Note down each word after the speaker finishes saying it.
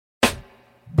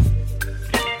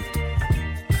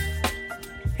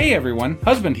Hey everyone,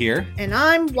 husband here. And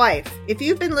I'm wife. If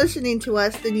you've been listening to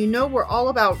us, then you know we're all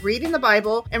about reading the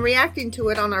Bible and reacting to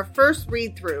it on our first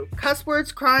read-through. Cuss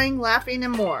words, crying, laughing,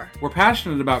 and more. We're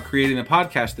passionate about creating a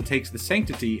podcast that takes the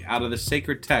sanctity out of the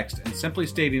sacred text and simply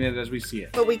stating it as we see it.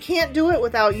 But we can't do it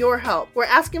without your help. We're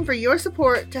asking for your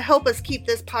support to help us keep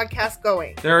this podcast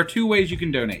going. There are two ways you can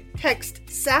donate. Text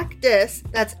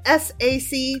SACDIS, that's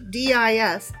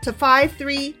SACDIS, to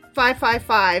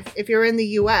 53555 if you're in the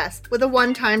U.S. with a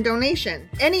one-time donation.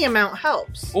 Any amount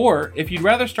helps. Or, if you'd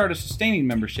rather start a sustaining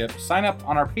membership, sign up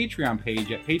on our Patreon page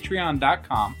at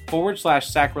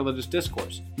patreon.com/sacrilegious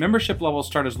discourse. Membership levels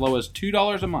start as low as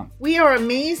 $2 a month. We are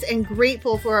amazed and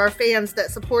grateful for our fans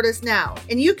that support us now,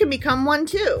 and you can become one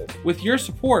too. With your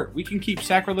support, we can keep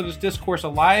Sacrilegious Discourse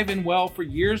alive and well for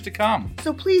years to come.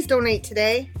 So please donate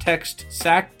today. Text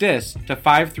SACDIS to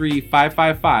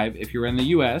 53555 if you're in the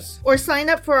U.S. Or sign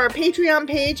up for our Patreon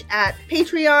page at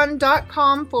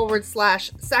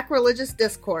patreon.com/sacrilegious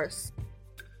discourse.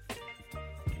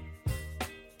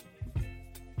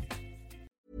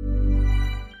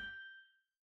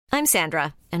 I'm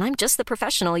Sandra, and I'm just the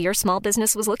professional your small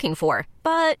business was looking for.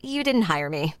 But you didn't hire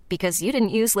me because you didn't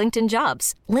use LinkedIn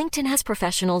Jobs. LinkedIn has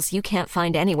professionals you can't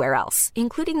find anywhere else,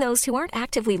 including those who aren't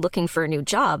actively looking for a new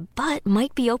job, but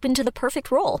might be open to the perfect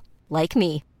role, like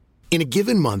me. In a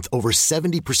given month, over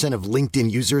 70% of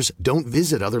LinkedIn users don't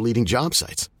visit other leading job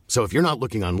sites. So if you're not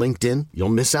looking on LinkedIn, you'll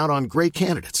miss out on great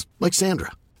candidates like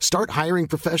Sandra. Start hiring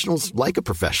professionals like a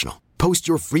professional. Post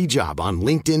your free job on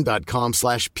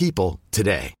linkedin.com/people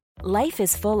today. Life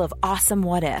is full of awesome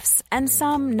what-ifs, and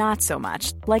some not so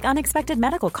much, like unexpected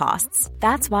medical costs.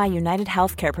 That's why United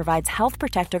Healthcare provides Health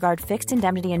Protector Guard fixed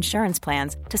indemnity insurance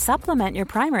plans to supplement your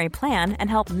primary plan and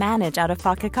help manage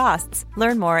out-of-pocket costs.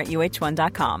 Learn more at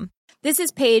uh1.com. This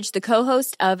is Paige, the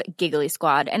co-host of Giggly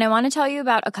Squad, and I want to tell you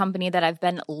about a company that I've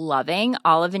been loving,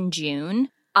 Olive & June.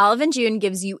 Olive & June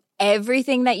gives you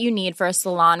everything that you need for a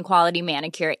salon-quality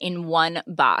manicure in one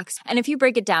box. And if you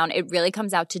break it down, it really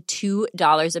comes out to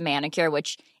 $2 a manicure,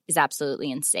 which is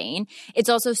absolutely insane. It's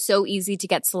also so easy to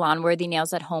get salon-worthy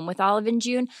nails at home with Olive &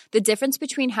 June. The difference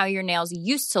between how your nails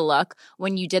used to look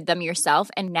when you did them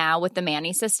yourself and now with the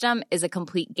Mani system is a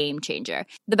complete game changer.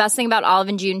 The best thing about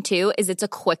Olive & June, too, is it's a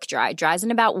quick dry. Dries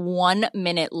in about 1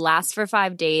 minute, lasts for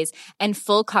 5 days, and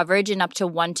full coverage in up to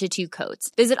 1 to 2 coats.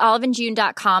 Visit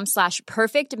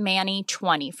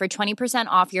oliveandjune.com/perfectmani20 for 20%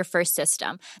 off your first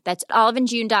system. That's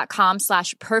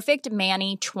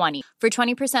oliveandjune.com/perfectmani20 for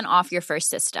 20% off your first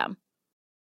system.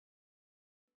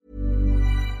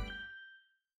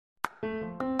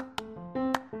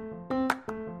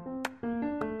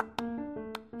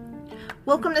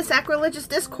 Welcome to Sacrilegious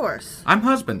Discourse. I'm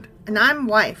husband. And I'm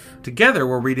wife. Together,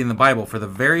 we're reading the Bible for the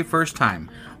very first time.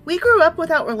 We grew up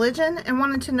without religion and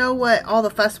wanted to know what all the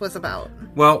fuss was about.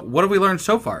 Well, what have we learned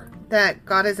so far? That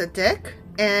God is a dick,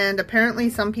 and apparently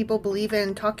some people believe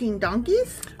in talking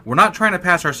donkeys? We're not trying to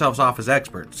pass ourselves off as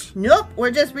experts. Nope,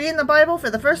 we're just reading the Bible for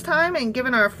the first time and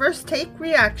giving our first take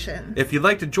reaction. If you'd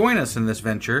like to join us in this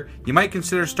venture, you might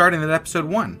consider starting at episode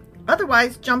 1.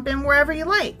 Otherwise, jump in wherever you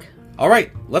like. All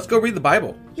right, let's go read the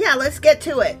Bible. Yeah, let's get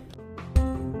to it.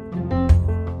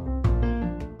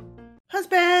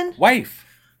 Husband! Wife!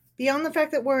 Beyond the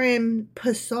fact that we're in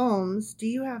Psalms, do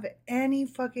you have any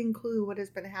fucking clue what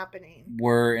has been happening?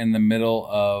 We're in the middle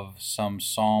of some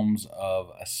Psalms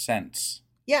of Ascents.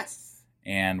 Yes.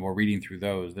 And we're reading through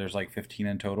those. There's like 15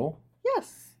 in total.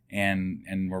 Yes.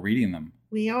 And we're reading them.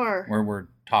 We are. We're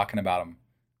talking about them.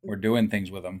 We're doing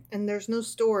things with them. And there's no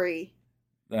story.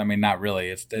 I mean, not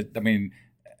really.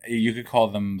 You could call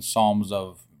them Psalms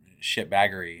of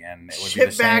shitbaggery, and it would be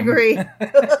the same. Shitbaggery.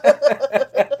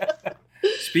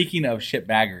 Speaking of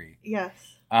shitbaggery.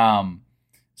 Yes.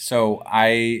 So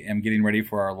I am getting ready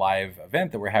for our live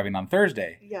event that we're having on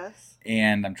Thursday. Yes.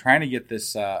 And I'm trying to get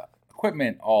this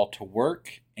equipment all to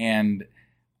work, and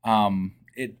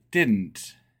it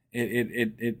didn't.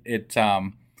 I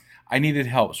needed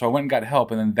help, so I went and got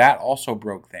help, and then that also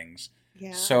broke things.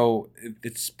 Yeah. So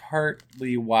it's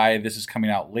partly why this is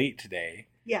coming out late today.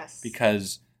 Yes.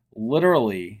 Because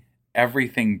literally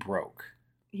everything broke.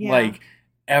 Yeah. Like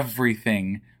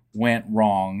everything went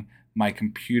wrong. My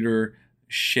computer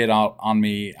shit out on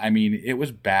me. I mean, it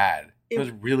was bad. It was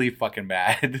really fucking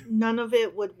bad. None of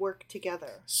it would work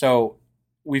together. So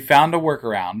we found a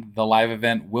workaround. The live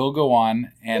event will go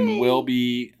on and will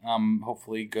be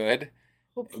hopefully good.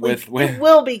 Hopefully it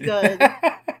will be good.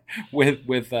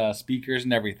 with speakers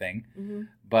and everything. Mm-hmm.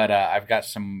 But I've got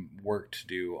some work to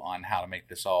do on how to make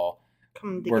this all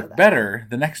work better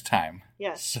the next time.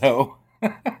 Yes. So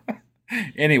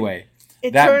anyway,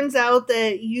 It turns out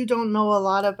that you don't know a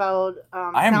lot about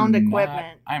sound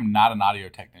equipment. I'm not an audio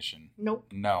technician. Nope.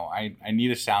 No, I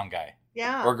need a sound guy.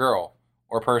 Yeah. Or girl.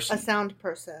 Or person. A sound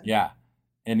person. Yeah.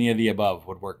 Any of the above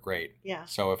would work great. Yeah.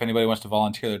 So if anybody wants to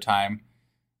volunteer their time,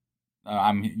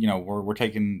 we're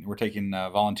taking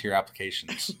volunteer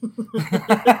applications.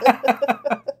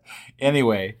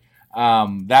 Anyway,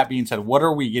 that being said, what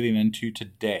are we getting into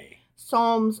today?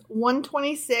 Psalms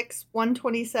 126,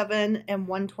 127, and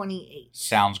 128.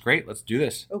 Sounds great. Let's do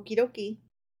this. Okie dokie.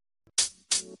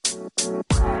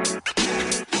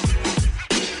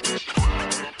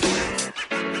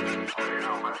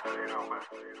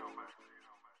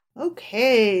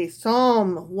 Okay,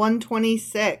 Psalm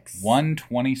 126.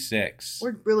 126.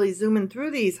 We're really zooming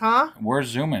through these, huh? We're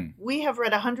zooming. We have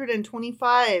read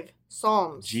 125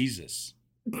 Psalms. Jesus.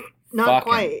 Not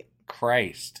fucking quite.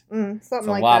 Christ. Something it's a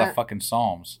like lot that. of fucking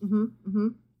Psalms.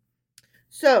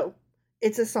 So,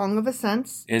 it's a song of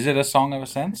ascents. Is it a song of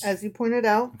ascents? As you pointed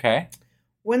out. Okay.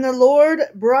 When the Lord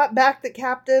brought back the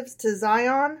captives to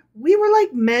Zion, we were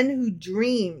like men who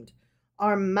dreamed.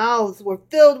 Our mouths were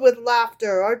filled with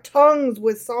laughter, our tongues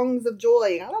with songs of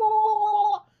joy.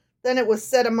 Then it was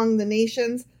said among the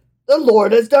nations, the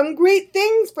Lord has done great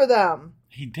things for them.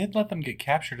 He did let them get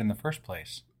captured in the first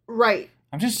place. Right.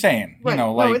 I'm just saying, right.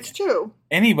 No, it's true.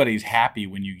 Anybody's happy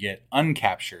when you get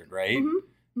uncaptured, right?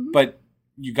 But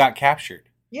you got captured.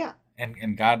 Yeah.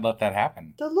 And God let that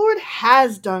happen. The Lord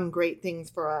has done great things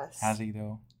for us. Has he,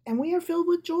 though? And we are filled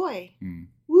with joy.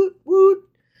 Woot, woot.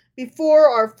 Restore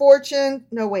our fortunes,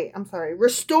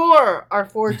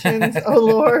 O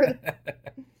Lord,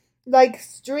 like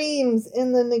streams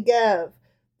in the Negev.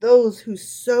 Those who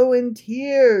sow in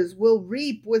tears will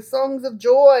reap with songs of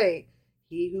joy.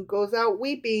 He who goes out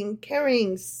weeping,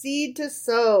 carrying seed to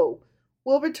sow,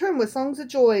 will return with songs of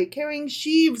joy, carrying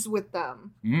sheaves with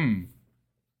them.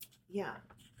 Yeah.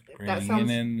 That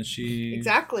sounds in the sheaves.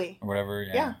 Exactly. Or whatever.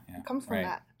 Yeah. It comes from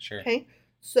that. Sure. Okay.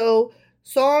 So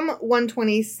Psalm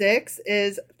 126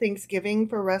 is Thanksgiving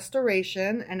for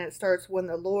restoration, and it starts when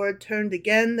the Lord turned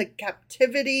again the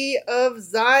captivity of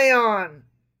Zion.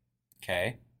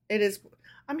 Okay. It is.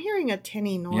 I'm hearing a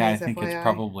tinny noise. Yeah, I think FYI. it's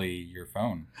probably your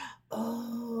phone.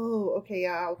 Oh, okay.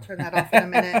 Yeah, I'll turn that off in a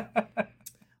minute.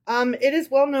 It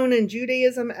is well known in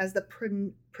Judaism as the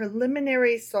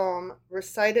preliminary psalm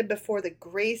recited before the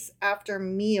grace after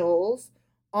meals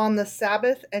on the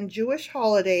Sabbath and Jewish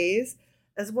holidays,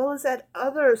 as well as at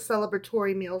other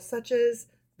celebratory meals, such as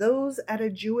those at a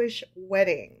Jewish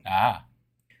wedding.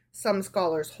 Some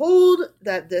scholars hold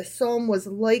that this psalm was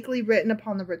likely written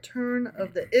upon the return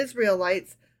of the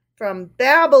Israelites from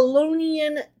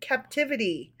Babylonian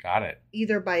captivity. Got it.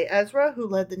 Either by Ezra, who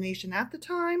led the nation at the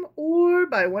time, or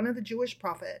by one of the Jewish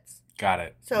prophets. Got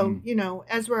it. So,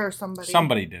 Ezra or somebody.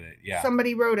 Somebody did it, yeah.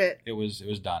 Somebody wrote it. It was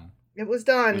done. It was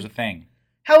done. It was a thing.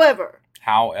 However,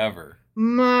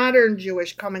 modern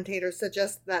Jewish commentators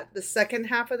suggest that the second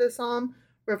half of the psalm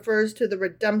refers to the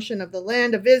redemption of the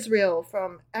land of Israel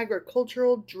from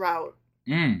agricultural drought.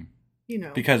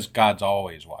 Because God's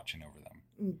always watching over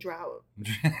them. Drought.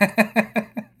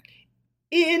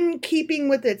 In keeping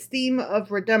with its theme of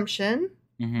redemption,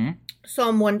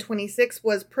 Psalm 126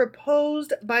 was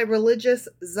proposed by religious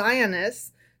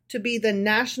Zionists to be the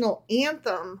national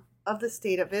anthem of the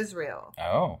state of Israel.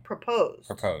 Oh. Proposed,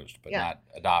 but not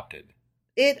adopted.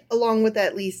 It, along with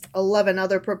at least 11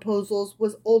 other proposals,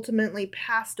 was ultimately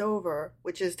passed over,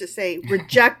 which is to say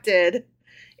rejected,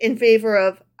 in favor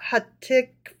of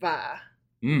Hatikvah,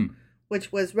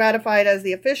 which was ratified as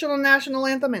the official national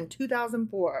anthem in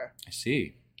 2004. I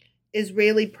see.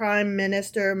 Israeli Prime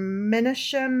Minister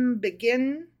Menachem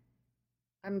Begin,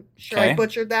 I'm sure I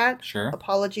butchered that. Sure.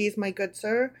 Apologies, my good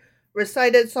sir.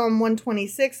 Recited Psalm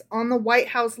 126 on the White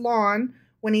House lawn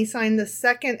when he signed the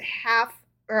second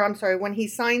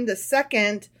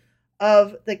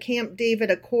of the Camp David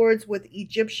Accords with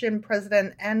Egyptian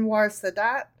President Anwar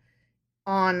Sadat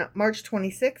on March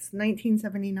 26,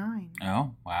 1979.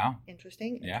 Oh, wow.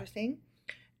 Interesting.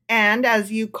 And as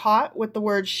you caught with the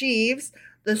word sheaves,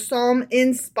 the psalm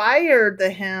inspired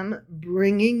the hymn,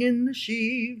 Bringing in the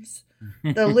Sheaves.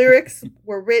 The lyrics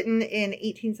were written in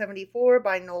 1874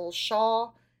 by Noel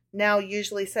Shaw, now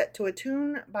usually set to a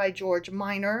tune by George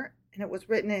Minor, and it was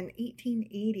written in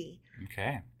 1880.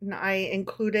 Okay. And I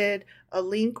included a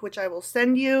link, which I will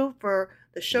send you for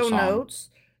the show notes,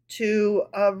 to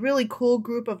a really cool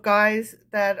group of guys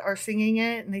that are singing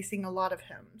it, and they sing a lot of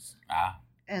hymns.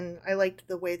 And I liked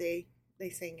the way they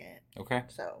sing it. Okay.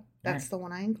 So that's the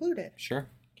one I included. Sure.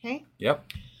 Okay. Yep.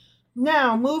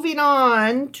 Now, moving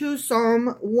on to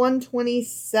Psalm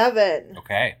 127.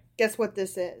 Okay. Guess what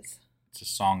this is? It's a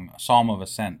psalm of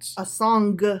ascents. A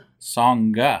song.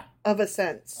 Song Of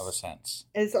ascents. of ascents.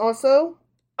 It's also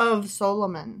of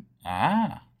Solomon.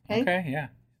 Ah, okay, yeah.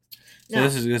 So No.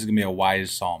 this is gonna be a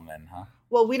wise psalm then, huh?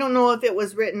 Well, we don't know if it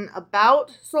was written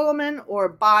about Solomon or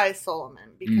by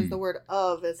Solomon because the word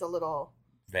 "of" is a little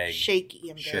Vague. shaky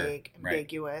and Sure, vague, right.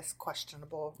 ambiguous,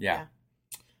 questionable. Yeah.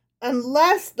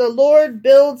 Unless the Lord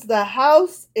builds the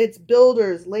house, its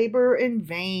builders labor in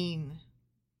vain.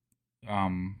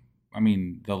 I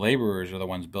mean, the laborers are the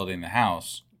ones building the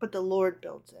house. But the Lord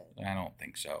builds it. I don't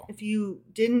think so. If you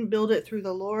didn't build it through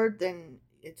the Lord, then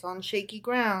it's on shaky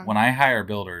ground. When I hire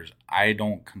builders, I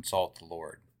don't consult the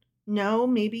Lord. No,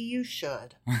 maybe you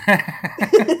should.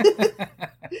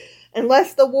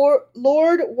 Unless the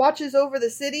Lord watches over the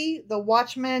city, the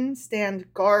watchmen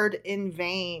stand guard in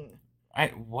vain.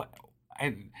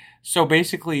 So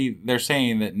basically, they're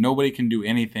saying that nobody can do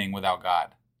anything without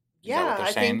God. Is that what they're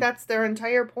I saying? think that's their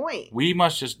entire point. We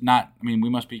must just not. I mean, we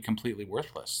must be completely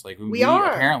worthless. Like we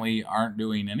are. apparently aren't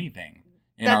doing anything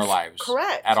in our lives,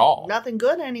 correct. at all. Nothing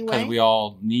good anyway. Because we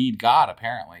all need God,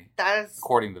 apparently. That is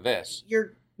according to this.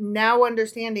 You're now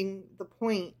understanding the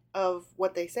point of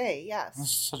what they say. Yes, This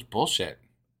is such bullshit.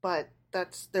 but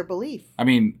that's their belief. I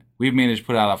mean, we've managed to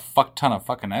put out a fuck ton of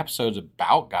fucking episodes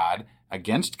about God,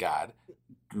 against God,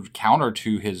 counter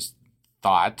to his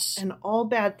thoughts. And all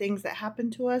bad things that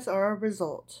happen to us are a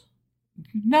result.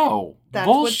 No, That's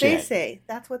bullshit. what they say.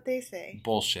 That's what they say.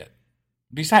 Bullshit.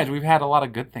 Besides, we've had a lot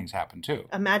of good things happen too.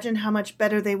 Imagine how much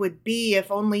better they would be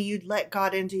if only you'd let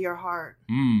God into your heart.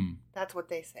 That's what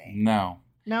they say. No.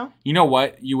 No? You know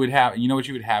what you would have? You know what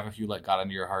you would have if you let God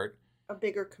into your heart? A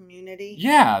bigger community.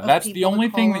 Yeah, of that's the people to only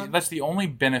call thing. on. That's the only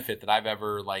benefit that I've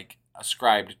ever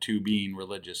ascribed to being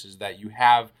religious is that you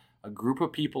have a group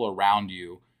of people around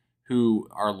you who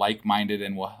are like-minded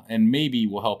and maybe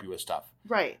will help you with stuff.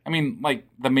 Right. I mean,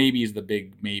 the maybe is the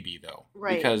big maybe though,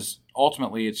 Right. Because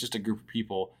ultimately it's just a group of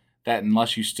people that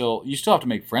unless you still have to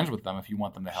make friends with them if you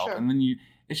want them to help, Sure. and then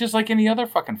it's just like any other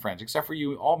fucking friends, except for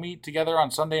you all meet together on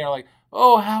Sunday and are like,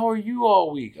 oh, how are you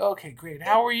all week? Okay, great.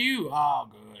 How are you? Oh,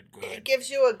 good. It gives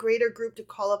you a greater group to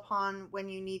call upon when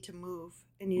you need to move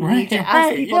and you Right, need to ask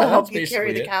right. people Yeah, to help that's you carry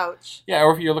basically the it. couch. Yeah,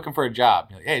 or if you're looking for a job,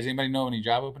 you're like, hey, does anybody know any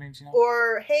job openings? You know?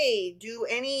 Or, hey, do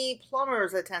any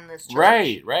plumbers attend this church?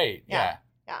 Right. Yeah.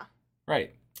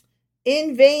 Right.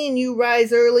 In vain you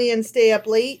rise early and stay up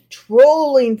late,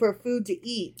 trolling for food to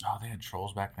eat. Oh, they had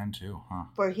trolls back then too, huh?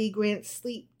 For he grants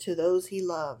sleep to those he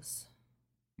loves.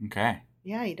 Okay.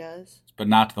 Yeah, he does. But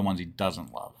not to the ones he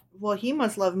doesn't love. Well, he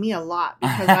must love me a lot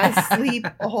because I sleep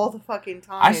all the fucking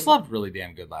time. I slept really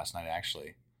damn good last night,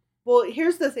 actually. Well,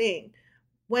 here's the thing.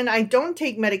 When I don't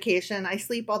take medication, I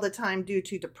sleep all the time due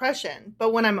to depression.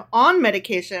 But when I'm on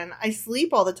medication, I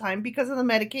sleep all the time because of the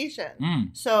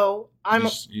medication. So I'm You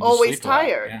just always sleep a lot.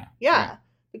 tired. Yeah. Right.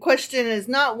 The question is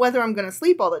not whether I'm going to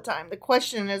sleep all the time. The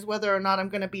question is whether or not I'm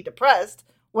going to be depressed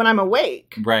when I'm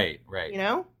awake. Right. You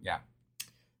know? Yeah.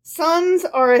 Sons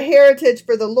are a heritage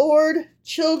for the Lord,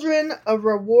 children a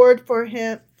reward for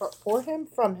him. For him?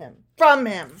 From him. From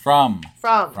him.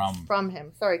 From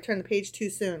him. Sorry, turned the page too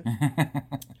soon.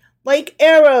 Like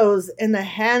arrows in the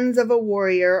hands of a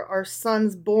warrior are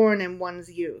sons born in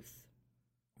one's youth.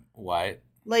 What?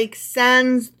 Like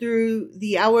sands through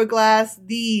the hourglass,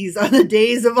 these are the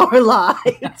days of our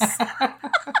lives.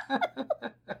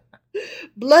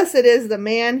 Blessed is the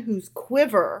man whose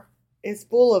quiver is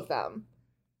full of them.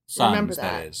 Sons, Remember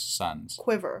that is. Sons.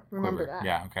 Quiver. Remember that.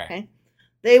 Yeah, okay.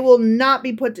 They will not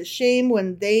be put to shame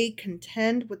when they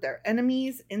contend with their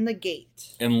enemies in the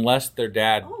gate. Unless their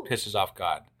dad pisses off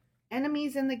God.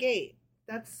 Enemies in the gate.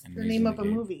 That's Enemies the name in of the a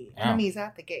Gate. movie. Oh. Enemies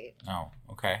at the gate. Oh,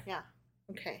 okay. Yeah.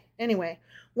 Okay. Anyway,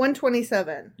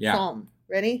 127. Yeah. Psalm.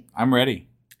 Ready? I'm ready.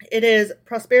 It is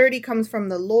prosperity comes from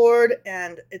the Lord,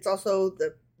 and it's also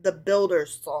the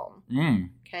builder's psalm.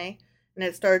 Okay? And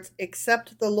it starts,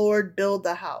 except the Lord build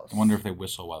the house. I wonder if they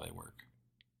whistle while they work.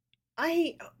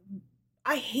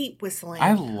 I hate whistling.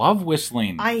 I love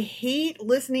whistling. I hate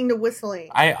listening to whistling.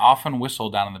 I often whistle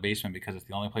down in the basement because it's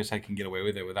the only place I can get away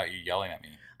with it without you yelling at me.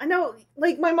 I know,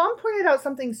 like my mom pointed out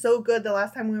something so good the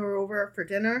last time we were over for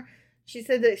dinner. She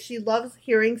said that she loves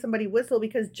hearing somebody whistle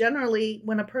because generally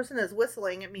when a person is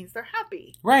whistling, it means they're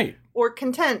happy. Right. Or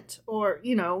content or,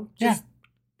 just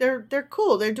they're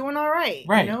cool. They're doing all right.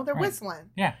 Right. They're right. whistling.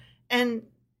 Yeah. And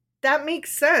that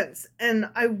makes sense. And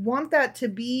I want that to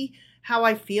be how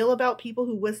I feel about people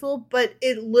who whistle, but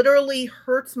it literally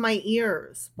hurts my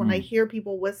ears when I hear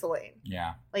people whistling.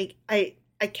 Yeah. Like I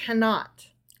cannot.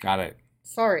 Got it.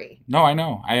 Sorry. No, I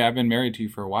know. I've been married to you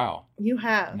for a while. You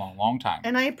have. A long time.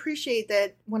 And I appreciate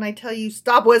that when I tell you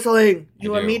stop whistling,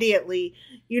 you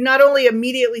not only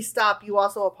immediately stop, you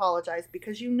also apologize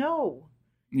because you know.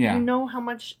 Yeah. You know how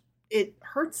much it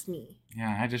hurts me.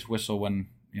 Yeah, I just whistle when,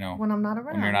 when I'm not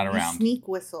around. When you're not around. You sneak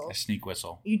whistle. I sneak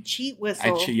whistle. You cheat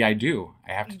whistle. I do.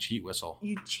 I have to cheat whistle.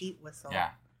 You cheat whistle.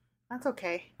 Yeah. That's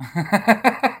okay.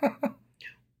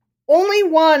 Only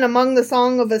one among the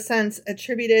Song of Ascents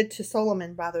attributed to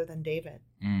Solomon rather than David.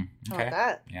 Okay. How about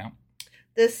that? Yeah.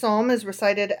 This psalm is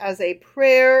recited as a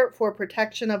prayer for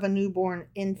protection of a newborn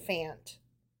infant.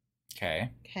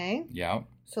 Okay. Okay? Yeah.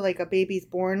 So like a baby's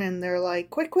born and they're like,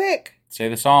 quick. Say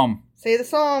the psalm. Say the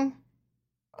psalm.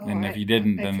 And if you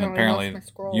didn't, then apparently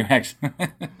you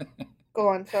Go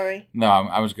on, sorry. No,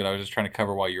 I was good. I was just trying to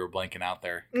cover while you were blanking out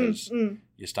there because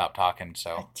you stopped talking.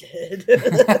 So I did.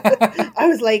 I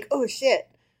was like, oh shit.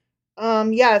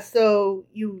 Yeah. So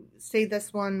you say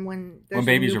this one when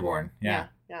babies are born. Yeah.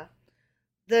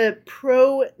 The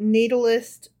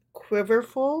pro-natalist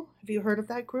Quiverful. Have you heard of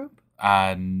that group?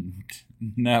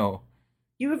 No.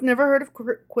 You have never heard of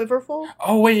Quiverful?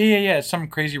 Oh wait, yeah. It's some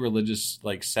crazy religious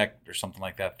like sect or something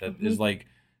like that is like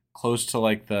close to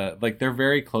like they're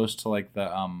very close to like the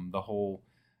whole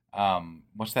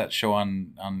what's that show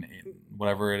on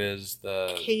whatever it is,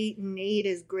 the Kate and Nate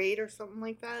is great or something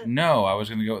like that? No, I was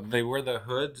gonna go. They wear the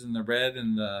hoods and the red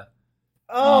and the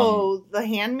The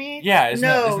Handmaid? Yeah, isn't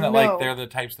that like they're the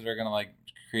types that are gonna like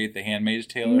create the Handmaid's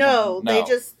Tale? No,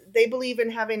 they believe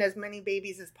in having as many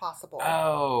babies as possible.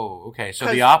 Oh, okay. So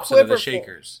the opposite of the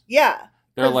Shakers. Yeah.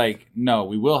 They're like, no,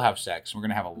 we will have sex. We're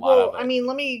gonna have a lot of it. I mean,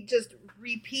 let me just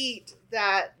repeat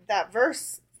that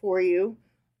verse for you.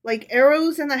 Like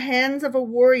arrows in the hands of a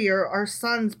warrior are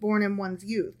sons born in one's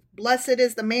youth. Blessed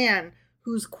is the man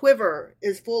whose quiver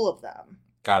is full of them.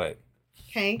 Got it.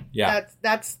 Okay? Yeah.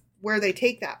 That's where they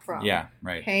take that from. Yeah,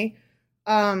 right. Okay?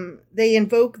 They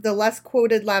invoke the less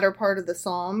quoted latter part of the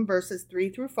psalm, verses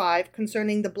 3-5,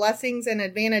 concerning the blessings and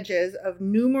advantages of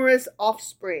numerous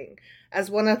offspring as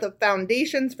one of the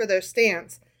foundations for their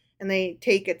stance. And they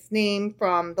take its name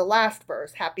from the last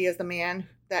verse, happy is the man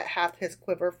that hath his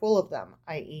quiver full of them,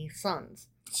 i.e. sons.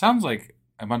 Sounds like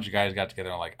a bunch of guys got together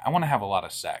and like, I want to have a lot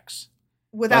of sex.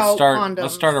 Without condoms.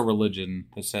 Let's start a religion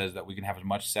that says that we can have as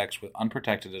much sex with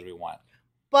unprotected as we want.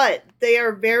 But they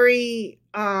are very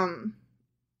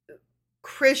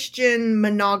Christian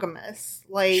monogamous.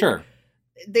 Like, sure.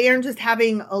 They aren't just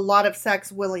having a lot of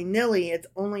sex willy-nilly. It's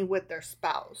only with their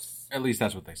spouse. At least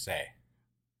that's what they say.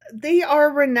 They are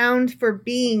renowned for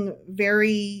being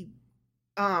very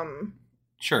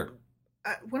sure.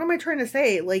 What am I trying to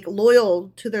say? Like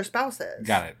loyal to their spouses.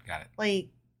 Got it. Like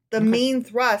the main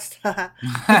thrust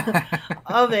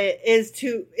of it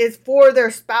is for their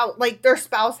spouse. Like their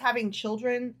spouse having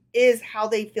children is how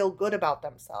they feel good about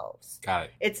themselves. Got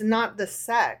it. It's not the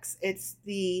sex. It's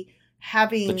the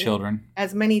having the children,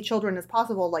 as many children as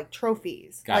possible, like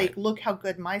trophies. Got like it. Look how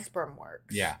good my sperm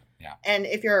works. Yeah. And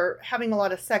if you're having a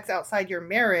lot of sex outside your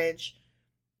marriage,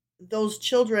 those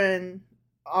children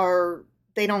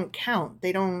they don't count.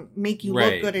 They don't make you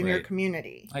look good in your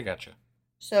community. I gotcha.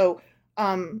 So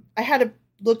I had to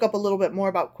look up a little bit more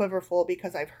about Quiverful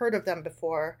because I've heard of them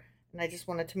before, and I just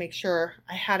wanted to make sure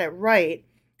I had it right.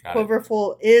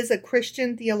 Quiverful is a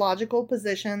Christian theological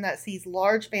position that sees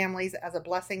large families as a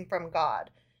blessing from God.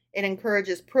 It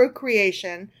encourages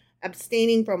procreation,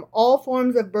 abstaining from all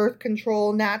forms of birth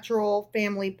control, natural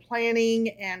family planning,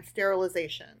 and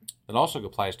sterilization. It also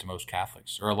applies to most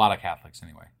Catholics, or a lot of Catholics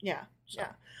anyway. Yeah.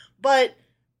 But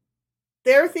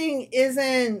their thing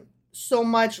isn't so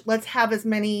much let's have as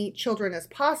many children as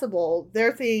possible.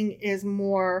 Their thing is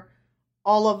more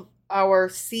all of our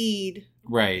seed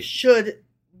should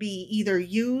be either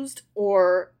used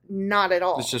or not at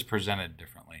all. It's just presented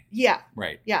differently. Yeah.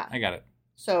 Right. Yeah. I got it.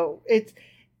 So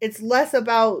it's less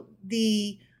about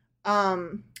the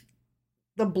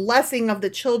blessing of the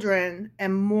children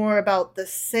and more about the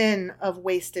sin of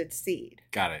wasted seed.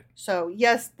 Got it. So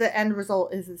yes, the end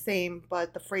result is the same,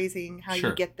 but the phrasing, how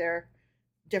you get there,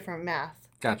 different math.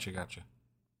 Gotcha.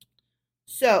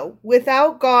 So,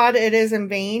 without God, it is in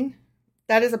vain.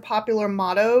 That is a popular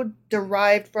motto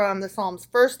derived from the Psalm's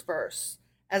first verse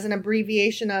as an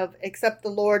abbreviation of, except the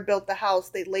Lord built the house,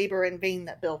 they labor in vain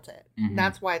that built it. Mm-hmm. And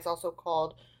that's why it's also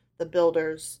called the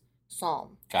Builder's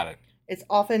Psalm. Got it. It's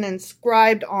often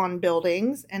inscribed on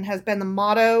buildings and has been the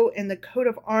motto in the coat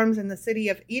of arms in the city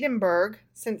of Edinburgh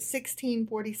since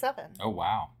 1647. Oh,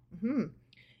 wow. Mm-hmm.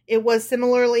 It was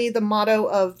similarly the motto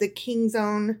of the King's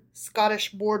Own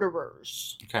Scottish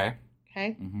Borderers. Okay.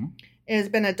 Mm-hmm. It has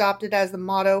been adopted as the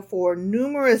motto for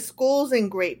numerous schools in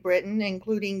Great Britain,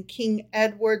 including King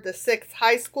Edward VI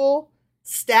High School,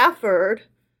 Stafford,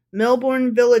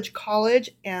 Melbourne Village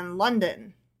College, and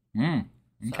London. Okay.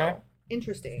 So,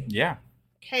 interesting. Yeah.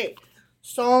 Okay.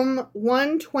 Psalm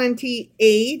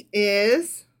 128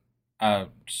 is A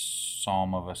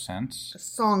psalm of ascents. a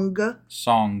song Of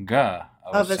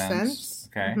of ascents. ascents.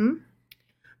 Okay. Mhm.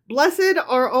 Blessed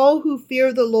are all who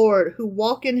fear the Lord, who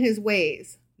walk in his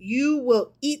ways. You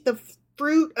will eat the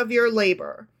fruit of your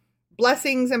labor.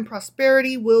 Blessings and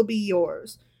prosperity will be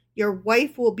yours. Your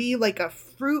wife will be like a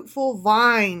fruitful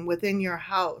vine within your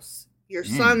house. Your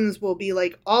sons will be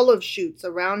like olive shoots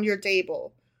around your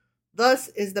table. Thus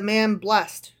is the man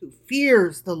blessed who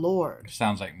fears the Lord.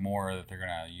 Sounds like more that they're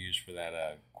going to use for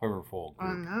that quiverful group.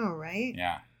 I know, right?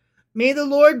 Yeah. May the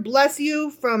Lord bless you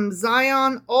from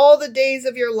Zion all the days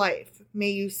of your life.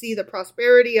 May you see the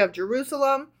prosperity of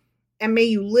Jerusalem, and may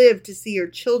you live to see your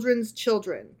children's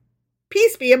children.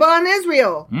 Peace be upon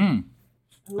Israel.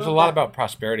 There's a lot about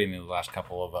prosperity in the last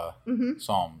couple of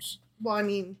psalms. Well, I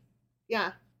mean,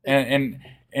 yeah. And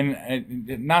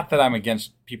not that I'm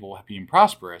against people being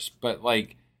prosperous, but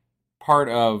like part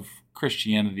of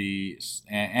Christianity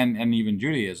and even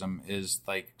Judaism is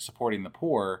like supporting the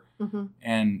poor,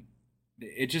 and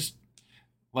it just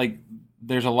like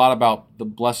there's a lot about the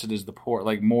blessed is the poor,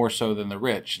 like more so than the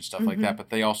rich and stuff like that. But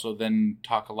they also then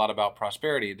talk a lot about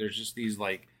prosperity. There's just these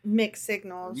like mixed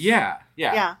signals. Yeah.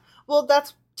 Well,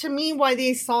 that's to me why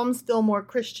these psalms feel more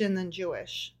Christian than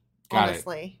Jewish. Got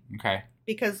honestly. it. Okay.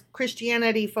 Because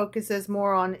Christianity focuses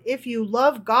more on if you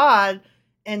love God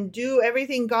and do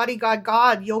everything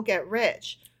God, you'll get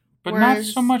rich. But not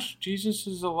so much. Jesus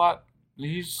is a lot.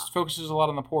 He focuses a lot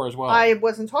on the poor as well. I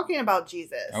wasn't talking about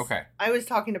Jesus. Okay. I was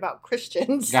talking about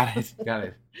Christians. Got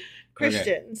it.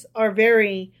 Christians are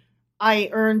very, I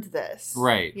earned this.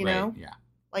 Right. You know? Yeah.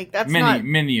 Like that's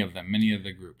many of them, many of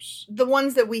the groups. The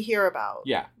ones that we hear about.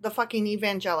 Yeah. The fucking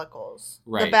evangelicals.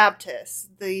 Right. The Baptists.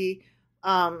 The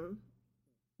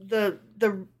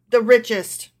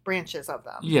richest branches of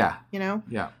them. Yeah. You know?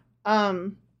 Yeah.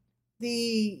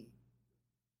 The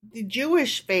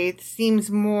Jewish faith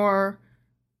seems more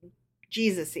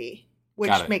Jesus-y,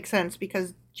 which makes sense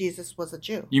because Jesus was a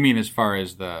Jew. You mean as far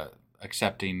as the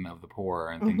accepting of the poor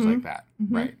and things like that?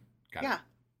 Right. Got it.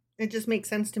 It just makes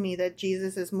sense to me that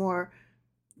Jesus is more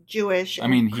Jewish. I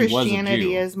mean, and Christianity he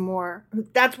was a Jew. is more.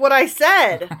 That's what I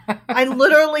said. I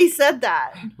literally said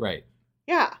that. Right.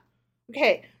 Yeah.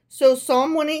 Okay. So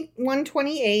Psalm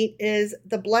 128 is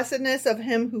the blessedness of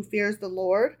him who fears the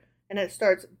Lord. And it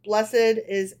starts, blessed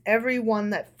is everyone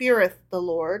that feareth the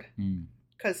Lord.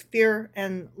 Because fear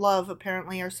and love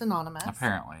apparently are synonymous.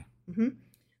 Apparently.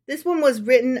 This one was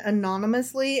written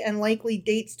anonymously and likely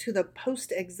dates to the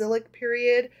post-exilic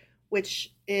period,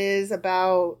 which is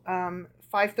about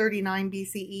 539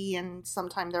 BCE and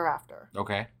sometime thereafter.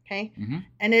 Okay.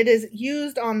 And it is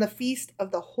used on the Feast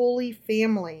of the Holy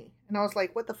Family. And I was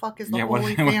like, what the fuck is the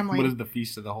Holy Family? What is the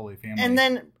Feast of the Holy Family? And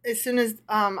then as soon as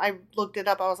I looked it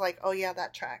up, I was like, oh yeah,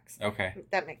 that tracks. Okay.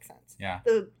 That makes sense. Yeah.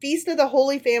 The Feast of the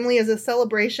Holy Family is a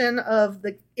celebration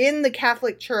in the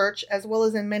Catholic Church, as well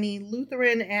as in many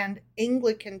Lutheran and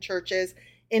Anglican churches,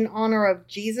 in honor of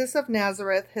Jesus of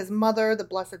Nazareth, his mother, the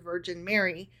Blessed Virgin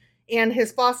Mary, and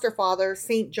his foster father,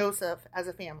 Saint Joseph, as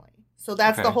a family. So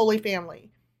that's the Holy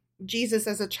Family. Jesus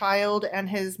as a child and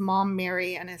his mom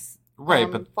Mary and his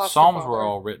right, but Psalms were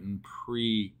all written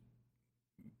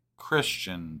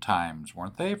pre-Christian times,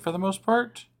 weren't they, for the most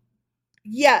part?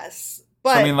 Yes,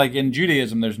 but... So, I mean, like, in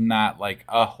Judaism, there's not, like,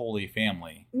 a holy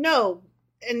family. No,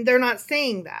 and they're not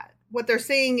saying that. What they're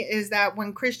saying is that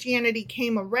when Christianity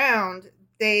came around,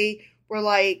 they were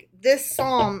like, this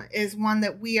psalm is one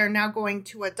that we are now going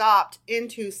to adopt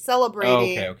into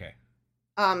celebrating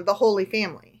the Holy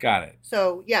Family. Got it.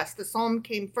 So, yes, the psalm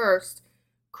came first.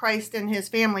 Christ and his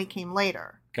family came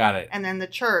later. Got it. And then the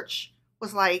church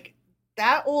was like,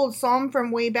 that old psalm from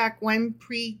way back when,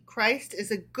 pre-Christ, is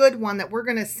a good one that we're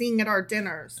going to sing at our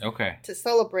dinners. Okay. To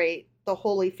celebrate the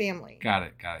Holy Family. Got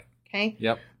it. Okay?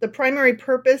 Yep. The primary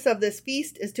purpose of this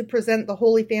feast is to present the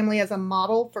Holy Family as a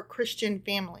model for Christian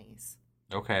families.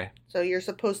 Okay. So you're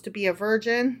supposed to be a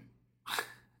virgin.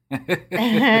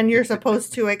 And you're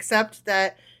supposed to accept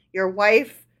that your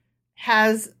wife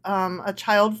has a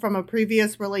child from a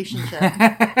previous relationship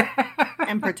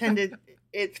and pretended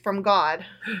it's from God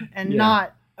and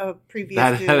not a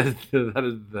previous dude. That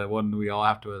is the one we all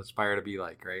have to aspire to be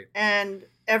like, right? And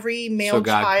every male so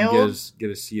God child can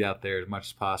get a seat out there as much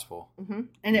as possible.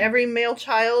 And every male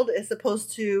child is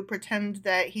supposed to pretend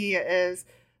that he is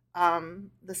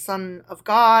the Son of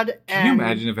God. Can you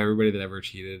imagine if everybody that ever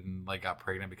cheated and like got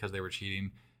pregnant because they were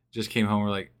cheating just came home and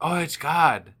were like, oh, it's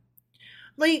God?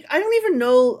 Like, I don't even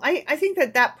know. I think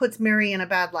that puts Mary in a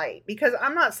bad light, because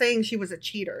I'm not saying she was a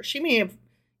cheater. She may have,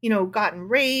 gotten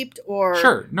raped, or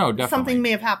sure, no, definitely something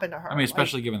may have happened to her. I mean,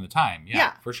 especially given the time.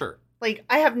 Yeah, for sure. Like,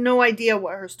 I have no idea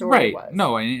what her story was.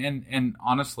 No, and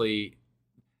honestly,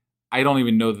 I don't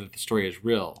even know that the story is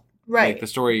real. Right. Like, the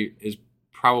story is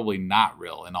probably not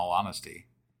real, in all honesty.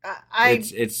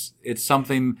 It's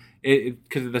something,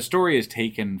 because the story is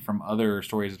taken from other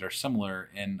stories that are similar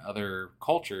in other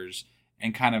cultures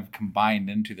and kind of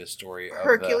combined into this story.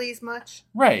 Hercules much?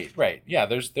 Right. Yeah,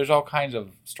 there's all kinds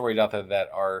of stories out there that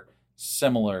are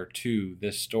similar to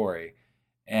this story.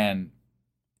 And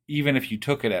even if you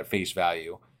took it at face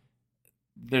value,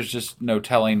 there's just no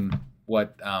telling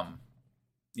what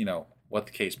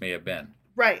the case may have been.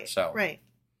 Right. So right.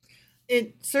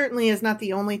 It certainly is not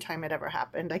the only time it ever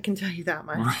happened. I can tell you that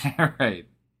much. Right.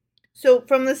 So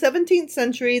from the 17th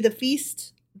century, the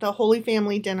feast, the Holy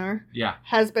Family Dinner,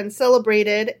 has been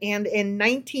celebrated. And in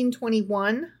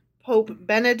 1921, Pope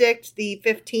Benedict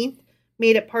XV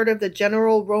made it part of the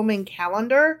general Roman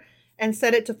calendar and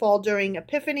set it to fall during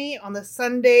Epiphany on the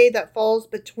Sunday that falls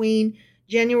between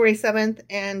January 7th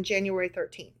and January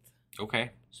 13th.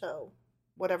 Okay. So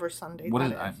whatever Sunday what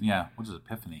that is. What is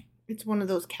Epiphany? It's one of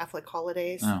those Catholic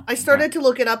holidays. Oh, I started to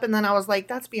look it up, and then I was like,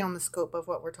 that's beyond the scope of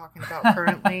what we're talking about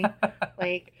currently.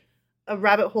 Like a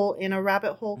rabbit hole in a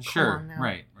rabbit hole. Come Sure. on now.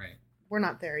 Right. We're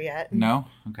not there yet. No?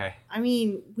 Okay. I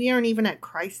mean, we aren't even at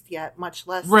Christ yet, much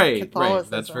less Catholicism. Right.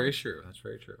 That's very true.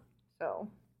 So,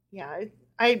 yeah.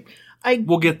 I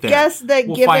we'll get there. Guess that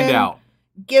we'll find out.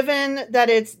 Given that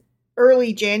it's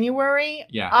early January,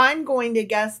 I'm going to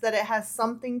guess that it has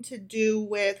something to do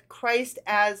with Christ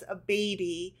as a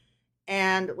baby.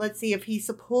 And let's see, if he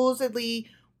supposedly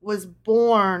was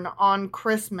born on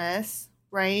Christmas,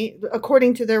 right?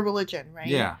 According to their religion, right?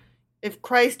 Yeah. If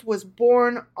Christ was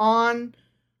born on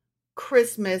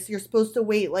Christmas, you're supposed to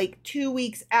wait like 2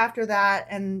 weeks after that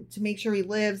and to make sure he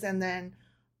lives. And then,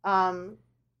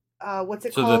 what's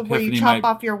it called? Where you chop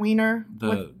off your wiener?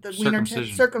 The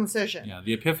circumcision. Circumcision. Yeah.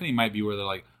 The Epiphany might be where they're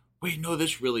like, wait, no,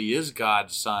 this really is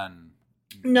God's son.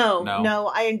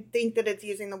 No. I think that it's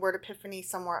using the word epiphany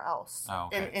somewhere else. Oh,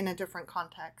 okay. in a different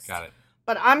context. Got it.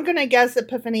 But I'm going to guess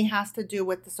epiphany has to do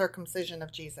with the circumcision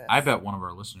of Jesus. I bet one of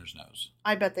our listeners knows.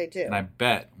 I bet they do. And I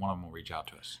bet one of them will reach out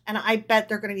to us. And I bet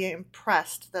they're going to be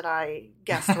impressed that I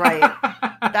guessed right.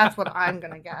 That's what I'm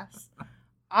going to guess.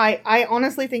 I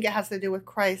honestly think it has to do with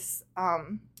Christ's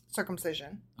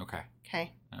circumcision. Okay.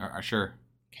 Sure.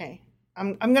 Okay.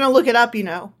 I'm going to look it up,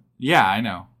 Yeah, I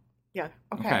know. Yeah.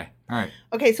 Okay. All right.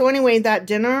 Okay. So anyway, that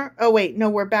dinner. Oh wait, no,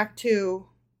 we're back to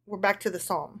the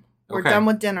psalm. We're done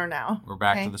with dinner now. We're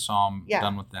back to the psalm. Yeah.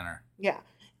 Done with dinner. Yeah.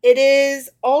 It is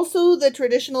also the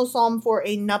traditional psalm for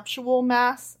a nuptial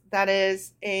mass. That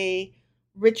is a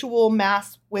ritual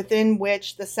mass within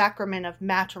which the sacrament of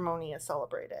matrimony is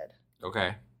celebrated.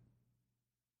 Okay.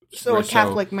 So a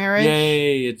Catholic marriage.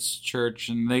 Yay! It's church,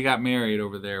 and they got married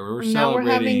over there. We're celebrating. Now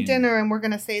we're having dinner, and we're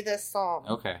going to say this psalm.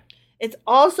 Okay. It's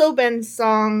also been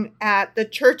sung at the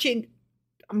churching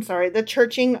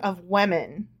of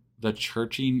women. The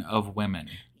churching of women.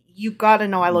 You got to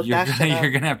know I looked that shit up.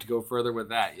 You're going to have to go further with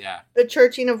that, yeah. The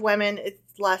churching of women,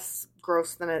 it's less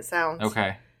gross than it sounds.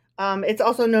 Okay. It's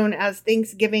also known as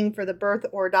Thanksgiving for the birth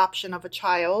or adoption of a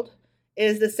child. It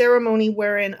is the ceremony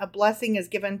wherein a blessing is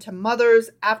given to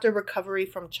mothers after recovery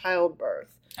from childbirth.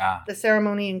 The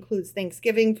ceremony includes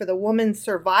Thanksgiving for the woman's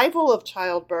survival of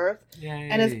childbirth. Yay.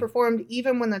 And is performed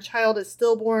even when the child is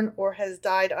stillborn or has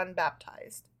died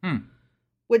unbaptized.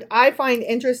 What I find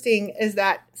interesting is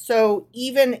that, so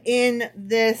even in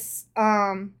this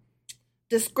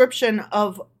description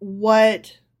of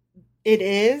what it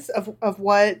is, of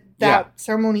what that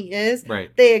ceremony is,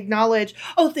 they acknowledge,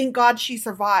 oh, thank God she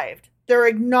survived. They're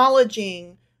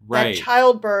acknowledging that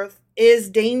childbirth is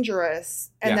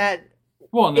dangerous and that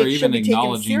well, and they're even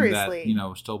acknowledging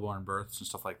that, stillborn births and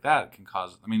stuff like that can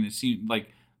cause, I mean, it seems like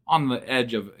on the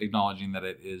edge of acknowledging that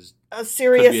it is a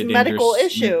serious medical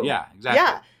issue. Yeah, exactly.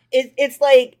 Yeah. It's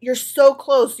like you're so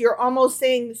close. You're almost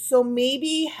saying, so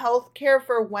maybe healthcare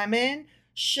for women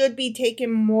should be taken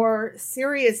more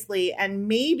seriously. And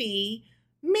maybe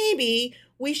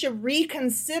we should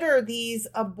reconsider these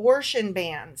abortion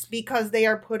bans because they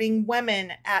are putting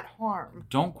women at harm.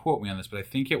 Don't quote me on this, but I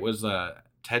think it was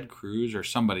Ted Cruz or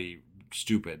somebody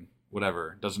stupid,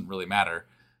 whatever, doesn't really matter.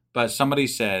 But somebody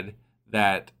said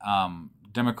that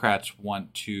Democrats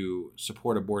want to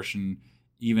support abortion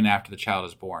even after the child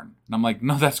is born. And I'm like,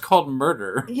 no, that's called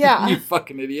murder. Yeah. You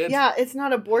fucking idiot. Yeah, it's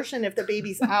not abortion if the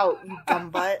baby's out, you dumb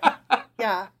butt.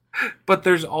 Yeah. But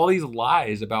there's all these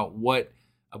lies about what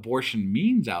abortion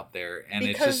means out there. And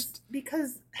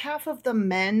because half of the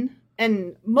men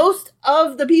and most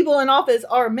of the people in office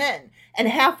are men. And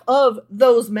half of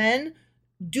those men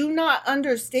do not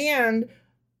understand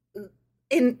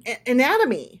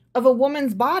anatomy of a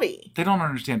woman's body. They don't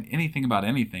understand anything about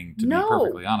anything, to be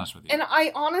perfectly honest with you. And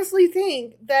I honestly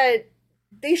think that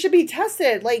they should be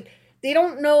tested. Like, they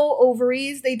don't know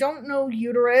ovaries. They don't know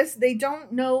uterus. They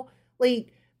don't know,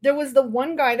 like, there was the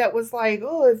one guy that was like,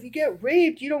 oh, if you get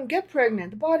raped, you don't get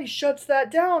pregnant. The body shuts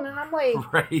that down. And I'm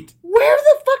like, right. Where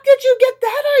the fuck did you get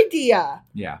that idea?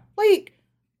 Yeah. Like,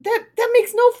 that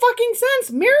makes no fucking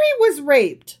sense. Mary was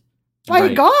raped by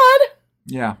Right. God.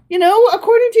 Yeah. You know,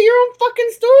 according to your own fucking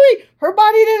story, her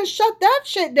body didn't shut that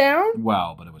shit down.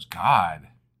 Well, but it was God.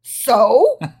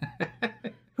 So?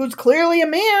 Who's clearly a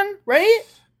man, right?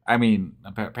 I mean,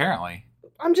 apparently.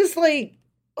 I'm just like,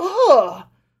 ugh.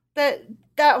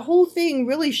 That whole thing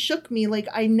really shook me. Like,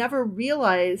 I never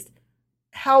realized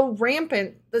how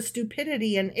rampant the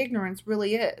stupidity and ignorance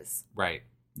really is. Right.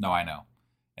 No, I know.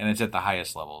 And it's at the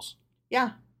highest levels.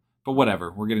 Yeah. But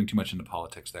whatever. We're getting too much into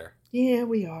politics there. Yeah,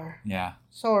 we are. Yeah.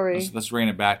 Sorry. Let's rein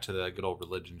it back to the good old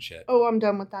religion shit. Oh, I'm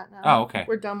done with that now. Oh, okay.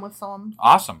 We're done with Psalms.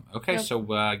 Awesome. Okay, Yep.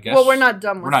 so I guess... Well, we're not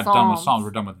done with Psalms. We're not done with Psalms.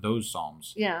 We're done with those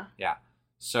Psalms. Yeah. Yeah.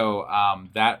 So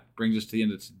that brings us to the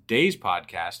end of today's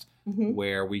podcast,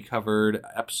 where we covered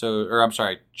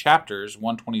chapters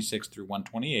 126 through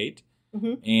 128.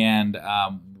 And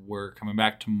we're coming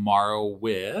back tomorrow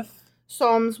with...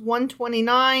 Psalms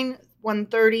 129,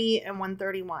 130, and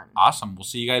 131. Awesome. We'll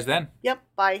see you guys then. Yep.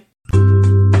 Bye.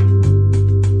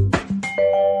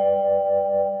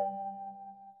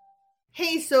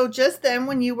 Hey, so just then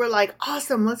when you were like,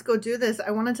 awesome, let's go do this,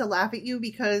 I wanted to laugh at you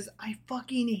because I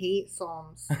fucking hate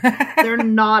Psalms. They're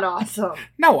not awesome.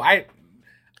 No, I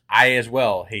as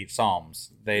well hate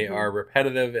Psalms. They are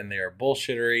repetitive and they are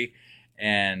bullshittery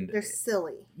and they're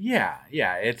silly. Yeah.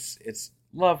 It's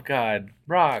love God,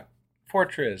 rock,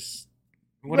 fortress,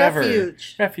 whatever.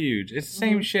 Refuge. It's the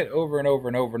same shit over and over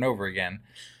and over and over again.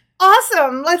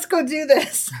 Awesome, let's go do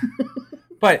this.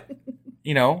 But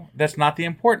you know, that's not the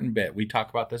important bit. We talk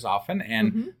about this often,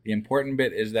 and the important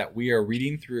bit is that we are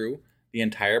reading through the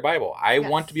entire Bible. I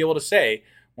want to be able to say,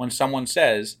 when someone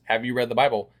says, have you read the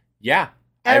Bible? Yeah.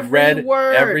 I've read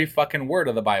every fucking word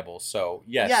of the Bible. So,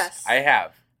 yes, I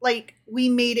have. Like, we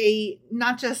made a,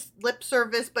 not just lip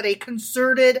service, but a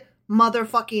concerted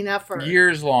motherfucking effort.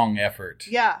 Years-long effort.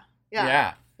 Yeah.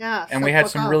 And So we had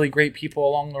some really great people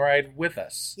along the ride with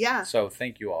us. Yeah. So,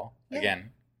 thank you all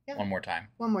again. Yeah. One more time.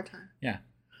 Yeah.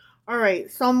 All right.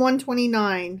 Psalm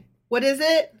 129. What is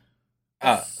it?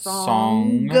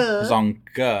 Song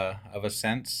of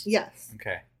Ascents. Yes.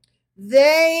 Okay.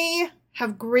 They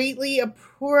have greatly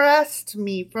oppressed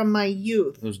me from my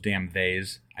youth. Those damn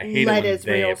theys. I hate Let it when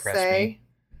Israel they oppress say.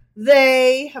 me.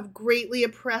 They have greatly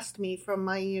oppressed me from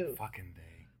my youth. Fucking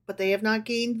they. But they have not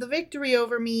gained the victory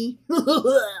over me.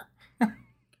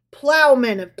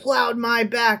 Plowmen have plowed my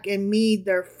back and made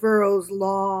their furrows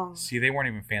long. See, they weren't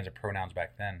even fans of pronouns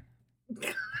back then.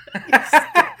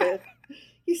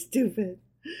 You stupid.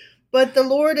 But the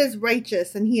Lord is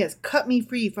righteous, and he has cut me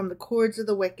free from the cords of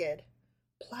the wicked.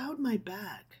 Plowed my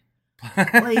back.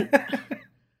 Like,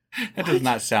 that does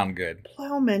not sound good.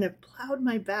 Plowmen have plowed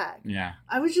my back. Yeah.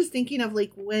 I was just thinking of,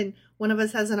 like, when one of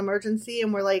us has an emergency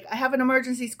and we're like, I have an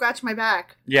emergency, scratch my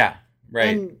back. Yeah,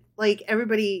 right. And, like,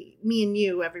 everybody, me and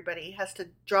you, everybody has to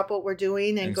drop what we're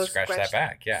doing and go scratch that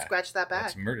back. Yeah. Scratch that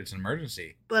back. It's an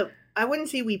emergency. But I wouldn't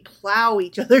say we plow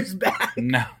each other's back.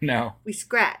 No. We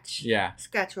scratch. Yeah.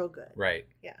 Scratch real good. Right.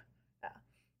 Yeah.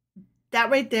 That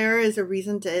right there is a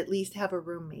reason to at least have a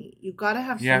roommate. You got to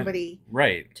have somebody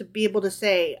to be able to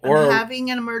say, I'm having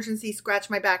an emergency, scratch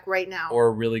my back right now. Or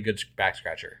a really good back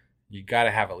scratcher. You got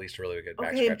to have at least a really good back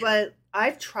scratcher. Okay, but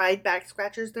I've tried back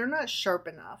scratchers. They're not sharp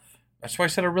enough. That's why I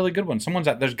said a really good one.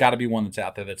 There's got to be one that's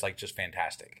out there that's like just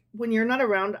fantastic. When you're not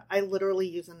around, I literally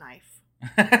use a knife.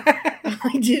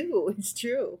 I do. It's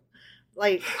true.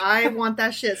 Like, I want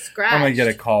that shit scratched. I'm going to get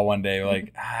a call one day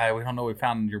like, we don't know. We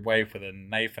found your wife with a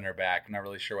knife in her back. I'm not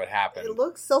really sure what happened. It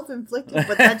looks self-inflicted,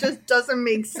 but that just doesn't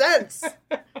make sense.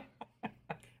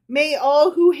 May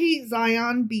all who hate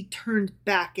Zion be turned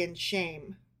back in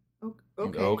shame.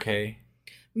 Okay.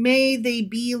 May they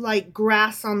be like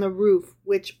grass on the roof,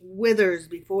 which withers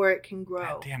before it can grow.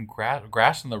 God damn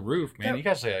grass on the roof, man. You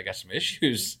guys got some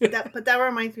issues. But that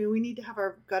reminds me, we need to have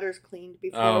our gutters cleaned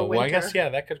before winter. Well, I guess,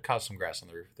 that could cause some grass on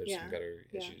the roof. There's some gutter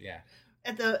issues,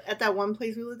 At that one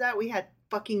place we lived at, we had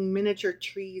fucking miniature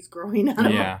trees growing out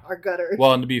of our gutters.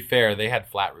 Well, and to be fair, they had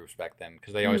flat roofs back then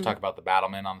because they always talk about the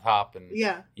battlement on top and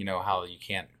you know how you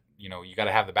can't, you know, you got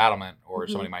to have the battlement or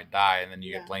somebody might die and then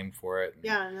you get blamed for it.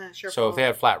 And that's sure. So if they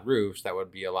had flat roofs, that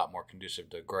would be a lot more conducive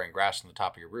to growing grass on the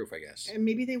top of your roof, I guess. And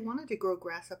maybe they wanted to grow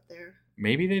grass up there.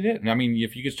 Maybe they did. I mean,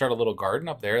 if you could start a little garden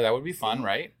up there, that would be fun,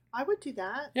 right? I would do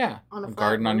that. Yeah, on a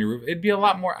garden roof. on your roof. It'd be a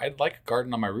lot more. I'd like a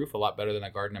garden on my roof a lot better than a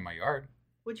garden in my yard.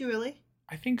 Would you really?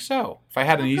 I think so. If I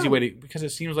had an easy way to, because it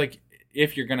seems like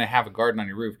if you're going to have a garden on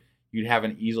your roof, you'd have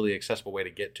an easily accessible way to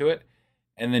get to it.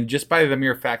 And then just by the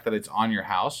mere fact that it's on your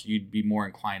house, you'd be more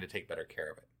inclined to take better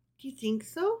care of it. Do you think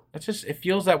so? That's just, it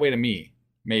feels that way to me.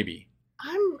 Maybe.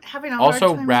 I'm having a hard time.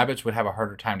 Also, rabbits would have a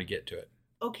harder time to get to it.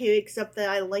 Okay, except that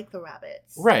I like the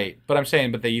rabbits. Right. But I'm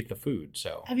saying, but they eat the food,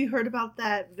 so. Have you heard about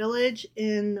that village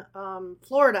in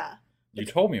Florida? You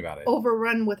told me about it.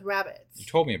 Overrun with rabbits. You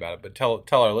told me about it, but tell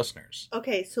our listeners.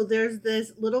 Okay, so there's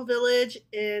this little village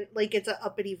in, like, it's an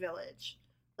uppity village.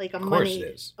 Like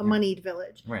moneyed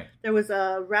village. Right. There was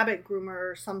a rabbit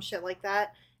groomer or some shit like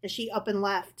that, and she up and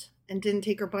left and didn't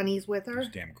take her bunnies with her. Those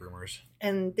damn groomers.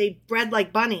 And they bred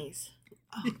like bunnies.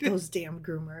 Oh, those damn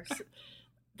groomers.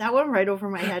 That went right over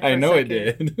my head. I know it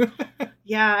did.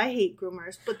 Yeah, I hate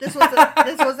groomers, but this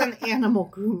was an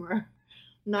animal groomer,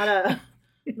 not a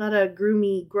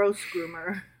groomy, gross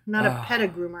groomer, not a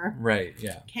pet groomer. Right.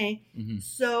 Yeah. Okay. Mm-hmm.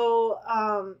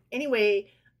 So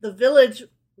anyway, the village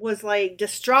was like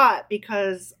distraught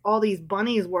because all these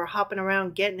bunnies were hopping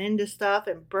around, getting into stuff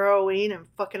and burrowing and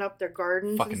fucking up their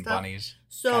gardens. Fucking and stuff. bunnies.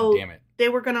 So God damn it. They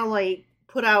were gonna like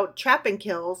put out trap and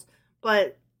kills,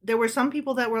 but there were some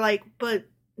people that were like, but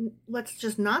let's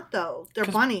just not though. They're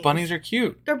bunnies. Bunnies are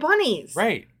cute. They're bunnies.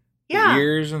 Right. Yeah. The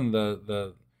ears and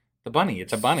the bunny.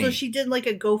 It's a bunny. So she did like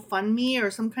a GoFundMe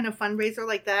or some kind of fundraiser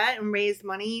like that and raised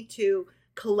money to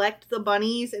collect the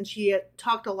bunnies, and she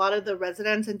talked a lot of the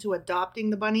residents into adopting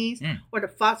the bunnies or to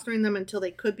fostering them until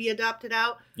they could be adopted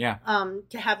out. Yeah.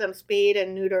 To have them spayed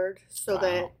and neutered so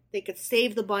that they could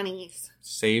save the bunnies.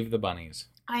 Save the bunnies.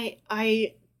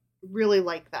 I really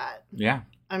like that. Yeah.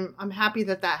 I'm happy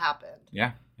that happened.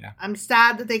 Yeah. Yeah. I'm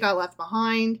sad that they got left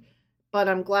behind, but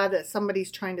I'm glad that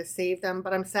somebody's trying to save them.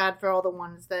 But I'm sad for all the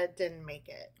ones that didn't make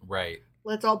it. Right.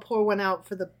 Let's all pour one out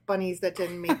for the bunnies that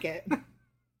didn't make it.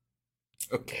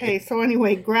 Okay. So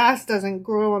anyway, grass doesn't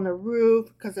grow on the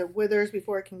roof because it withers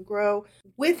before it can grow.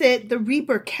 With it, the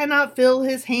reaper cannot fill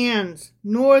his hands,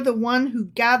 nor the one who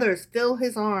gathers fill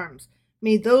his arms.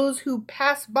 May those who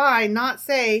pass by not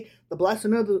say, "The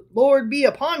blessing of the Lord be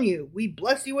upon you. We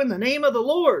bless you in the name of the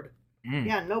Lord."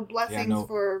 Yeah, no blessings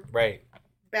for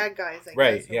bad guys, I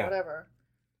guess, or whatever.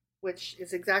 Which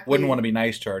is exactly... Wouldn't want to be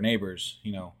nice to our neighbors,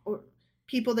 you know. Or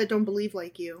people that don't believe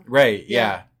like you. Right,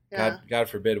 yeah. God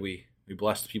forbid we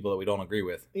bless the people that we don't agree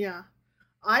with. Yeah.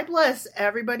 I bless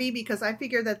everybody because I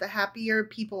figure that the happier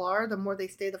people are, the more they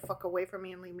stay the fuck away from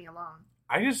me and leave me alone.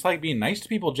 I just like being nice to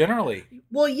people generally.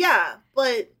 Well, yeah,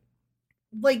 but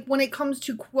like when it comes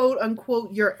to quote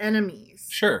unquote your enemies.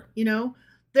 Sure. You know,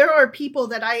 there are people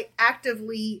that I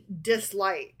actively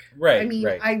dislike. Right. I mean,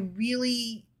 right.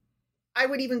 I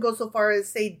would even go so far as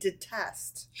say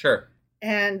detest. Sure.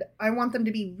 And I want them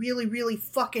to be really, really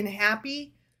fucking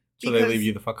happy. So they leave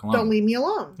you the fuck alone. Don't leave me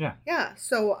alone. Yeah. Yeah.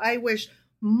 So I wish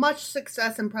much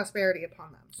success and prosperity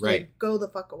upon them. So they go the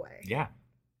fuck away. Yeah.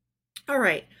 All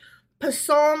right.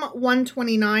 Psalm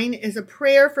 129 is a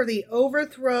prayer for the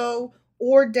overthrow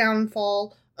or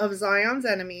downfall of Zion's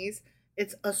enemies.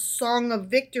 It's a song of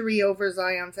victory over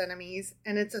Zion's enemies,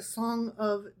 and it's a song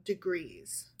of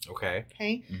degrees. Okay.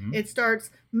 Okay? Mm-hmm. It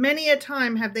starts, "Many a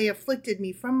time have they afflicted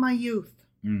me from my youth."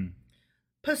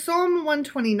 Psalm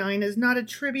 129 is not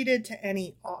attributed to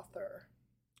any author.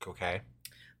 Okay.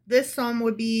 This psalm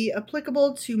would be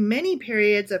applicable to many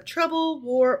periods of trouble,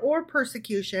 war, or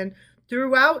persecution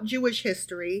throughout Jewish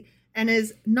history, and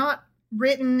is not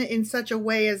written in such a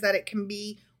way as that it can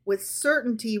be with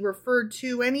certainty referred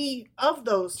to any of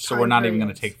those So we're not even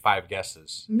going to take 5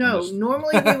 guesses. No,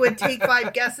 normally we would take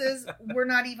 5 guesses. We're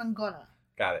not even gonna.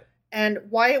 Got it. And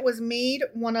why it was made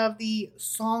one of the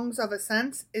songs of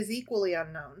ascents is equally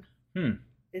unknown.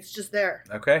 It's just there.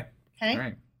 Okay. Okay. All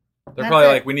right. They're probably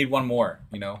like, we need one more,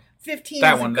 you know. 15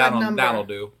 that is one, a good number. that'll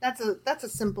do. That's a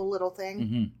simple little thing.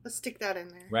 Mm-hmm. Let's stick that in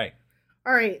there. Right.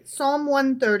 All right. Psalm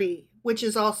 130, which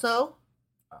is also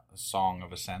A song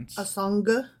of ascents. a song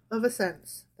of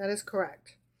ascents. That is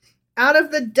correct. Out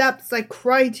of the depths I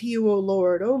cry to you, O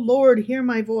Lord. O Lord, hear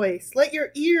my voice. Let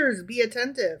your ears be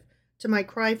attentive to my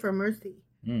cry for mercy.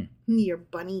 Your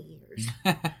bunny ears.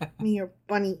 Your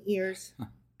bunny ears.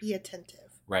 Be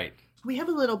attentive. Right. We have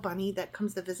a little bunny that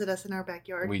comes to visit us in our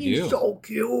backyard. He's do. So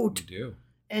cute. We do.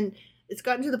 And it's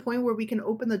gotten to the point where we can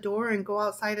open the door and go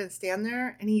outside and stand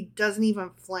there, and he doesn't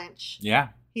even flinch. Yeah.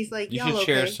 He's like, you should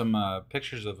share some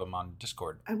pictures of him on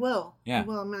Discord. I will. Yeah. I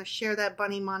will. I'm going to share that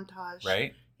bunny montage.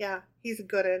 Right? Yeah. He's a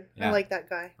good one. Yeah. I like that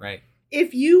guy. Right.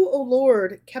 If you, O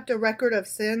Lord, kept a record of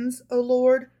sins, O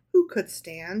Lord, who could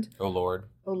stand? Oh, Lord.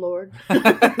 Oh, Lord.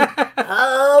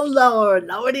 Oh, Lord.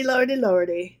 Lordy, lordy,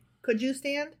 lordy. Could you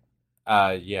stand?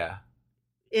 Yeah.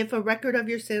 If a record of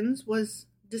your sins was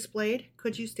displayed,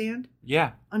 could you stand?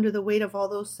 Yeah. Under the weight of all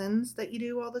those sins that you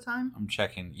do all the time? I'm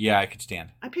checking. Yeah, I could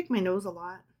stand. I pick my nose a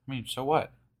lot. I mean, so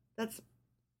what? That's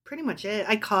pretty much it.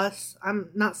 I cuss. I'm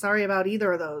not sorry about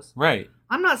either of those. Right.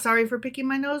 I'm not sorry for picking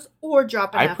my nose or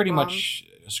dropping I F-bombs. pretty much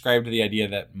ascribe to the idea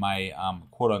that my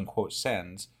quote-unquote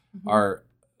sins are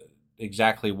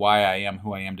exactly why I am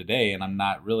who I am today, and I'm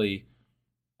not really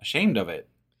ashamed of it,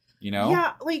 you know?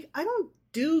 Yeah, like, I don't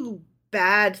do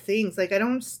bad things. Like, I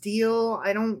don't steal,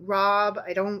 I don't rob,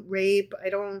 I don't rape, I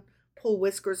don't pull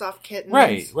whiskers off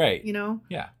kittens. Right. You know?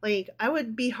 Yeah. Like, I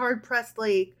would be hard-pressed,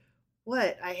 like,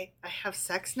 what? I have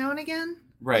sex now and again?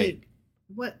 Right. Like,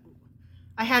 what?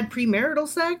 I had premarital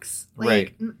sex?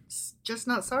 Like, Right. Just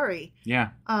not sorry. Yeah.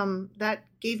 That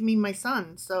gave me my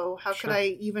son, so how could Sure.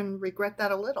 I even regret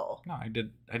that a little? No, I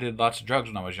did lots of drugs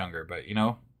when I was younger, but you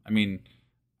know, I mean,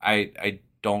 I'm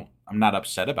not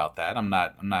upset about that. I'm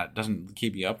not doesn't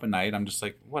keep me up at night. I'm just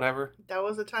like, whatever. That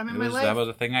was a time in my life. That was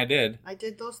a thing I did. I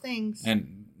did those things.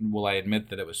 And will I admit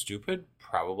that it was stupid?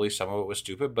 Probably some of it was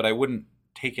stupid, but I wouldn't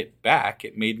take it back.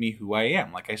 It made me who I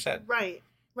am, like I said. Right.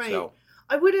 So,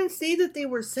 I wouldn't say that they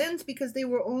were sins because they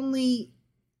were only,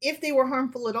 if they were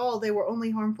harmful at all, they were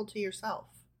only harmful to yourself.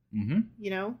 mm-hmm.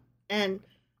 You know? And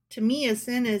to me, a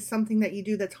sin is something that you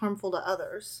do that's harmful to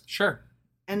others. Sure.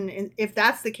 And if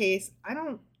that's the case, I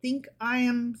don't think I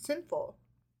am sinful.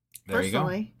 There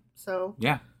personally. you go. So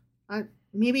yeah.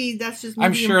 Maybe that's just me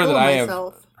I'm being sure full that of I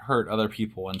myself. have hurt other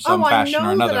people in some fashion or I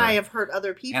know another. that I have hurt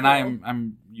other people. And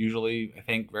I'm usually, I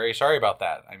think, very sorry about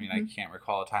that. I mean, I can't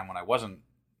recall a time when I wasn't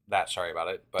that sorry about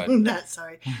it, but that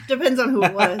sorry. Depends on who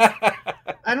it was.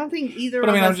 I don't think either of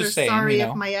us are sorry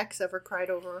if my ex ever cried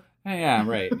over. Yeah,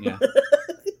 right. Yeah.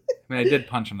 I mean, I did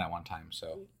punch him that one time,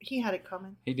 so he had it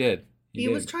coming. He did. He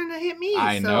was trying to hit me.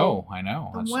 I know.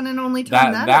 The one and only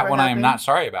time that that ever one happened. I am not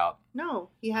sorry about. No,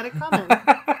 he had it coming.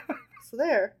 So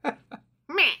there.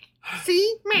 Meh.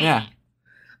 See? Meh. Yeah.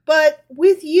 But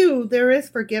with you there is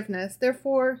forgiveness.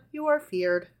 Therefore, you are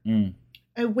feared. Mm.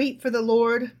 I wait for the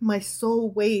Lord. My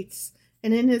soul waits.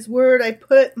 And in his word I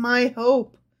put my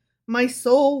hope. My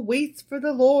soul waits for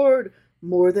the Lord.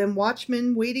 More than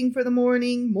watchmen waiting for the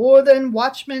morning. More than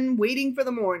watchmen waiting for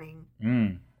the morning.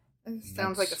 Mm. That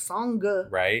sounds like a song.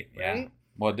 Right? Yeah.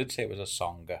 Well, it did say it was a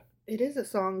song. It is a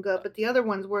song, but the other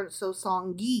ones weren't so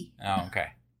songy. Oh, okay.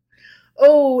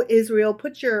 O Israel,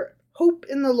 put your hope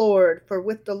in the Lord, for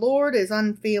with the Lord is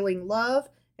unfailing love,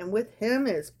 and with him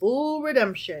is full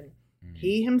redemption. Mm.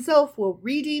 He himself will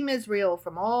redeem Israel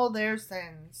from all their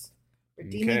sins.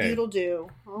 Redeem-a-doodle-doo.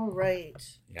 All right.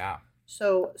 Yeah.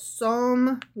 So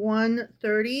Psalm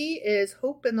 130 is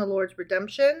hope in the Lord's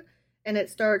redemption, and it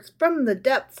starts, from the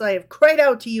depths I have cried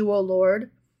out to you, O Lord.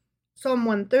 Psalm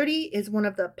 130 is one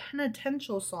of the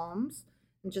penitential psalms.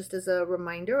 And just as a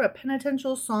reminder, a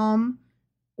penitential psalm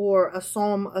or a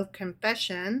psalm of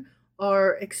confession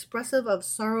are expressive of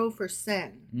sorrow for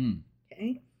sin. Mm.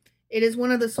 Okay? It is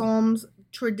one of the psalms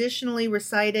traditionally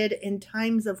recited in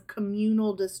times of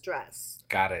communal distress.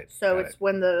 Got it. So it's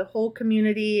when the whole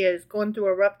community is going through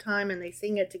a rough time and they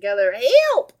sing it together.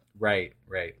 Help! Right.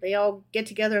 They all get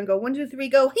together and go, 1, 2, 3,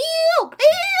 go, help!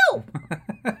 Help!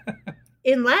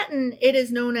 In Latin, it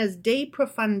is known as De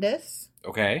Profundis.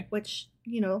 Okay. Which,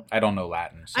 I don't know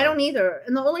Latin. So. I don't either.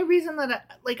 And the only reason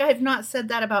that, I have not said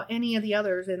that about any of the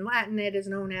others. In Latin, it is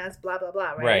known as blah, blah,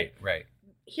 blah, right? Right.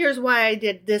 Here's why I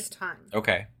did this time.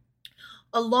 Okay.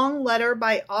 A long letter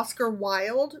by Oscar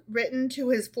Wilde, written to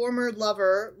his former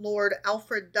lover, Lord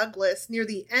Alfred Douglas, near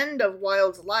the end of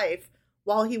Wilde's life,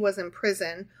 while he was in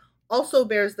prison, also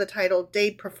bears the title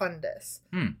De Profundis,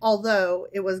 although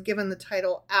it was given the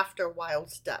title after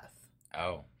Wilde's death.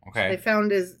 Oh, okay. So they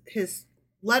found his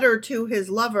letter to his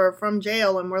lover from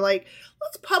jail and were like,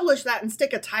 let's publish that and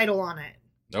stick a title on it.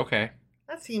 Okay.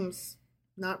 That seems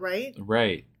not right.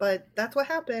 Right. But that's what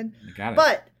happened. You got it.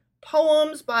 But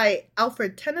poems by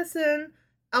Alfred Tennyson,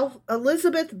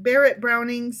 Elizabeth Barrett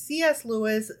Browning, C.S.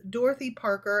 Lewis, Dorothy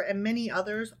Parker, and many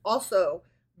others also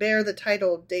bear the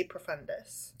title De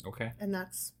Profundis. Okay. And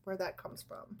that's where that comes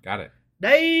from. Got it.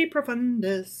 De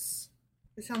Profundis.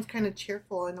 It sounds kind of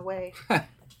cheerful in a way.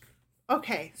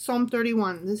 Okay, Psalm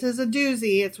 31. This is a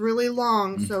doozy. It's really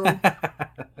long, so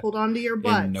hold on to your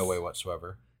butts. In no way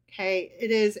whatsoever. Okay,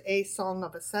 it is a song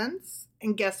of ascents.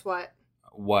 And guess what?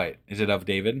 What? Is it of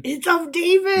David? It's of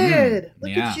David!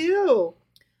 Look yeah. at you.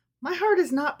 My heart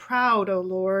is not proud, O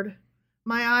Lord.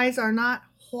 My eyes are not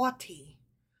haughty.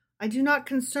 I do not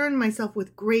concern myself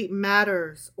with great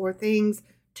matters or things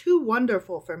too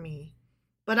wonderful for me.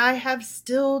 But I have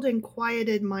stilled and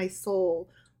quieted my soul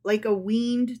like a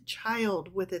weaned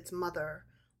child with its mother.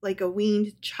 Like a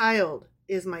weaned child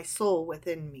is my soul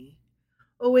within me.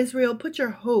 O Israel, put your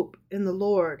hope in the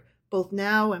Lord, both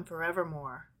now and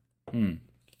forevermore.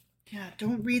 Yeah,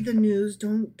 don't read the news.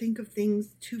 Don't think of things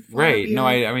too far. Right. No,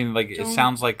 I mean, like, it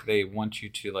sounds like they want you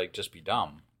to, like, just be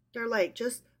dumb. They're like,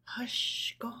 just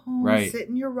hush, go home, sit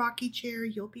in your rocky chair,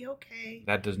 you'll be okay.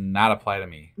 That does not apply to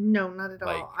me. No, not at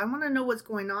all. I want to know what's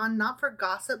going on, not for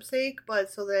gossip's sake,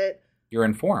 but so that... You're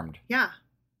informed. Yeah.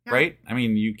 Right? I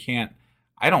mean,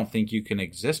 I don't think you can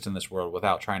exist in this world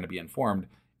without trying to be informed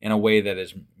in a way that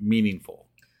is meaningful.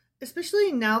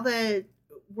 Especially now that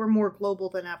we're more global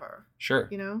than ever. Sure.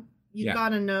 You know? You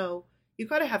gotta know. You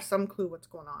gotta have some clue what's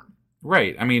going on.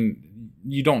 Right. I mean,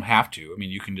 you don't have to. I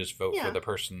mean, you can just vote for the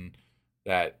person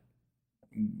that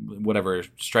whatever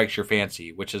strikes your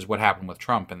fancy, which is what happened with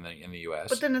Trump in the U.S.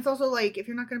 But then it's also like, if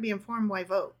you're not going to be informed, why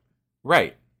vote?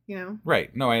 Right. You know?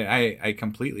 Right. No, I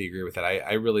completely agree with that.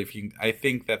 I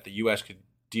think that the U.S.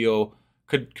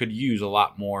 could use a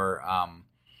lot more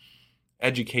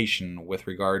education with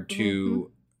regard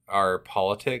to our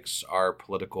politics, our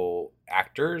political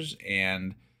actors,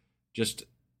 and just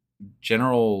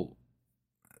general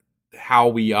how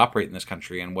we operate in this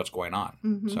country and what's going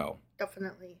on. So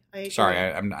definitely, I agree. Sorry,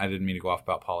 I didn't mean to go off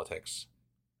about politics.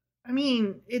 I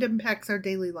mean, it impacts our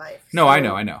daily life. No, so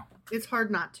I know. It's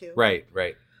hard not to. Right.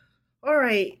 All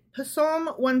right. Psalm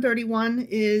 131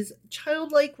 is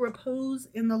childlike repose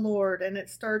in the Lord, and it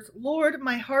starts, Lord,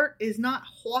 my heart is not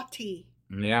haughty.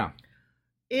 Yeah.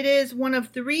 It is one of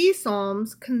 3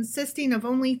 psalms consisting of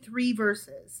only 3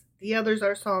 verses. The others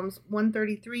are Psalms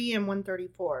 133 and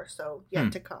 134, so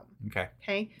yet to come.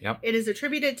 Okay? Yep. It is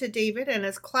attributed to David and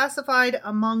is classified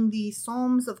among the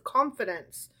Psalms of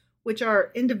Confidence, which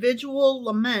are individual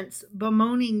laments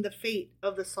bemoaning the fate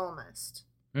of the psalmist.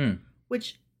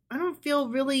 Which I don't feel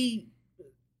really,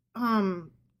 I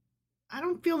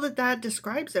don't feel that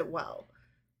describes it well.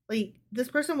 Like, this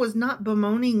person was not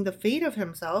bemoaning the fate of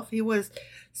himself. He was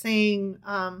saying,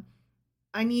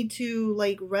 I need to,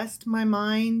 like, rest my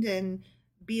mind and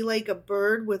be like a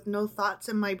bird with no thoughts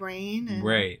in my brain. And,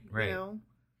 right. You know,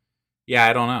 yeah,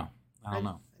 I don't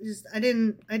know. I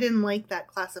didn't like that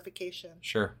classification.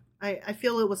 Sure. I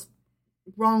feel it was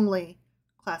wrongly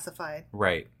classified.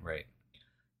 Right.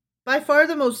 By far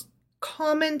the most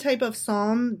common type of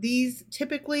psalm, these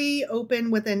typically open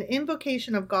with an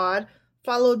invocation of God,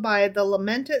 followed by the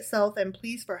lament itself and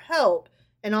pleas for help,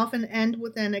 and often end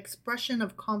with an expression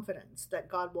of confidence that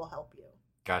God will help you.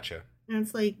 Gotcha. And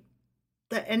it's like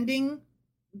the ending,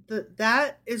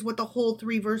 that is what the whole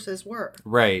 3 verses were.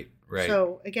 Right.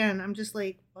 So again, I'm just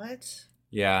like, what?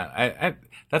 Yeah, I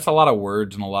that's a lot of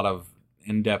words and a lot of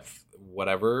in-depth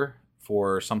whatever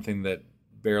for something that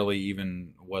barely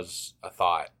even was a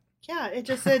thought. Yeah, it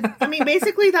just said, I mean,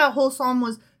 basically that whole psalm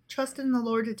was trust in the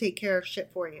Lord to take care of shit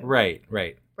for you. Right.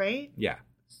 Right? Yeah.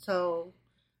 So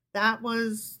that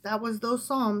was those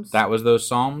psalms. That was those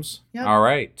psalms? Yep. All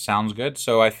right. Sounds good.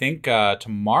 So I think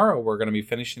tomorrow we're going to be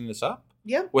finishing this up.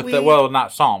 Yep. With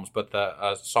not psalms, but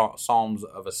the Psalms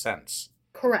of Ascents.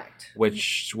 Correct.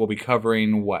 Which will be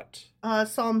covering what?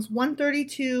 Psalms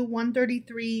 132,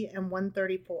 133, and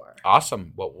 134.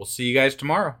 Awesome. Well, we'll see you guys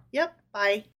tomorrow. Yep.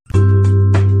 Bye.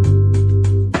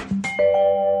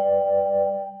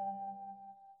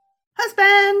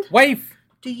 Husband! Wife!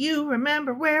 Do you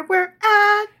remember where we're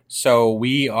at? So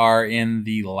we are in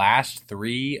the last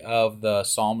 3 of the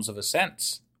Psalms of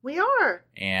Ascents. We are.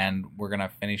 And we're going to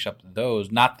finish up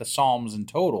those. Not the Psalms in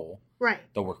total. Right.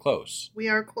 Though we're close. We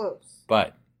are close.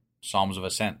 But Psalms of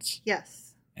Ascents.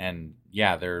 Yes. And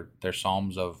yeah, they're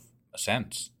Psalms of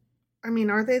Ascents. I mean,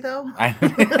 are they though?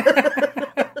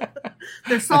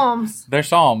 They're Psalms. They're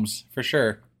Psalms, for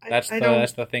sure. That's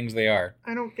the things they are.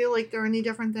 I don't feel like they're any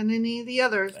different than any of the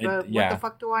others, but what the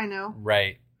fuck do I know?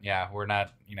 Right. Yeah, we're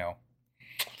not,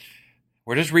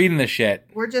 we're just reading this shit.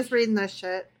 We're just reading this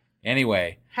shit.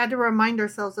 Anyway. Had to remind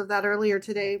ourselves of that earlier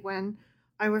today when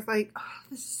I was like, oh,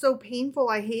 this is so painful.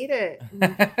 I hate it.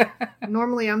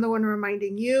 Normally, I'm the one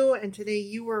reminding you, and today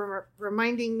you were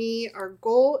reminding me our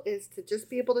goal is to just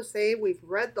be able to say we've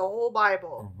read the whole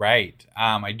Bible. Right.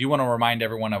 I do want to remind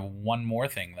everyone of one more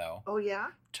thing, though. Oh, yeah?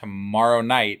 Tomorrow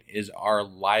night is our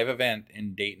live event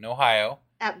in Dayton, Ohio.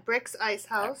 At Brick's Ice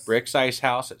House. At Brick's Ice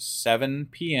House at 7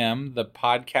 p.m. The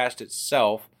podcast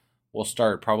itself will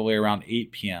start probably around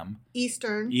 8 p.m.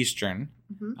 Eastern.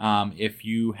 Mm-hmm. If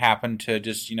you happen to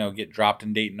just, get dropped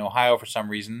in Dayton, Ohio for some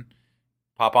reason,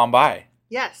 pop on by.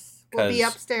 Yes. We'll be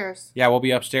upstairs. Yeah, we'll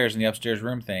be upstairs in the upstairs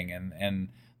room thing. And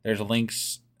there's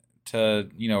links to,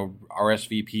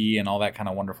 RSVP and all that kind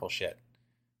of wonderful shit.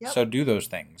 Yep. So do those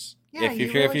things. Yeah, if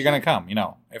you're going to come,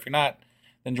 If you're not,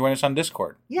 then join us on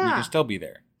Discord. Yeah. You can still be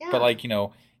there. Yeah. But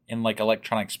in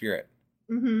electronic spirit.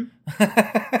 Mm-hmm.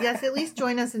 Yes, at least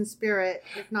join us in spirit,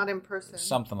 if not in person.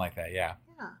 Something like that, yeah.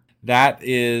 Yeah. That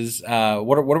is,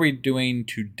 what are we doing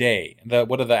today?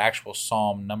 What are the actual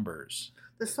psalm numbers?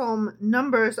 The psalm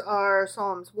numbers are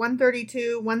Psalms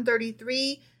 132,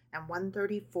 133, and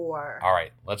 134. All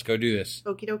right, let's go do this.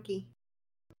 Okie dokie.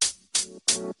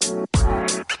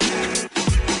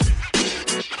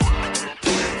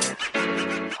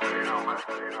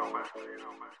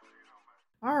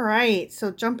 All right, so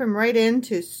jumping right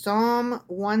into Psalm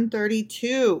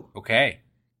 132. Okay.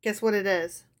 Guess what it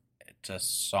is? It's a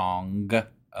song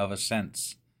of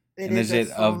ascents. And is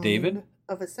it of David?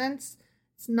 Of ascents.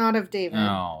 It's not of David.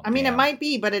 Oh, I mean, it might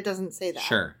be, but it doesn't say that.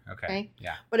 Sure. Okay.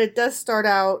 Yeah. But it does start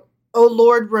out, "O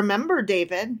Lord, remember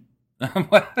David."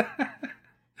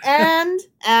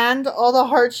 and all the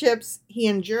hardships he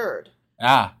endured.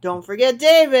 Don't forget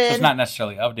David. So it's not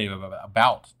necessarily of David, but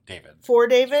about David. For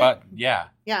David? But, yeah.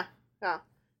 Yeah.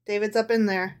 David's up in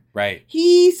there. Right.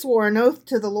 He swore an oath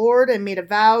to the Lord and made a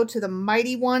vow to the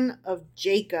mighty one of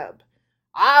Jacob.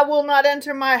 I will not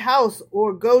enter my house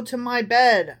or go to my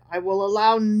bed. I will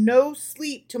allow no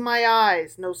sleep to my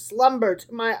eyes, no slumber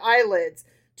to my eyelids,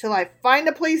 till I find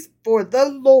a place for the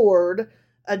Lord,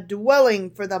 a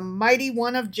dwelling for the mighty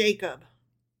one of Jacob.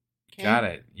 Okay? Got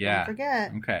it. Yeah. Don't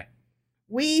forget. Okay.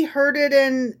 We heard it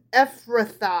in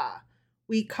Ephrathah.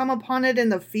 We come upon it in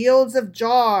the fields of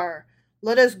Jar.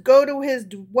 Let us go to his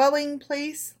dwelling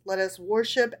place. Let us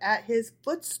worship at his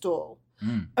footstool.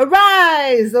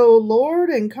 Arise, O Lord,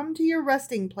 and come to your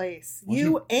resting place,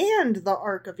 you and the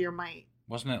ark of your might.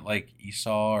 Wasn't it like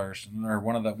Esau or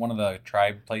one of the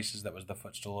tribe places that was the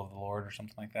footstool of the Lord or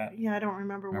something like that? Yeah, I don't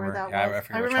remember where that was.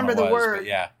 I remember the word.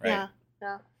 Yeah, right.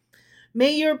 Yeah.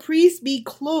 May your priests be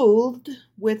clothed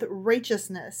with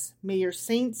righteousness. May your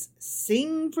saints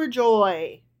sing for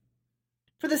joy.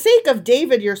 For the sake of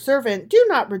David, your servant, do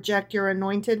not reject your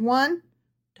anointed one.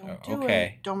 Don't do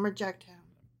it. Don't reject him.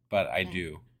 But I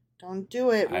do. Don't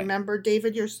do it. Remember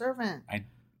David, your servant. I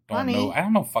don't know. I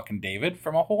don't know fucking David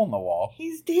from a hole in the wall.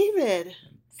 He's David.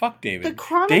 Fuck David.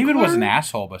 David was an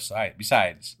asshole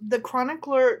besides. The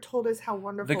chronicler told us how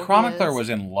wonderful the chronicler was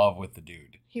in love with the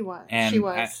dude. He was. She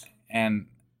was. And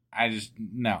I just,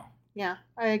 no. Yeah,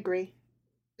 I agree.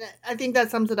 I think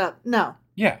that sums it up. No.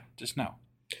 Yeah, just no.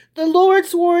 The Lord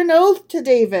swore an oath to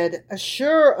David, a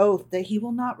sure oath that he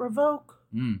will not revoke.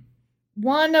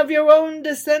 One of your own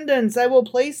descendants I will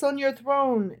place on your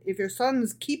throne. If your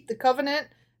sons keep the covenant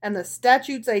and the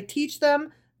statutes I teach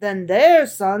them, then their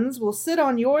sons will sit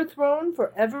on your throne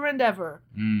forever and ever.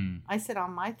 I sit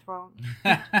on my throne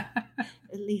at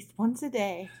least once a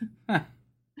day.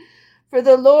 For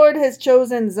the Lord has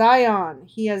chosen Zion.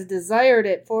 He has desired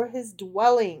it for his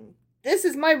dwelling. This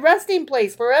is my resting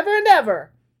place forever and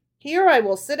ever. Here I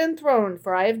will sit enthroned,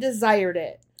 for I have desired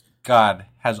it. God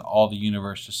has all the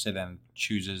universe to sit in,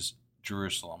 chooses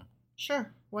Jerusalem.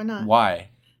 Sure, why not?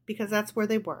 Why? Because that's where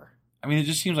they were. I mean, it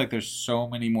just seems like there's so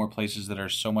many more places that are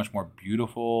so much more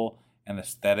beautiful and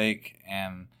aesthetic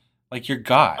and like your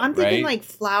God, I'm thinking like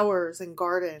flowers and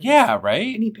gardens. Yeah,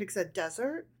 right? And he picks a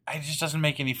desert. It just doesn't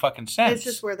make any fucking sense. It's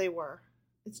just where they were.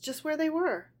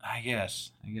 I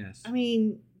guess. I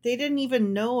mean, they didn't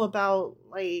even know about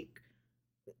like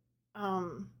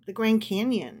the Grand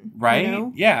Canyon. Right? You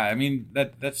know? Yeah, I mean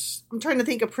that's I'm trying to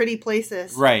think of pretty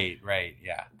places. Right,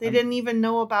 yeah. They didn't even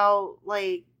know about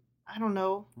like I don't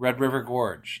know. Red River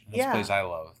Gorge. That's a place I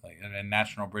love. Like and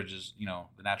natural bridges,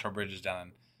 the natural bridges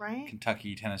down in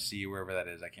Kentucky, Tennessee, wherever that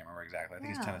is. I can't remember exactly. I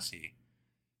think it's Tennessee.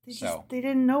 They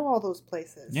didn't know all those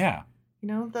places. Yeah.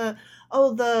 The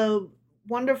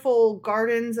wonderful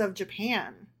gardens of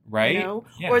Japan. Right.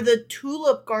 Yeah. Or the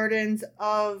tulip gardens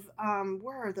of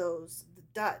where are those? The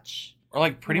Dutch. Or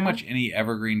like pretty much any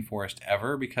evergreen forest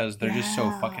ever because they're just so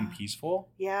fucking peaceful.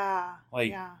 Yeah.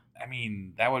 I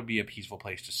mean, that would be a peaceful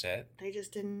place to sit. They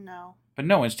just didn't know. But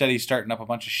no, instead he's starting up a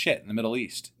bunch of shit in the Middle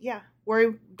East. Yeah,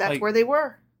 that's where they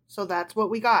were. So that's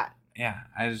what we got. Yeah,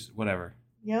 whatever.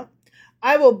 Yep.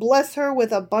 I will bless her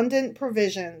with abundant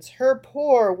provisions. Her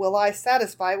poor will I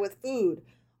satisfy with food.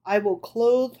 I will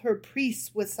clothe her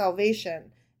priests with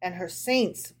salvation, and her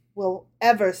saints will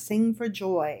ever sing for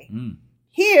joy.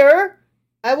 Here,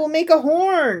 I will make a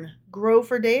horn grow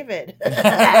for David.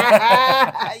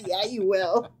 Yeah, you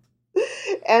will.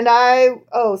 And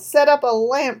set up a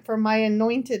lamp for my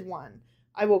anointed one.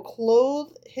 I will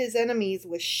clothe his enemies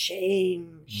with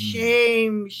shame.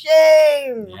 Shame.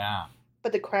 Yeah.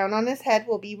 But the crown on his head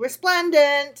will be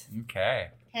resplendent.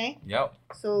 Okay. Yep.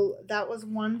 So that was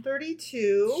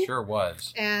 132. Sure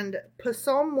was. And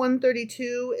Psalm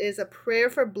 132 is a prayer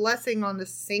for blessing on the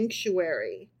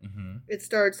sanctuary. Mm-hmm. It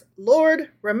starts, Lord,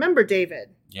 remember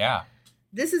David. Yeah.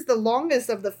 This is the longest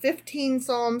of the 15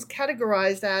 psalms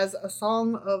categorized as a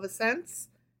song of ascents.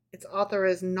 Its author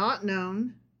is not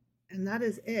known. And that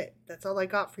is it. That's all I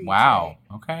got for you Wow.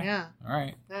 today. Okay. Yeah. All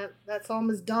right. That psalm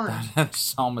is done. That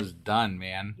psalm is done,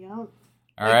 man. Yeah. All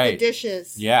like right. the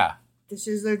dishes. Yeah.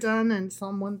 Dishes are done, and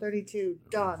Psalm 132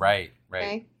 done. Right.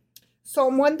 Okay.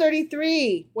 Psalm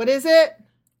 133. What is it?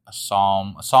 A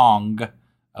song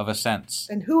of ascents.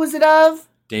 And who is it of?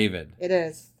 David. It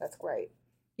is. That's great.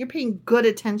 You're paying good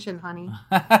attention, honey.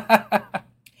 How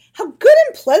good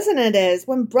and pleasant it is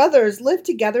when brothers live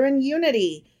together in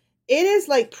unity. It is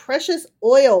like precious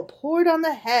oil poured on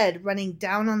the head, running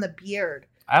down on the beard.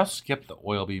 I'll skip the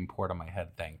oil being poured on my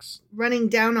head, thanks. Running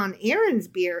down on Aaron's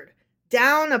beard,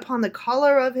 down upon the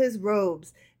collar of his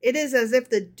robes. It is as if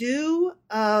the dew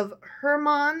of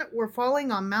Hermon were falling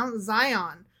on Mount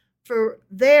Zion. For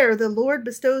there the Lord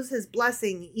bestows his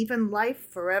blessing, even life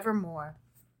forevermore.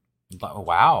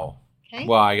 Wow. Okay.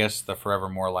 Well, I guess the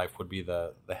forevermore life would be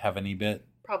the heavenly bit.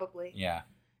 Probably. Yeah.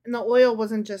 And the oil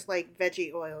wasn't just like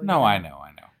veggie oil. No, I know.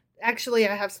 Actually,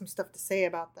 I have some stuff to say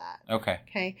about that.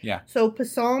 Okay. Yeah. So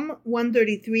Psalm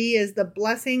 133 is the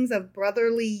blessings of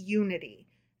brotherly unity.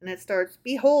 And it starts,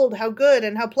 Behold, how good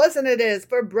and how pleasant it is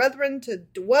for brethren to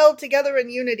dwell together in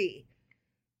unity.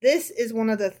 This is one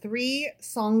of the 3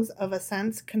 songs of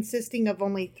ascents consisting of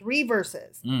only 3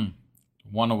 verses.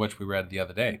 One of which we read the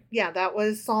other day. Yeah, that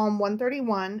was Psalm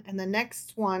 131. And the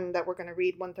next one that we're going to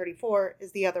read, 134,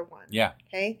 is the other one. Yeah.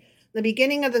 Okay. The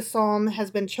beginning of the psalm has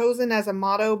been chosen as a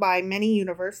motto by many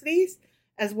universities,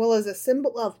 as well as a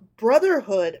symbol of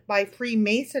brotherhood by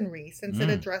Freemasonry, since it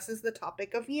addresses the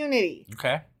topic of unity.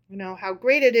 Okay. You know, how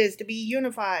great it is to be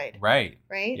unified. Right.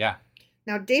 Right? Yeah.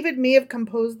 Now, David may have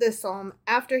composed this psalm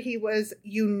after he was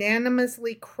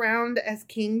unanimously crowned as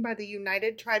king by the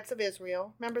United Tribes of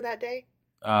Israel. Remember that day?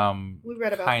 We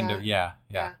read about kind that. of, yeah.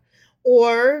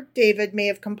 Or David may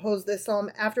have composed this psalm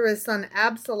after his son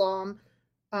Absalom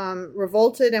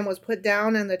revolted and was put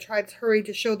down, and the tribes hurried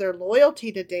to show their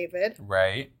loyalty to David.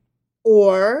 Right.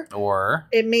 Or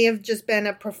it may have just been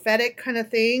a prophetic kind of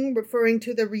thing, referring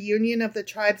to the reunion of the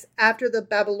tribes after the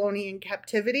Babylonian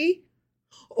captivity.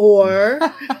 Or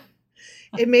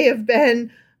it may have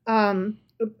been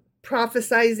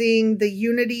prophesizing the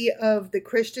unity of the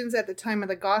Christians at the time of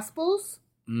the Gospels.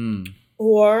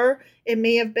 Or it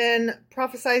may have been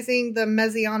prophesizing the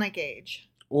Messianic age.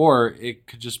 Or it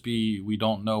could just be, we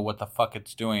don't know what the fuck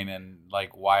it's doing, and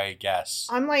like, why guess?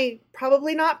 I'm like,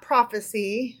 probably not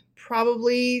prophecy.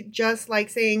 Probably just like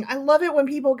saying, I love it when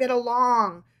people get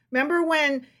along. Remember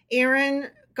when Aaron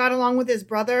got along with his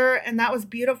brother, and that was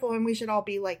beautiful, and we should all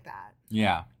be like that.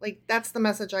 Yeah. Like, that's the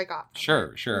message I got.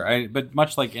 Sure. But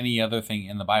much like any other thing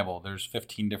in the Bible, there's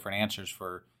 15 different answers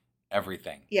for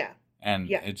everything. Yeah.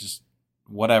 And it's just,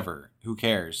 whatever. Who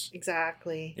cares?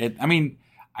 Exactly.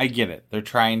 I get it. They're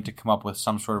trying to come up with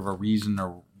some sort of a reason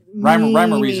or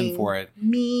rhyme or reason for it.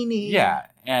 Meaning. Yeah.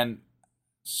 And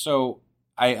so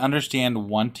I understand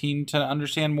wanting to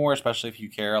understand more, especially if you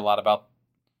care a lot about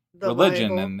the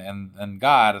religion and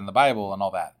God and the Bible and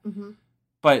all that. Mm-hmm.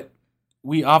 But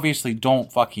we obviously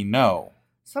don't fucking know.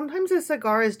 Sometimes a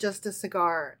cigar is just a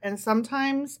cigar. And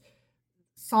sometimes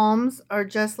psalms are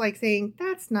just like saying,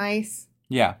 that's nice.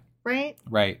 Yeah. Right?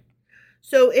 Right.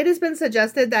 So it has been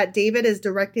suggested that David is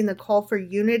directing the call for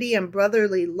unity and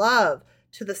brotherly love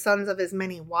to the sons of his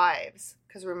many wives.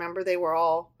 Because remember, they were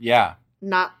all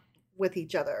not with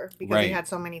each other because he had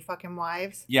so many fucking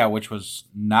wives. Yeah, which was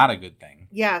not a good thing.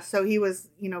 Yeah, so he was,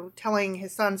 telling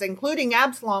his sons, including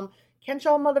Absalom, can't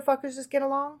y'all motherfuckers just get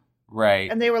along? Right.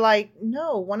 And they were like,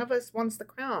 no, one of us wants the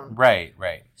crown. Right.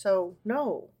 So,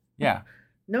 no. Yeah.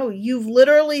 No, you've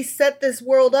literally set this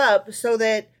world up so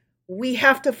that we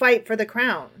have to fight for the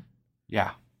crown.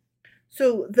 Yeah.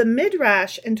 So the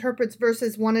Midrash interprets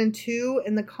verses 1 and 2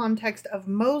 in the context of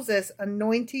Moses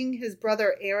anointing his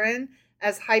brother Aaron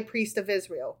as high priest of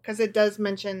Israel. Because it does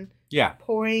mention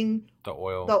pouring the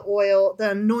oil.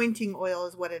 The anointing oil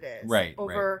is what it is. Right.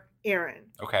 Over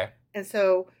Aaron. Okay. And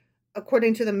so,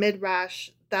 according to the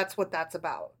Midrash, that's what that's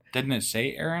about. Didn't it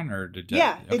say Aaron or did it?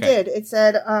 Yeah, it did. It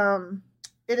said,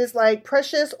 it is like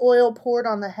precious oil poured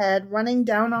on the head, running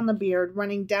down on the beard,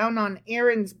 running down on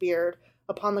Aaron's beard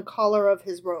upon the collar of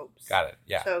his robes. Got it.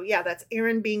 Yeah. So, yeah, that's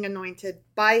Aaron being anointed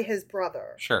by his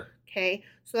brother. Sure. Okay.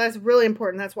 So that's really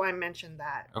important. That's why I mentioned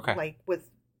that. Okay. Like with,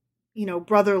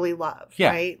 brotherly love.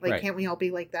 Yeah, right? Like, right. can't we all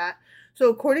be like that? So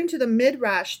according to the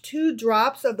Midrash, 2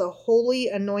 drops of the holy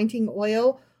anointing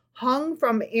oil hung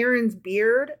from Aaron's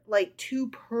beard like 2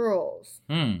 pearls.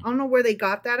 I don't know where they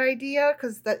got that idea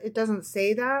because it doesn't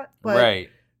say that. But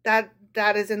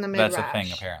that is in the Midrash. That's a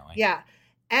thing, apparently. Yeah.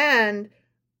 And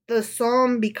the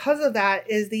psalm, because of that,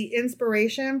 is the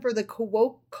inspiration for the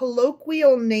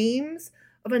colloquial names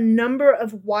of a number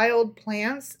of wild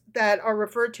plants that are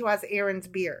referred to as Aaron's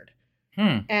beard.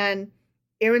 And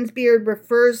Aaron's beard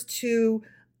refers to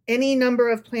any number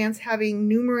of plants having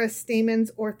numerous stamens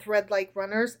or thread-like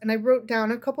runners. And I wrote down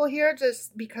a couple here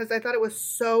just because I thought it was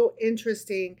so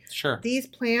interesting. Sure. These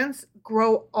plants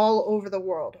grow all over the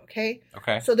world, okay?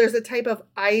 Okay. So there's a type of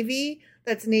ivy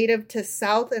that's native to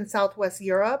South and Southwest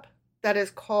Europe that is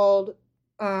called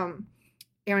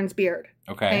Aaron's beard.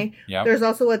 Okay. Yeah. There's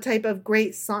also a type of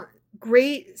Great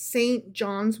St.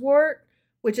 John's wort,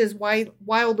 which is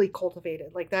wildly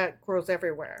cultivated. Like that grows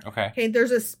everywhere. Okay.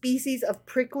 There's a species of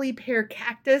prickly pear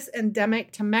cactus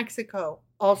endemic to Mexico,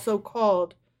 also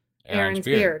called Aaron's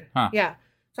beard. Huh. Yeah.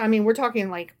 So, I mean, we're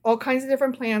talking like all kinds of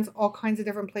different plants, all kinds of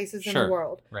different places in the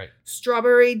world. Right.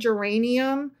 Strawberry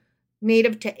geranium,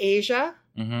 native to Asia,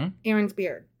 Aaron's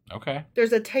beard. Okay.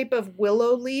 There's a type of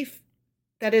willow leaf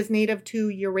that is native to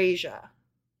Eurasia.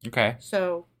 Okay.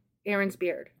 So, Aaron's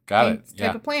beard. Got it. It's a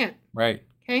type of plant. Right.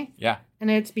 Okay? Yeah. And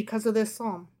it's because of this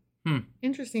psalm.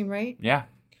 Interesting, right? Yeah.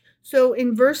 So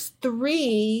in verse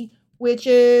 3, which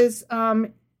is,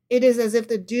 it is as if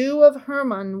the dew of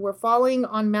Hermon were falling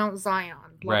on Mount Zion.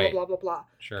 Blah, blah, blah, blah, blah.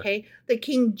 Sure. Okay? The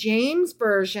King James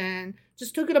Version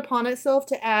just took it upon itself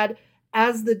to add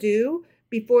as the dew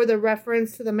before the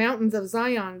reference to the mountains of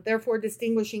Zion, therefore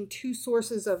distinguishing 2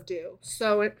 sources of dew.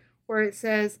 So where it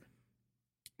says,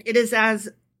 it is as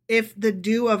if the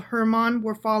dew of Hermon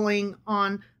were falling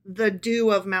on the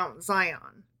dew of Mount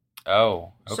Zion.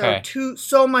 Oh, okay.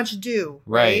 So much dew,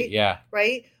 right? Yeah.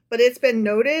 Right? But it's been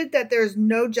noted that there's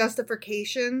no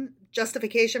justification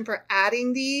for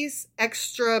adding these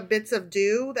extra bits of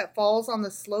dew that falls on the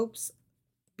slopes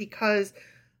because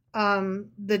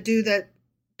the dew that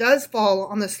does fall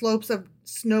on the slopes of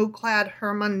snow-clad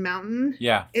Hermon Mountain,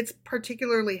 it's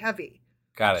particularly heavy.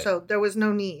 Got it. So there was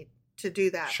no need to do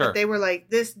that. Sure. But they were like,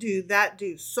 this dew, that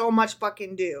dew, so much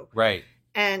fucking dew. Right.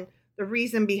 And the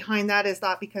reason behind that is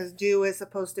not because dew is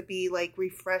supposed to be like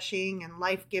refreshing and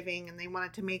life-giving, and they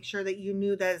wanted to make sure that you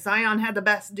knew that Zion had the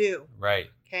best dew. Right.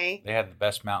 Okay. They had the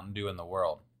best Mountain Dew in the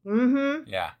world. Mm-hmm.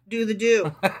 Yeah. Do the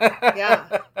dew.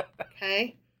 Yeah.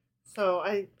 Okay. So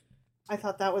I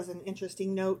thought that was an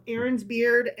interesting note. Aaron's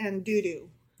beard and doo-doo.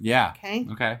 Yeah. Okay.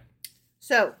 Okay.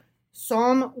 So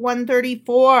Psalm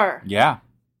 134. Yeah.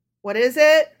 What is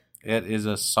it? It is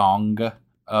a song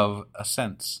of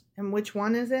ascents. And which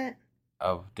one is it?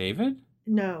 Of David?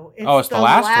 No. It's the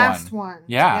last one.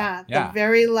 Yeah. The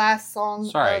very last song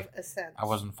of ascents. I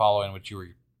wasn't following what you were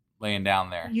laying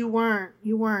down there. You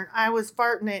weren't. I was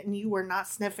farting it and you were not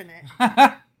sniffing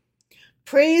it.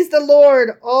 Praise the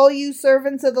Lord, all you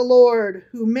servants of the Lord,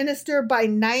 who minister by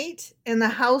night in the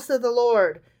house of the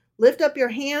Lord. Lift up your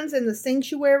hands in the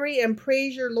sanctuary and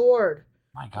praise your Lord.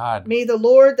 My God. May the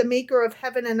Lord, the maker of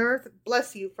heaven and earth,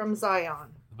 bless you from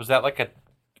Zion. Was that like a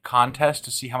contest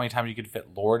to see how many times you could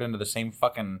fit Lord into the same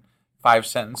fucking 5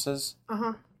 sentences?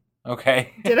 Uh-huh.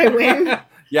 Okay. Did I win?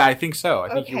 Yeah, I think so.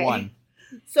 I think you won.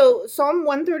 So Psalm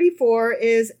 134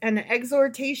 is an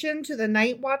exhortation to the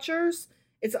night watchers.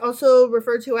 It's also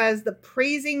referred to as the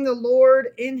praising the Lord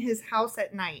in his house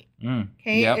at night.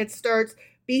 Okay. Yep. It starts,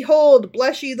 behold,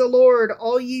 bless ye the Lord,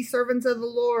 all ye servants of the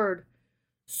Lord.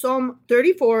 Psalm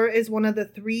 34 is one of the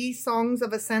 3 songs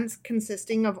of ascents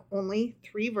consisting of only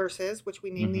 3 verses, which we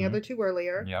named the other 2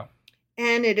 earlier. Yeah.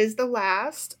 And it is the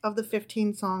last of the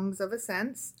 15 songs of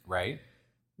ascents. Right.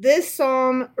 This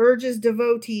psalm urges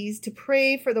devotees to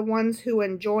pray for the ones who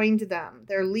enjoined them,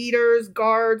 their leaders,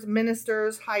 guards,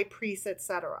 ministers, high priests,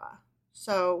 etc.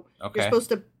 So you're supposed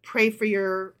to pray for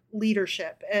your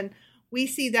leadership. And we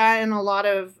see that in a lot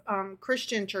of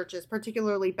Christian churches,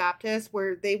 particularly Baptist,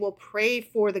 where they will pray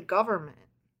for the government.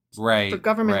 Right. For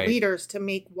government leaders to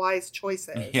make wise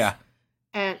choices. Yeah.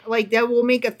 And like that will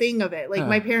make a thing of it. Like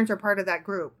my parents are part of that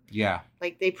group. Yeah.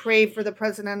 Like they pray for the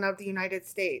president of the United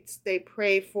States. They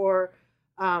pray for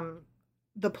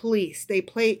the police. They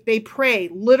pray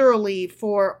literally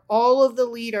for all of the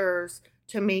leaders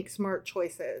to make smart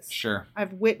choices. Sure.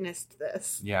 I've witnessed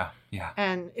this. Yeah. Yeah.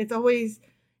 And it's always,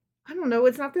 I don't know.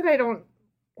 It's not that I don't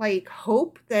like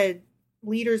hope that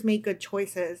leaders make good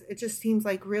choices. It just seems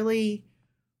like really,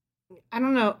 I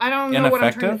don't know. I don't know what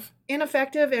I'm trying to.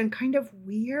 Ineffective and kind of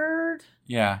weird.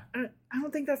 Yeah. I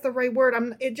don't think that's the right word.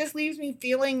 It just leaves me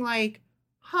feeling like,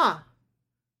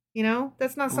 you know,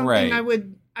 that's not something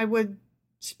I would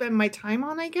spend my time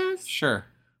on, I guess. Sure.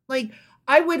 Like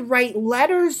I would write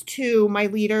letters to my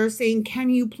leaders saying, "Can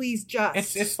you please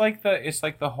just?" It's like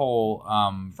the whole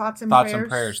thoughts and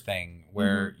prayers thing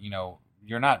where you know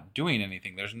you're not doing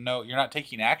anything. You're not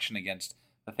taking action against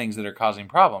the things that are causing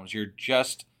problems. You're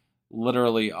just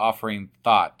literally offering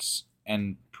thoughts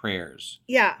and prayers.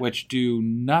 Yeah. Which do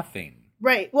nothing.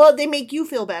 Right. Well, they make you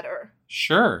feel better.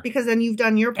 Sure. Because then you've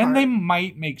done your part. And they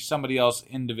might make somebody else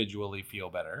individually feel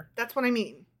better. That's what I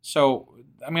mean. So,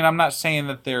 I mean, I'm not saying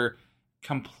that they're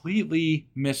completely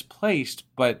misplaced,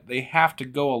 but they have to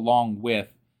go along with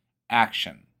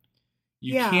action.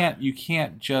 You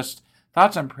can't just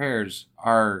thoughts and prayers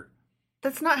are.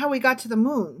 That's not how we got to the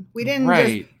moon. We didn't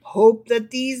just hope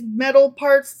that these metal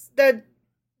parts that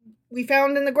we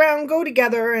found in the ground go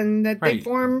together and that they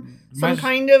form some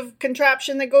kind of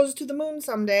contraption that goes to the moon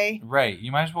someday. Right.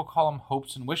 You might as well call them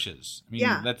hopes and wishes. I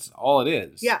mean, that's all it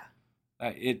is. Yeah.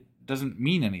 It doesn't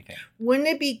mean anything. Wouldn't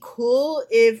it be cool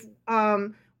if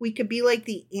we could be like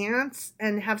the ants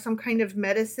and have some kind of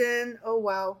medicine? Oh,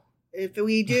 well, if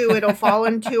we do, it'll fall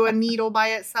into a needle by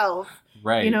itself.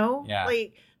 Right. You know? Yeah.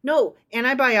 Like, no,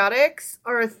 antibiotics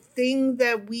are a thing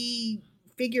that we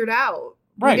figured out.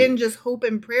 Right. We didn't just hope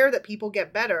and prayer that people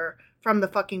get better from the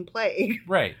fucking plague.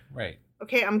 Right, right.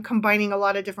 Okay, I'm combining a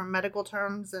lot of different medical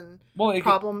terms and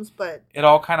problems, but... It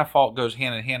all kind of goes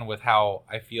hand in hand with how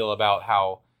I feel about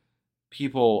how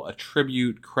people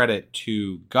attribute credit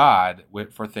to God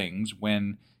for things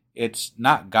when it's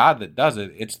not God that does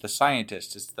it. It's the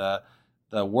scientists, it's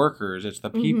the workers, it's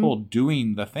the people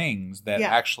doing the things that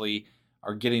actually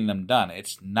are getting them done.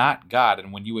 It's not God.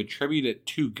 And when you attribute it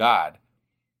to God,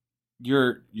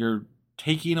 you're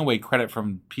taking away credit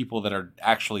from people that are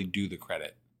actually do the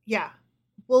credit. Yeah.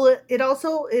 Well, it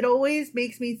always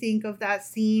makes me think of that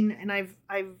scene, and I've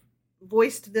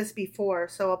voiced this before,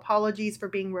 so apologies for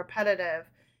being repetitive,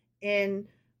 in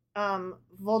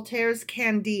Voltaire's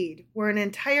Candide, where an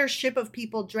entire ship of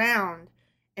people drowned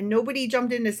and nobody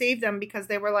jumped in to save them because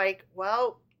they were like,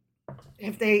 well,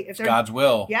 if it's God's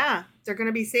will. Yeah. If they're going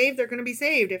to be saved, they're going to be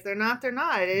saved. If they're not, they're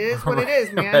not. It is what it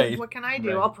is, man. Right. What can I do?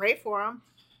 Right. I'll pray for them.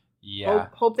 Yeah.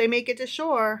 Hope they make it to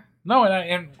shore. No,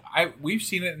 we've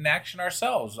seen it in action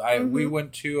ourselves. We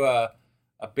went to a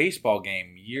baseball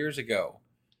game years ago,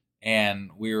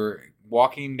 and we were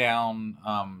walking down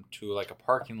to like a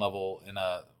parking level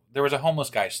there was a homeless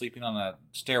guy sleeping on a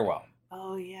stairwell.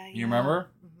 Oh yeah. You remember?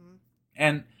 Mm-hmm.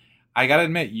 And I got to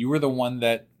admit, you were the one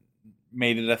that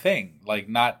made it a thing. Like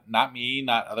not me,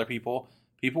 not other people.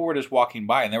 People were just walking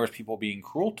by, and there was people being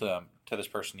cruel to this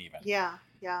person even. Yeah,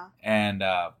 yeah.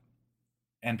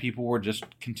 And people were just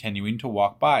continuing to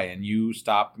walk by, and you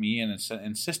stopped me and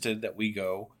insisted that we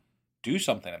go do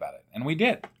something about it, and we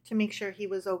did. To make sure he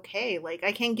was okay. Like,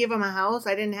 I can't give him a house.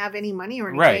 I didn't have any money or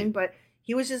anything, but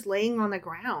he was just laying on the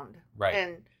ground. Right.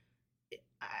 And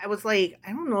I was like,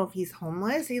 I don't know if he's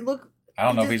homeless. I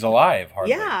don't know if he's alive,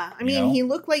 hardly. Yeah. I mean, he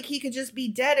looked like he could just be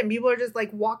dead, and people are just,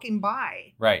 like, walking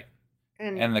by. Right.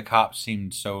 And the cops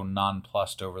seemed so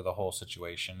nonplussed over the whole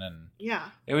situation. And yeah,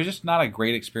 it was just not a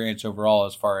great experience overall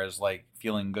as far as, like,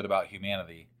 feeling good about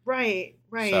humanity. Right,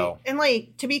 right. So, and,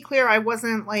 like, to be clear, I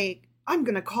wasn't, like, I'm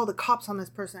going to call the cops on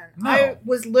this person. No. I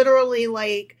was literally,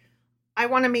 like, I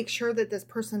want to make sure that this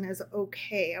person is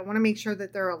okay. I want to make sure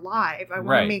that they're alive. I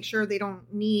want to make sure they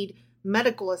don't need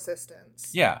medical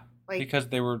assistance. Yeah, like, because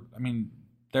they didn't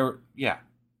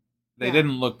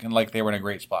look like they were in a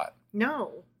great spot.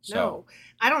 No. No,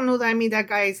 I don't know that I made that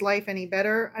guy's life any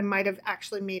better. I might have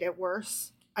actually made it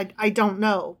worse. I don't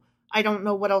know. I don't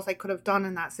know what else I could have done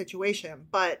in that situation,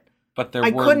 but I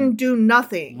couldn't do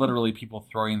nothing. Literally people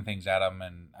throwing things at him.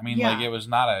 And I mean, like, it was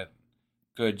not a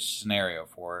good scenario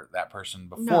for that person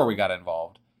before we got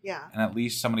involved. Yeah. And at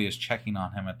least somebody is checking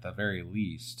on him at the very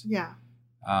least. Yeah.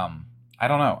 I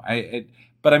don't know.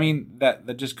 But I mean,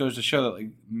 that just goes to show that, like,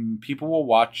 people will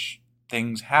watch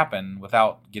things happen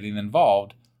without getting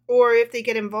involved. Or if they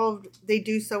get involved, they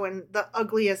do so in the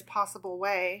ugliest possible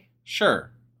way.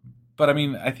 Sure. But I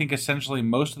mean, I think essentially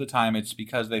most of the time it's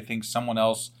because they think someone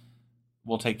else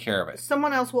will take care of it.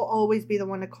 Someone else will always be the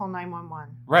one to call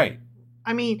 911. Right.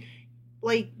 I mean,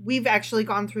 like, we've actually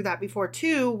gone through that before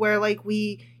too, where like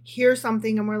we hear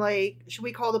something and we're like, should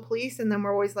we call the police? And then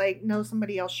we're always like, no,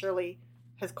 somebody else surely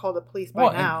has called the police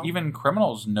by now. And even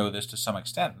criminals know this to some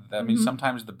extent. I mean,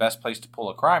 sometimes the best place to pull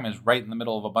a crime is right in the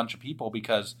middle of a bunch of people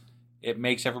because it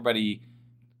makes everybody...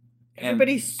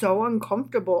 Everybody's so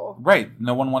uncomfortable. Right.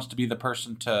 No one wants to be the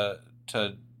person to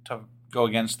go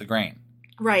against the grain.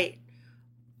 Right.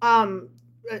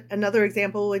 Another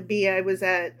example would be I was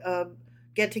at a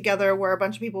get-together where a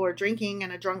bunch of people were drinking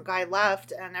and a drunk guy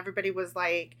left and everybody was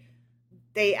like,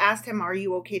 they asked him, are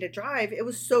you okay to drive? It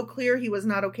was so clear he was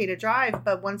not okay to drive,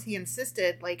 but once he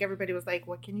insisted, like, everybody was like,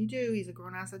 what can you do? He's a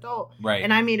grown-ass adult. Right.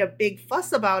 And I made a big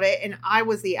fuss about it, and I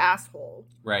was the asshole.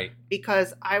 Right.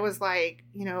 Because I was like,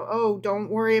 oh, don't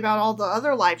worry about all the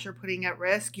other lives you're putting at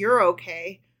risk. You're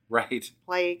okay. Right.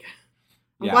 Like,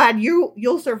 I'm glad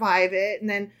you'll survive it. And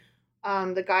then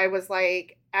the guy was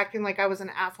like acting like I was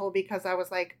an asshole because I was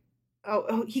like,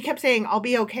 oh, he kept saying, I'll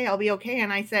be okay.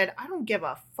 And I said, I don't give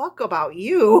a fuck about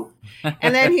you.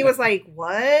 And then he was like,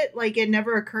 what? Like, it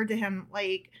never occurred to him,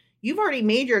 like, you've already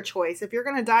made your choice. If you're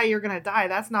going to die, you're going to die.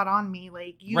 That's not on me.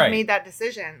 Like, you've made that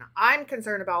decision. I'm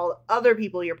concerned about other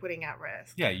people you're putting at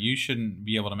risk. Yeah, you shouldn't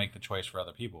be able to make the choice for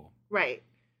other people. Right.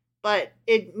 But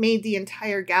it made the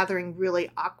entire gathering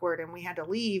really awkward, and we had to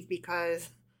leave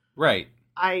because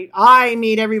I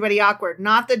made everybody awkward,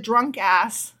 not the drunk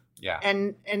ass. Yeah.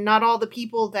 And not all the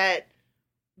people that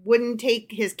wouldn't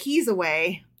take his keys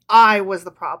away. I was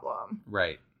the problem.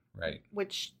 Right.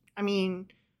 Which, I mean,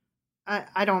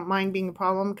 I don't mind being a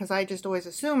problem because I just always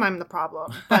assume I'm the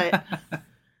problem. But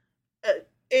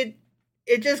it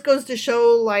just goes to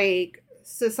show, like,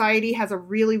 society has a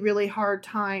really, really hard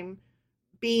time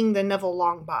being the Neville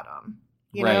Longbottom.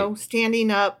 You know,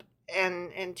 standing up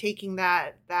and taking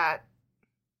that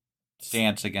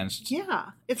stance against... Yeah,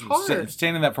 it's hard.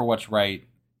 Standing up for what's right,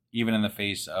 even in the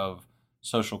face of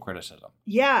social criticism.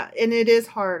 Yeah, and it is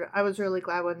hard. I was really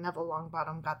glad when Neville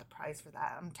Longbottom got the prize for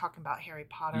that. I'm talking about Harry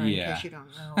Potter in case you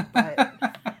don't know, but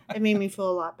it made me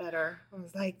feel a lot better. I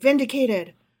was like,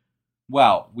 vindicated.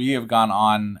 Well, we have gone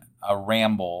on a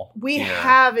ramble. We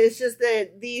have. It's just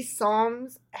that these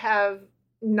Psalms have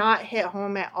not hit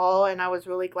home at all, and I was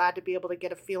really glad to be able to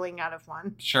get a feeling out of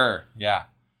one. Sure, yeah.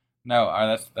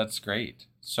 No, that's great.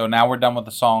 So now we're done with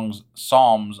the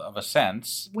Psalms of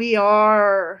Ascents. We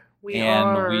are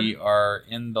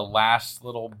in the last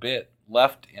little bit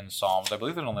left in Psalms. I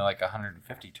believe there's only like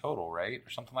 150 total, right? Or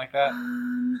something like that?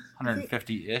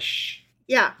 150-ish?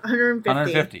 Yeah, 150.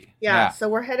 150. Yeah, so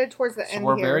we're headed towards the end So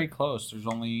we're here. very close. There's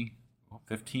only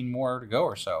 15 more to go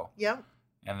or so. Yep.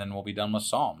 And then we'll be done with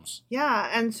Psalms. Yeah,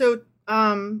 and so,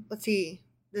 let's see.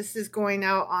 This is going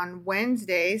out on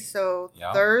Wednesday, so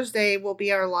Thursday will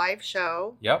be our live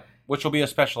show. Yep, which will be a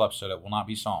special episode. It will not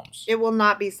be Psalms. It will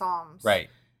not be Psalms. Right.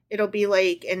 It'll be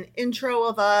like an intro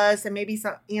of us and maybe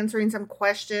answering some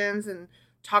questions and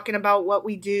talking about what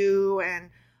we do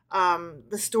and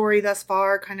the story thus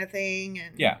far kind of thing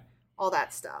and all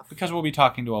that stuff. Because we'll be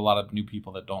talking to a lot of new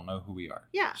people that don't know who we are.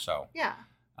 Yeah. So. Yeah.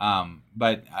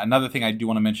 But another thing I do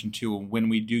want to mention too, when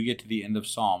we do get to the end of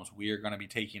Psalms, we are going to be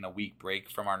taking a week break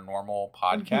from our normal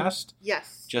podcast. Mm-hmm.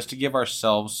 Yes. Just to give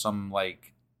ourselves some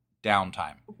like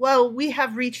downtime. Well, we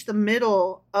have reached the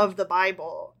middle of the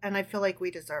Bible and I feel like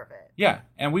we deserve it. Yeah.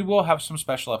 And we will have some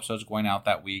special episodes going out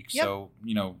that week. Yep. So,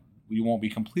 we won't be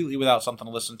completely without something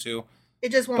to listen to.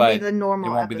 It just won't be the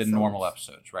normal episodes. It won't be the normal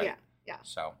episodes, right? Yeah. Yeah.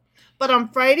 So. But on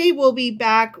Friday, we'll be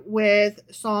back with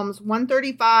Psalms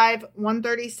 135,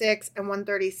 136, and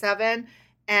 137.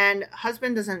 And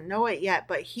husband doesn't know it yet,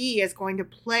 but he is going to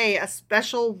play a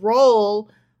special role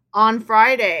on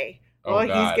Friday.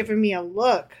 He's giving me a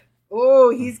look.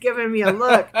 Y'all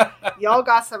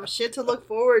got some shit to look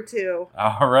forward to.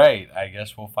 All right. I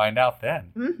guess we'll find out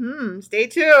then. Mm-hmm. Stay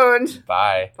tuned.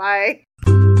 Bye. Bye.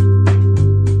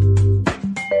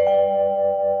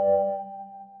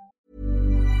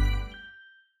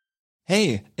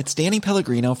 Hey, it's Danny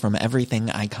Pellegrino from Everything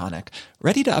Iconic.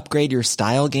 Ready to upgrade your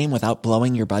style game without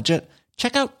blowing your budget?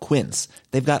 Check out Quince.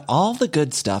 They've got all the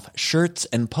good stuff, shirts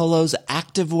and polos,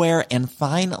 activewear, and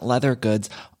fine leather goods,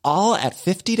 all at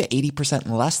 50 to 80%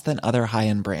 less than other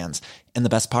high-end brands. And the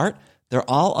best part? They're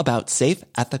all about safe,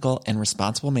 ethical, and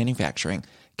responsible manufacturing.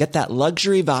 Get that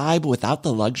luxury vibe without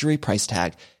the luxury price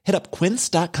tag. Hit up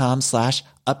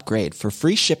quince.com/upgrade for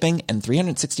free shipping and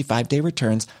 365-day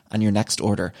returns on your next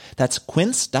order. That's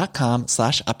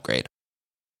quince.com/upgrade.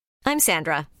 I'm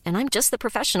Sandra, and I'm just the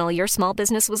professional your small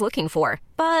business was looking for.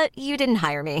 But you didn't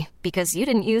hire me because you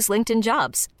didn't use LinkedIn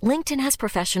Jobs. LinkedIn has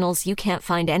professionals you can't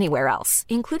find anywhere else,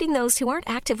 including those who aren't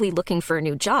actively looking for a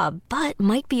new job, but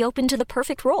might be open to the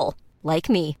perfect role, like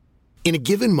me. In a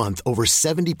given month, over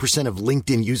 70% of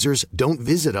LinkedIn users don't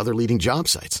visit other leading job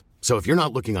sites. So if you're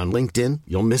not looking on LinkedIn,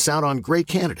 you'll miss out on great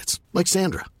candidates like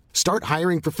Sandra. Start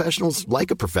hiring professionals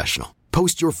like a professional.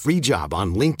 Post your free job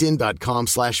on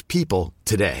linkedin.com/people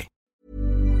today.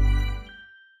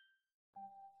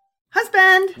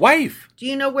 Husband! Wife! Do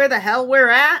you know where the hell we're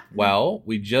at? Well,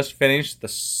 we just finished the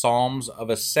Psalms of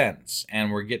Ascents,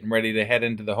 and we're getting ready to head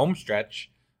into the home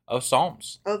stretch of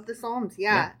Psalms. Of the Psalms,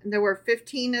 yeah. And there were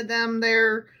 15 of them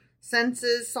there.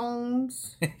 Census,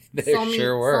 Psalms. There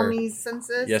sure were. Psalmies,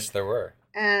 census. Yes, there were.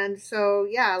 And so,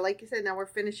 yeah, like you said, now we're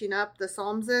finishing up the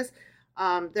Psalms. There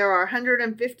are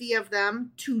 150 of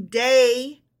them.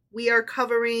 Today, we are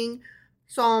covering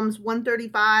Psalms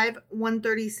 135,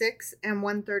 136, and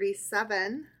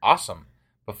 137. Awesome.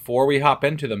 Before we hop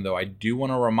into them, though, I do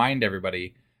want to remind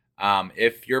everybody,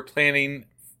 if you're planning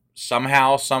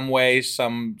somehow, some way,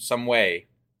 to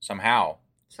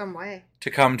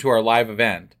come to our live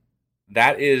event,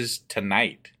 that is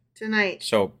tonight. Tonight.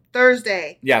 So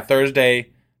Thursday. Yeah,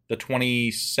 Thursday, the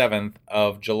 27th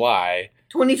of July.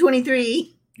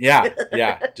 2023. Yeah,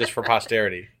 just for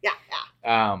posterity. Yeah.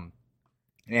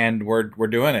 And we're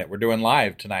doing it. We're doing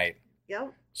live tonight.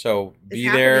 Yep. So be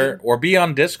there or be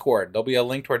on Discord. There'll be a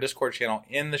link to our Discord channel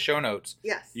in the show notes.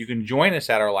 Yes. You can join us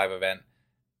at our live event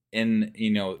in,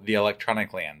 the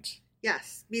electronic lands.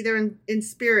 Yes. Be there in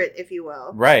spirit, if you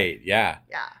will. Right, yeah.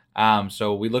 Yeah.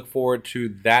 So we look forward to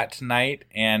that tonight,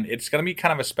 and it's going to be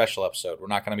kind of a special episode. We're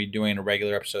not going to be doing a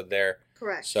regular episode there.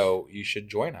 Correct. So you should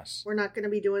join us. We're not going to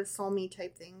be doing psalmy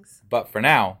type things. But for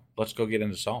now, let's go get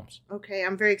into Psalms. Okay,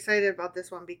 I'm very excited about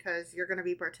this one because you're going to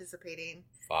be participating.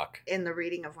 Fuck. In the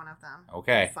reading of one of them.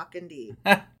 Okay. Fuck indeed.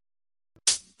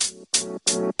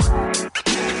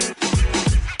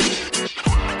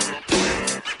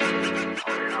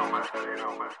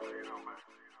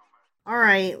 All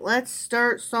right, let's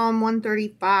start Psalm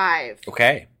 135.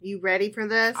 Okay. You ready for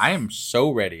this? I am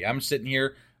so ready. I'm sitting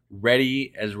here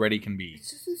ready as ready can be.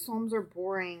 It's just the Psalms are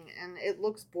boring, and it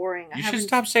looks boring. You should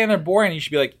stop saying they're boring. You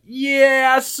should be like,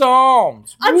 yeah,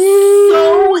 Psalms. I'm Woo!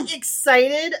 so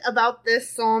excited about this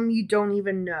Psalm you don't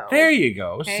even know. There you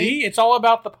go. Okay? See? It's all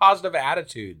about the positive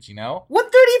attitudes,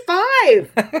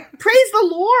 135! Praise the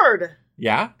Lord!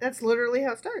 Yeah? That's literally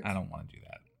how it starts. I don't want to do that.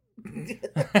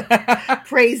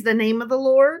 Praise the name of the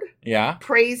Lord. Yeah.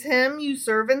 Praise him, you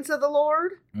servants of the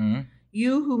Lord. Mm-hmm.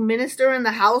 You who minister in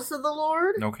the house of the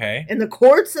Lord. Okay. In the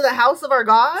courts of the house of our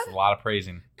God. That's a lot of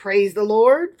praising. Praise the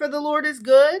Lord, for the Lord is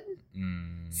good.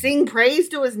 Sing praise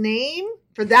to his name,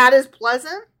 for that is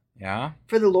pleasant. Yeah.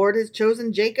 For the Lord has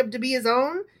chosen Jacob to be his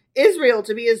own, Israel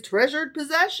to be his treasured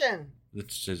possession.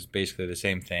 It's just basically the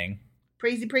same thing.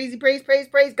 Praise, praise, praise, praise,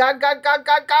 praise, God, God, God,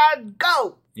 God, God,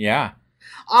 go. Yeah.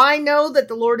 I know that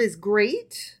the Lord is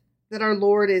great, that our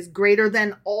Lord is greater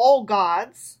than all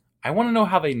gods. I want to know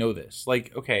how they know this.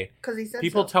 Like, okay, because he said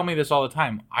people so. tell me this all the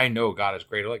time. I know God is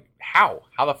great. Like, how?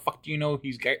 How the fuck do you know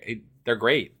they're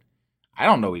great? I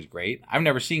don't know he's great. I've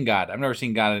never seen God. I've never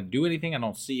seen God do anything. I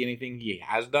don't see anything he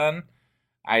has done.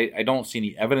 I don't see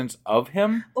any evidence of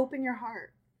him. Open your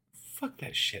heart. Fuck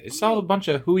that shit. It's all a bunch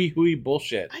of hooey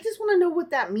bullshit. I just want to know what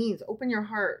that means. Open your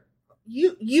heart.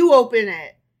 You open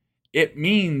it. It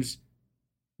means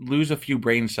lose a few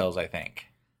brain cells, I think.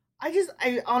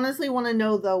 I honestly want to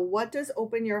know, though, what does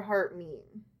open your heart mean?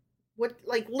 What,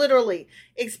 like, literally,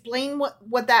 explain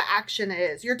what that action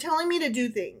is. You're telling me to do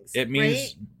things. It means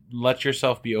right? Let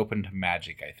yourself be open to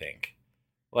magic, I think.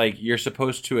 Like, you're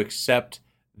supposed to accept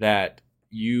that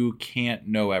you can't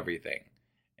know everything.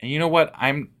 And you know what?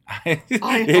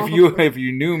 If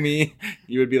you knew me,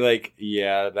 you would be like,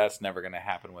 yeah, that's never going to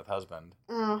happen with husband.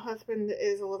 Oh, husband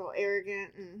is a little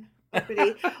arrogant and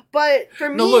uppity. But for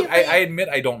me... No, look, I admit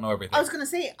I don't know everything. I was going to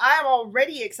say, I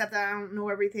already accept that I don't know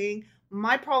everything.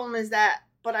 My problem is that,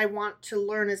 but I want to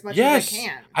learn as much as I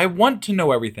can. I want to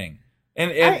know everything.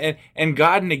 And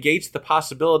God negates the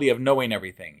possibility of knowing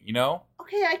everything, you know?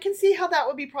 Okay, I can see how that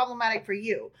would be problematic for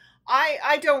you.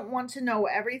 I don't want to know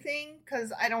everything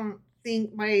because I don't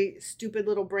think my stupid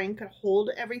little brain could hold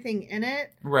everything in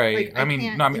it. Right. Like,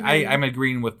 I'm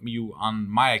agreeing with you on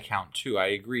my account too. I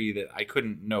agree that I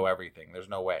couldn't know everything. There's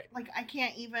no way. Like, I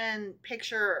can't even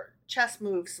picture chess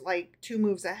moves like 2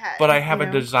 moves ahead. But I have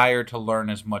a desire to learn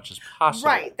as much as possible.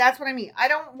 Right. That's what I mean. I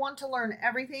don't want to learn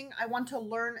everything. I want to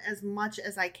learn as much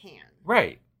as I can.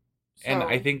 Right. So, and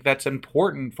I think that's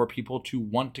important for people to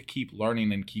want to keep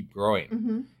learning and keep growing.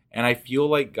 Mm-hmm. And I feel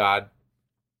like God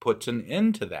puts an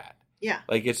end to that. Yeah.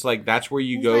 Like, it's like that's where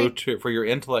you He's go like, to for your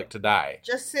intellect to die.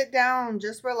 Just sit down.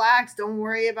 Just relax. Don't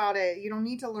worry about it. You don't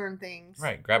need to learn things.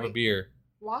 Right. Grab a beer.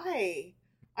 Why?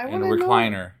 I And want a to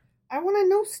recliner. know. I want to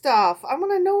know stuff. I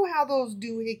want to know how those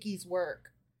doohickeys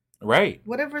work. Right.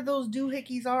 Whatever those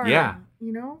doohickeys are. Yeah.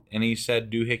 You know? And he said,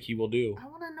 doohickey will do. I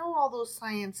want to know all those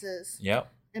sciences.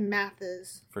 Yep. And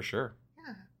maths. For sure.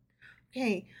 Yeah.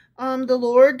 Okay. The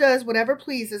Lord does whatever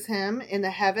pleases him in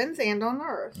the heavens and on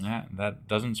earth. Yeah, that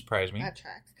doesn't surprise me. That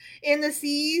tracks. In the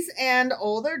seas and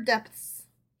all their depths,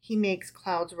 he makes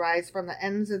clouds rise from the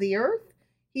ends of the earth.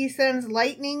 He sends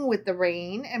lightning with the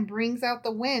rain and brings out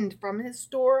the wind from his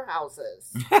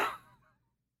storehouses.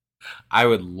 I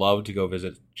would love to go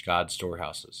visit God's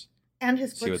storehouses. And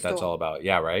his see what that's all about.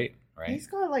 Yeah, right? Right. He's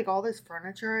got like all this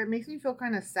furniture. It makes me feel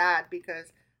kind of sad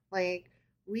because like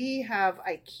we have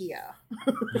IKEA.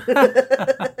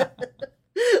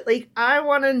 Like I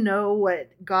want to know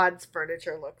what God's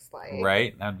furniture looks like.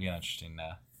 Right? That would be an interesting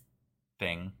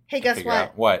thing. Hey, guess what?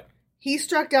 Out. What? He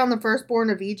struck down the firstborn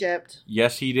of Egypt.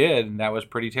 Yes, he did. That was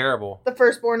pretty terrible. The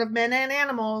firstborn of men and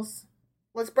animals.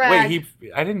 Let's brag. Wait,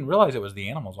 I didn't realize it was the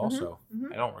animals also.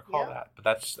 Mm-hmm. I don't recall that. But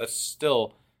that's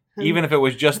still, even if it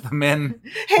was just the men.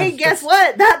 Hey, guess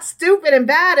what? That's stupid and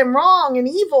bad and wrong and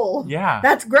evil. Yeah.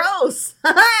 That's gross.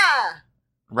 Ha!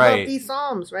 Right. Love these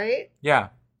Psalms, right? Yeah.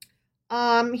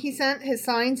 He sent his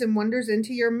signs and wonders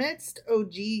into your midst,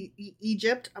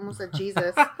 Egypt. I almost said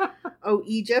Jesus.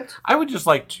 Egypt. I would just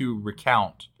like to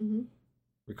recount,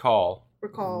 recall,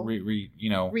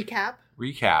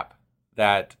 recap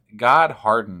that God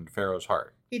hardened Pharaoh's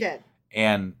heart. He did.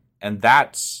 And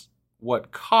that's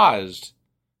what caused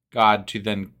God to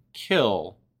then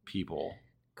kill people.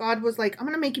 God was like, I'm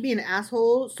going to make you be an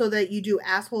asshole so that you do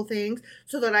asshole things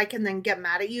so that I can then get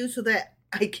mad at you so that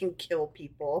I can kill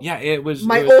people. Yeah, it was...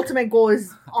 My ultimate goal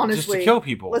is, honestly... just to kill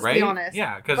people, let's right? Let's be honest.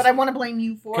 Yeah, but I want to blame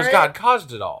you for it. Because God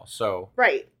caused it all, so...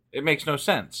 Right. It makes no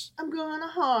sense. I'm going to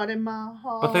harden my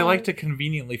heart. But they like to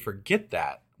conveniently forget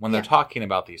that when they're talking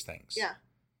about these things. Yeah.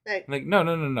 Like,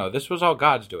 no. This was all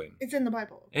God's doing. It's in the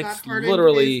Bible. It's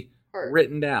literally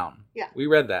written down. Yeah. We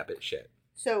read that bit shit.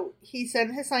 So he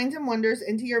sent his signs and wonders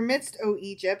into your midst, O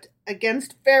Egypt,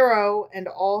 against Pharaoh and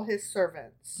all his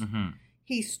servants. Mm-hmm.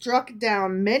 He struck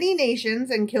down many nations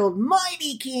and killed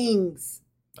mighty kings.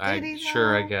 I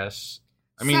guess.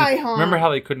 I mean, Sihon. Remember how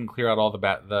they couldn't clear out all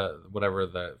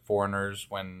the foreigners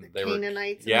when they were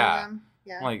Canaanites? Yeah. And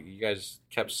yeah. Like you guys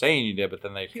kept saying you did, but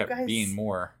then they kept being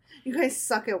more. You guys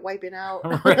suck at wiping out.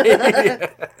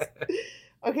 Right.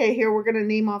 Okay, here we're gonna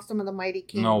name off some of the mighty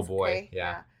kings. Oh boy, okay?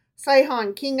 yeah.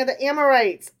 Sihon, king of the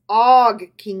Amorites.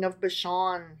 Og, king of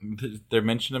Bashan. They're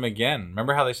mentioning him again.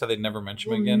 Remember how they said they'd never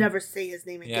mention him We'll again? never say his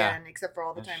name again, except for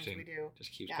all the times we do.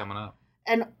 Just keeps coming up.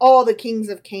 And all the kings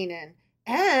of Canaan.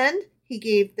 And he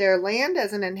gave their land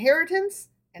as an inheritance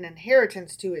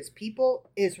to his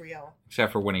people, Israel.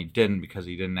 Except for when he didn't, because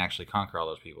he didn't actually conquer all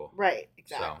those people. Right,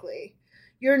 exactly. So.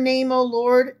 Your name, O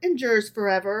Lord, endures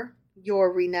forever.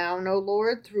 Your renown, O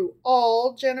Lord, through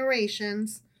all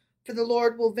generations. For the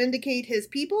Lord will vindicate his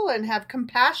people and have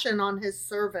compassion on his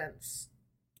servants.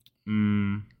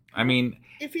 I mean,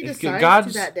 if he decides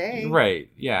to that day, right?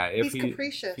 Yeah, if he's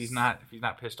capricious. If he's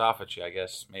not pissed off at you, I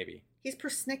guess maybe he's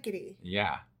persnickety.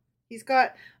 Yeah, he's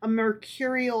got a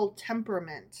mercurial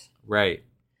temperament. Right.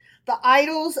 The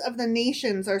idols of the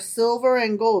nations are silver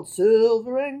and gold,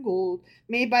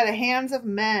 made by the hands of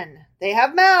men. They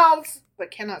have mouths,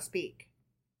 but cannot speak.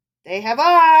 They have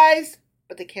eyes,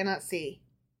 but they cannot see.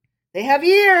 They have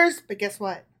ears, but guess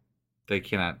what? They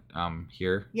cannot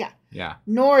hear. Yeah. Yeah.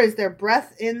 Nor is there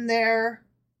breath in their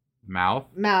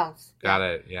mouths. Got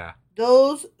it. Yeah.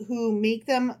 Those who make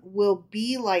them will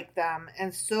be like them,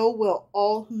 and so will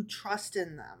all who trust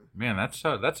in them. Man,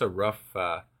 that's a rough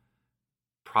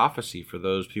prophecy for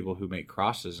those people who make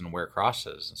crosses and wear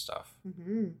crosses and stuff.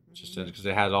 Mm-hmm. Just because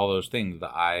it has all those things: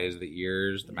 the eyes, the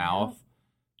ears, the mouth,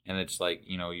 and it's like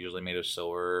usually made of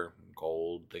silver,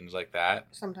 gold, things like that.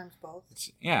 Sometimes both.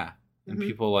 And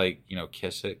people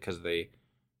kiss it because they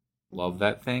love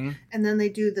that thing. And then they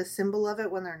do the symbol of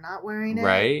it when they're not wearing it.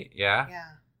 Right? Yeah.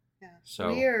 Yeah.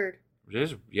 So weird. It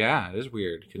is. Yeah, it is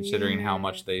weird considering how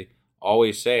much they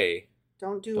always say.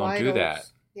 Don't do that.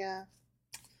 Yeah.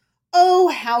 Oh,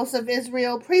 house of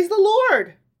Israel, praise the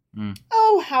Lord.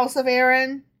 Oh, house of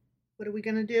Aaron, what are we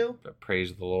gonna do?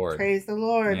 Praise the Lord. Praise the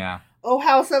Lord. Yeah. Oh,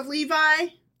 house of Levi.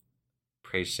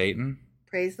 Praise Satan.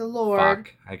 Praise the Lord.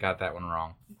 Fuck, I got that one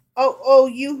wrong. Oh,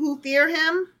 you who fear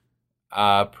him.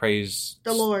 Praise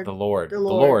the Lord. The Lord. The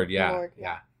Lord. Yeah. The Lord.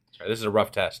 Yeah. Sorry, this is a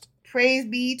rough test. Praise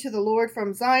be to the Lord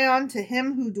from Zion, to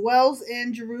him who dwells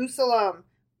in Jerusalem.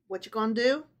 What you gonna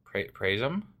do? Praise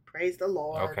him? Praise the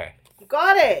Lord. Okay. You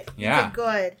got it. Yeah. You did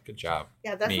good. Good job.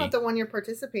 Yeah, that's not the one you're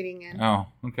participating in. Oh,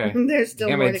 okay. There's still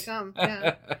Damn more it. to come.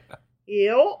 Yeah.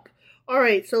 Yep. All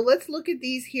right, so let's look at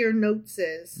these here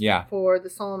noteses for the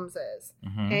Psalmses.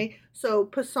 Mm-hmm. Okay, so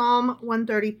Psalm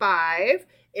 135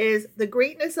 is the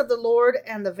greatness of the Lord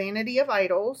and the vanity of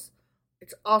idols.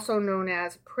 It's also known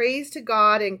as praise to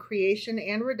God in creation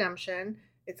and redemption.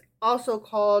 It's also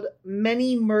called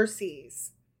many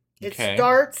mercies. It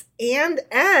starts and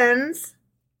ends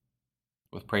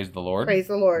with praise the Lord. Praise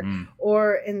the Lord.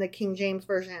 Or in the King James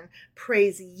Version,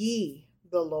 praise ye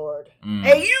the Lord.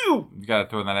 Hey, you! You got to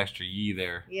throw in that extra ye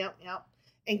there. Yep.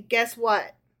 And guess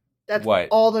what? That's what?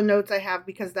 All the notes I have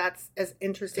because that's as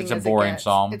interesting as it gets. It's a boring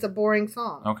psalm. It's a boring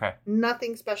psalm. Okay.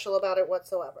 Nothing special about it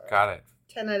whatsoever. Got it.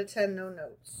 10 out of 10, no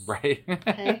notes. Right.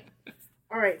 Okay.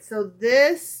 All right. So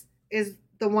this is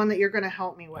the one that you're going to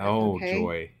help me with. Oh, okay?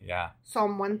 joy. Yeah.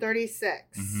 Psalm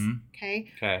 136. Mm-hmm.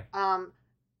 Okay.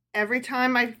 Every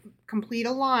time I complete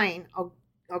a line, I'll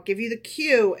give you the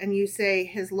cue and you say,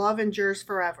 his love endures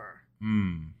forever.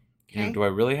 Okay. Do I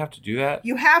really have to do that?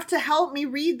 You have to help me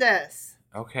read this.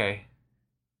 Okay.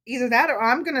 Either that or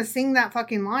I'm going to sing that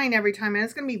fucking line every time. And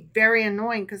it's going to be very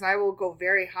annoying because I will go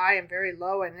very high and very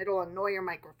low and it'll annoy your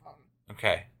microphone.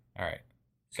 Okay. All right.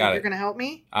 So you're going to help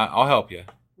me? I'll help you.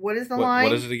 What is the line?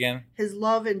 What is it again? His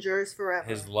love endures forever.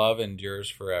 His love endures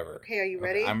forever. Okay, are you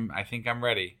ready? I think I'm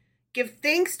ready. Give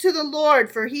thanks to the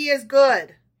Lord, for he is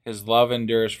good. His love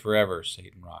endures forever.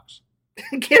 Satan rocks.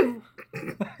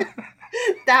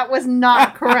 That was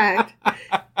not correct.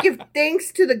 Give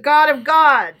thanks to the God of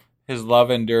God. His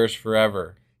love endures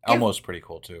forever. Elmo's pretty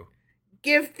cool too.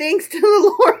 Give thanks to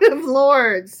the Lord of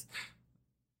Lords.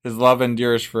 His love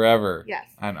endures forever. Yes.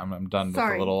 I'm done with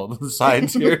the little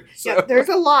sides here. So. Yeah, there's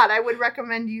a lot. I would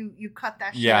recommend you cut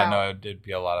that shit out. Yeah, no, it'd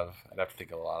be a lot of, I'd have to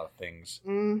think of a lot of things.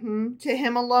 Mm-hmm. To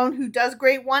him alone who does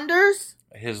great wonders.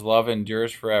 His love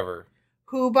endures forever.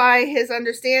 Who by his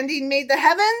understanding made the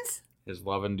heavens. His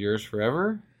love endures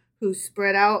forever. Who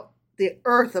spread out the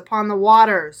earth upon the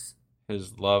waters.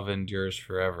 His love endures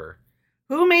forever.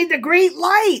 Who made the great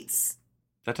lights.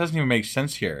 That doesn't even make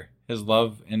sense here. His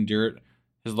love endures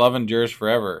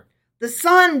forever. The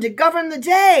sun to govern the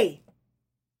day.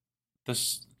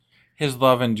 His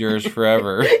love endures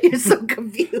forever. You're so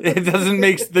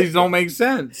confused. These don't make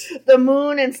sense. The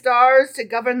moon and stars to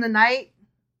govern the night.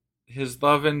 His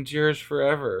love endures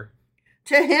forever.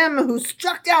 To him who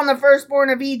struck down the firstborn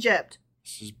of Egypt.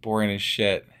 This is boring as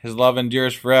shit. His love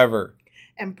endures forever.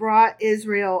 And brought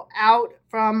Israel out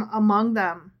from among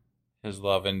them. His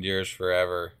love endures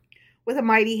forever. With a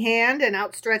mighty hand and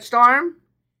outstretched arm.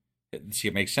 See,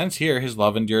 it makes sense here. His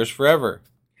love endures forever.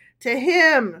 To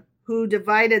him who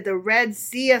divided the Red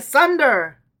Sea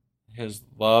asunder. His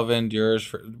love endures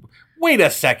for... Wait a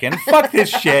second. Fuck this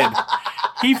shit.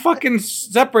 He fucking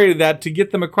separated that to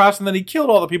get them across, and then he killed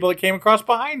all the people that came across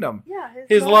behind him. Yeah,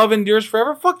 his love endures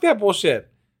forever? Fuck that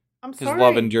bullshit. I'm sorry. His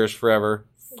love endures forever.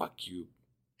 Fuck you.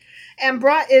 And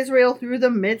brought Israel through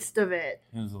the midst of it.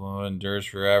 His love endures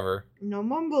forever. No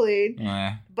mumbling.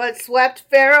 But swept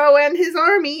Pharaoh and his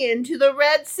army into the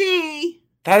Red Sea.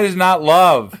 That is not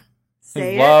love.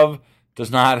 His love does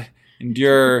not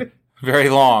endure very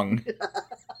long.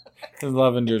 His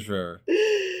love endures forever.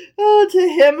 Oh, to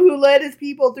him who led his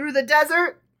people through the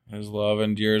desert. His love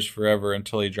endures forever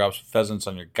until he drops pheasants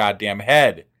on your goddamn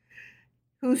head.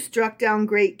 Who struck down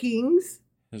great kings.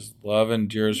 His love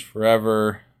endures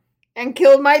forever. And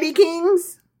killed mighty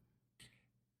kings.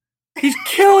 He's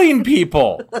killing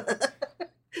people.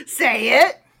 Say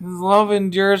it. His love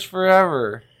endures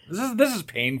forever. This is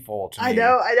painful to me. I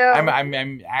know.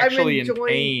 I'm actually in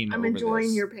pain. I'm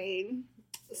enjoying your pain.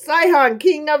 Sihon,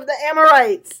 king of the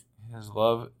Amorites. His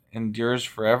love endures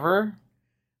forever.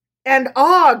 And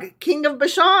Og, king of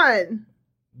Bashan.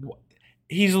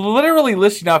 He's literally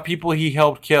listing out people he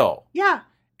helped kill. Yeah.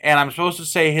 And I'm supposed to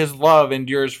say his love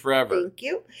endures forever. Thank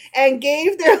you. And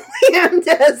gave their land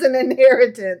as an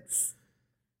inheritance.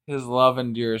 His love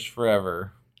endures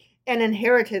forever. An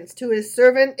inheritance to his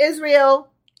servant Israel.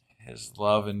 His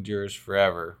love endures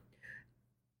forever.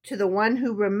 To the one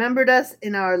who remembered us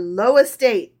in our low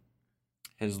estate.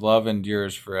 His love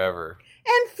endures forever.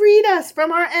 And freed us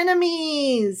from our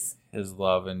enemies. His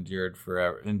love endures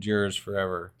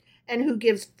forever. And who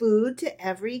gives food to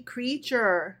every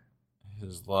creature.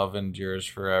 His love endures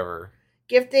forever.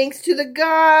 Give thanks to the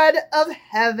God of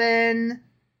heaven.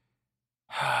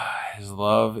 His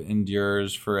love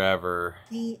endures forever.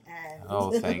 The end.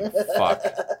 Oh, thank fuck.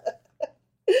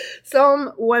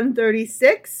 Psalm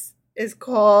 136 is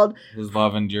called His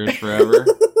love endures forever.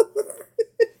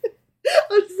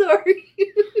 I'm sorry.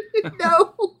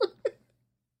 No.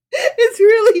 It's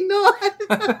really not.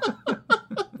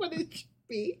 But it should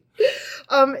be.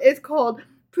 It's called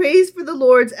Praise for the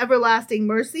Lord's Everlasting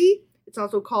Mercy. It's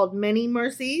also called Many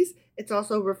Mercies. It's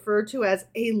also referred to as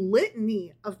a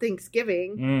litany of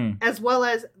thanksgiving, as well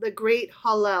as the Great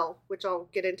Hallel, which I'll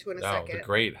get into in a second. The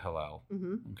Great Hallel.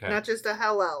 Mm-hmm. Okay. Not just a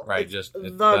Hallel. Right, it's just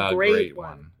the great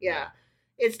one. Yeah.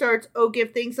 It starts, "Oh,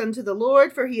 give thanks unto the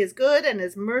Lord, for he is good, and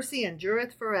his mercy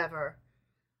endureth forever."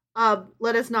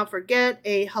 Let us not forget,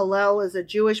 a Hallel is a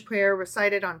Jewish prayer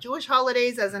recited on Jewish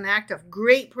holidays as an act of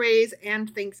great praise and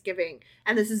thanksgiving.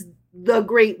 And this is the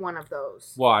great one of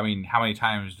those. Well, I mean, how many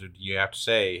times do you have to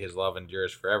say his love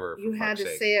endures forever? You had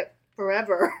to say it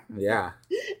forever. Yeah.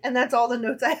 And that's all the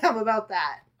notes I have about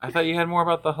that. I thought you had more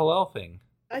about the Hallel thing.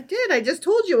 I did. I just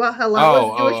told you a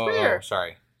Hallel is a Jewish prayer. Oh,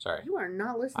 sorry. You are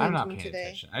not listening I'm not to me paying today.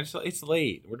 attention. It's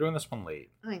late. We're doing this one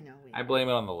late. I know. I blame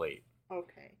it on the late.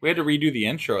 Okay. We had to redo the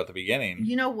intro at the beginning.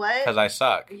 You know what? Because I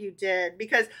suck. You did.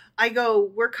 Because I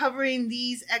go, we're covering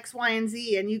these X, Y, and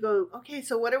Z. And you go, okay,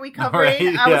 so what are we covering?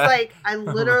 Right, I was like, I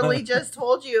literally just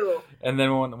told you. And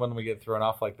then when we get thrown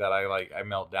off like that, I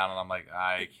melt down and I'm like,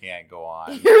 I can't go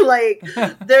on. You're like,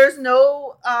 there's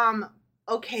no,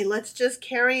 okay, let's just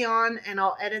carry on and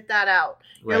I'll edit that out.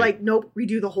 You're like, nope,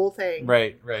 redo the whole thing.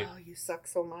 Right. Oh, you suck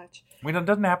so much. I mean, it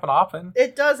doesn't happen often.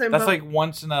 It doesn't. That's like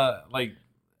once in a, like,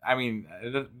 I mean,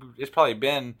 it's probably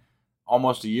been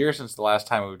almost a year since the last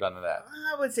time we've done that.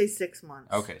 I would say 6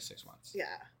 months. Okay, 6 months. Yeah.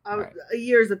 Right. A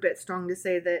year is a bit strong to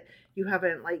say that you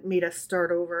haven't, like, made us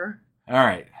start over. All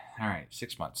right.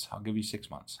 6 months. I'll give you 6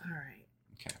 months. All right.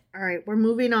 Okay. All right. We're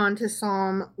moving on to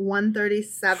Psalm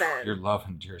 137. Your love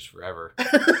endures forever.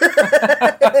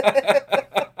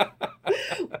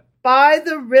 By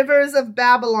the rivers of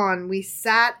Babylon we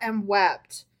sat and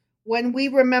wept when we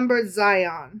remembered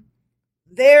Zion.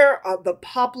 There are the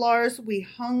poplars we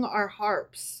hung our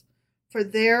harps, for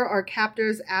there our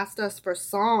captors asked us for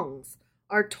songs.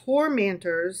 Our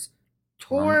tormentors...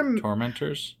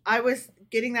 Tormentors? I was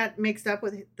getting that mixed up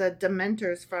with the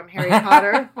Dementors from Harry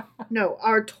Potter. No,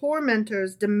 our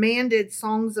tormentors demanded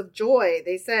songs of joy.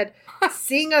 They said,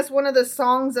 sing us one of the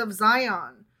songs of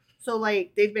Zion. So,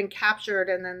 like, they've been captured,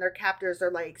 and then their captors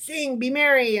are like, sing, be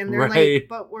merry. And they're like,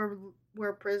 but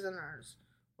we're prisoners.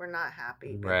 We're not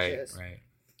happy, bitches. Right.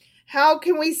 How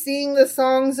can we sing the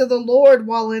songs of the Lord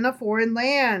while in a foreign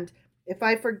land? If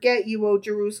I forget you, O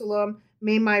Jerusalem,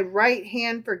 may my right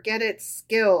hand forget its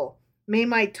skill. May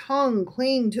my tongue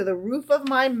cling to the roof of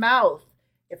my mouth.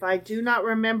 If I do not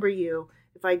remember you,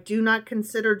 if I do not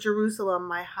consider Jerusalem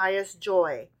my highest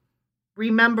joy.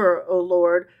 Remember, O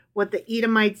Lord, what the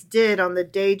Edomites did on the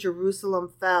day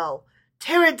Jerusalem fell.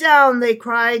 Tear it down, they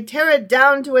cried, tear it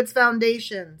down to its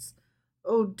foundations.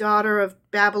 O daughter of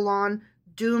Babylon,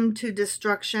 doomed to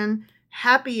destruction,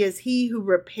 happy is he who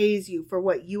repays you for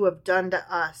what you have done to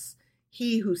us.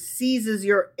 He who seizes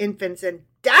your infants and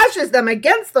dashes them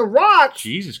against the rocks.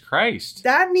 Jesus Christ.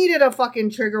 That needed a fucking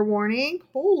trigger warning.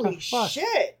 Holy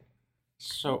shit.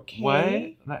 So,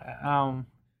 Okay. what?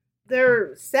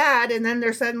 They're sad, and then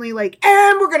they're suddenly like,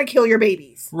 and we're going to kill your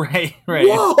babies. Right.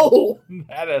 Whoa.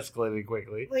 That escalated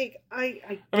quickly. Like, I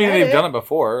mean, they've done it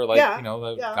before. Like, Yeah,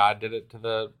 God did it to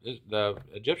the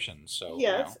Egyptians. So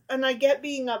yes, and I get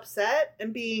being upset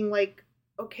and being like,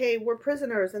 okay, we're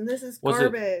prisoners, and this is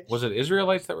garbage. Was it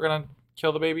Israelites that were going to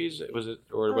kill the babies? Was it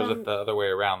the other way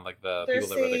around? Like the people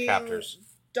that were the captors?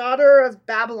 Daughter of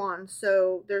Babylon.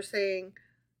 So they're saying,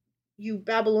 you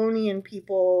Babylonian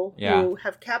people who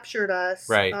have captured us.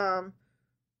 Right.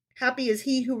 Happy is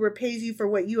he who repays you for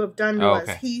what you have done to us.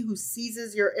 He who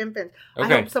seizes your infants.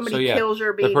 Okay. I hope somebody kills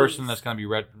your babies. The person that's going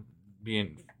to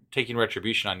be taking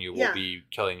retribution on you will be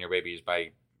killing your babies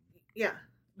by. Yeah.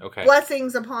 Okay.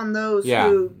 Blessings upon those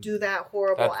who do that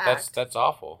horrible act. That's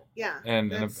awful. Yeah.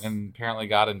 And apparently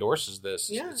God endorses this.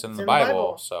 Yeah, it's in the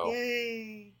Bible. So.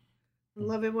 Yay. I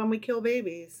love it when we kill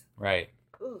babies. Right.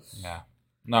 Oof. Yeah.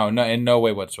 No, in no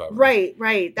way whatsoever. Right.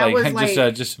 That was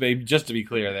like just to be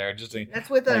clear there. That's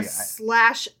with a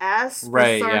 /S for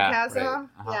right, sarcasm. Yeah,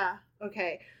 right. Yeah.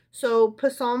 Okay. So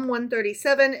Psalm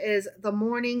 137 is the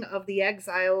mourning of the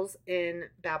exiles in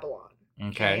Babylon.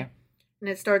 Okay. And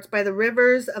it starts, by the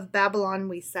rivers of Babylon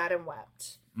we sat and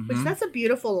wept. Mm-hmm. Which that's a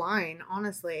beautiful line,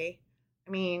 honestly.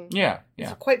 I mean, yeah.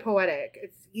 It's quite poetic.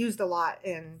 It's used a lot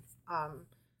in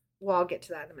Well, I'll get to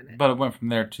that in a minute. But it went from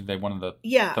there to they wanted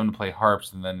them to play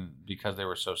harps, and then because they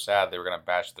were so sad, they were going to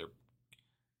bash their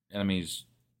enemies'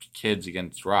 kids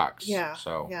against rocks. Yeah.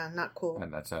 So not cool.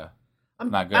 And that's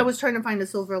not good. I was trying to find a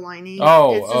silver lining.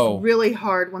 It's just really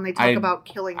hard when they talk about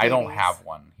killing babies. I don't have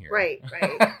one here. Right.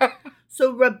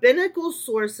 So rabbinical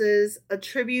sources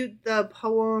attribute the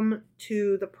poem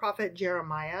to the prophet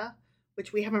Jeremiah,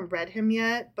 which we haven't read him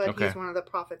yet, but he's one of the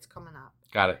prophets coming up.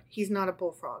 Got it. He's not a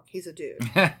bullfrog. He's a dude.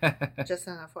 Just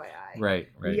an FYI. Right.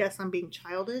 Yes, I'm being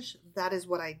childish. That is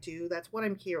what I do. That's what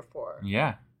I'm here for.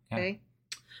 Yeah. Okay.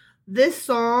 This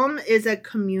psalm is a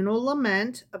communal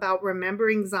lament about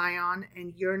remembering Zion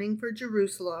and yearning for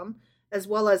Jerusalem, as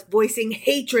well as voicing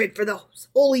hatred for the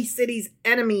holy city's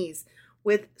enemies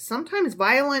with sometimes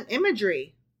violent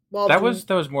imagery. That was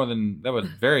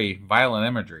very violent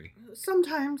imagery.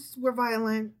 Sometimes we're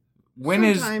violent. When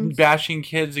is bashing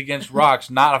kids against rocks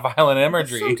not a violent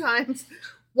imagery? Sometimes.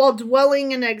 While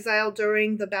dwelling in exile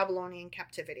during the Babylonian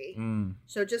captivity.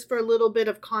 So just for a little bit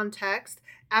of context,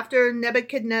 after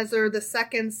Nebuchadnezzar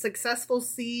II's successful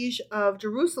siege of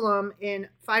Jerusalem in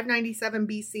 597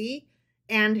 BC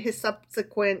and his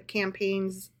subsequent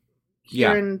campaigns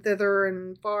here and thither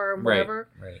and far and wherever,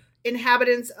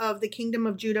 inhabitants of the kingdom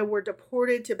of Judah were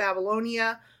deported to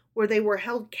Babylonia, where they were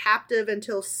held captive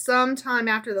until sometime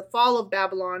after the fall of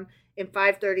Babylon in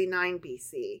 539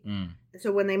 BC.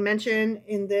 So when they mention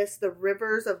in this the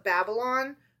rivers of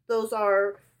Babylon, those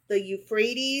are the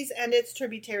Euphrates and its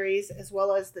tributaries, as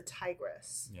well as the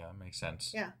Tigris. Yeah, that makes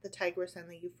sense. Yeah, the Tigris and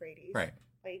the Euphrates. Right.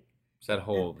 Like, it's that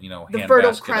whole, the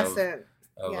Fertile Crescent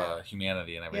of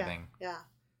humanity and everything. Yeah.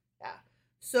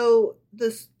 So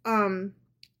this, the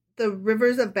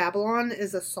Rivers of Babylon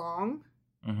is a song,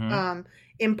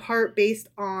 in part based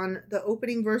on the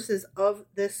opening verses of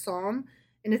this psalm.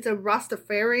 And it's a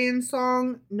Rastafarian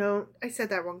song. No, I said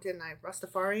that wrong, didn't I?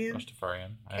 Rastafarian?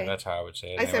 Okay. That's how I would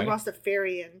say it. I said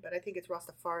Rastafarian, but I think it's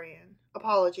Rastafarian.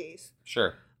 Apologies.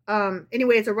 Sure.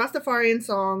 Anyway, it's a Rastafarian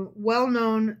song, well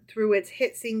known through its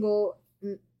hit single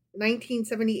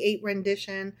 1978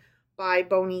 rendition by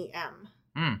Boney M.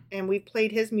 And we've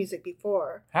played his music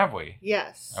before. Have we?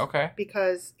 Yes. Okay.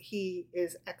 Because he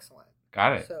is excellent.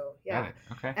 Got it. So, yeah. Got it.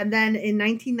 Okay. And then in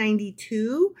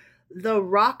 1992, the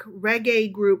rock reggae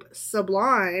group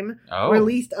Sublime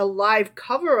released a live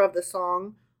cover of the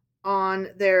song on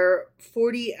their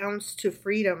 40 Ounce to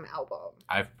Freedom album.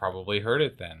 I've probably heard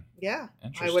it then. Yeah.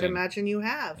 Interesting. I would imagine you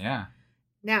have. Yeah.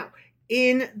 Now,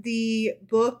 in the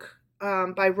book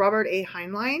by Robert A.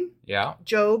 Heinlein,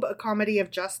 Job, A Comedy of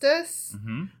Justice,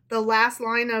 the last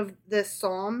line of this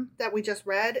psalm that we just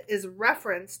read is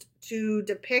referenced to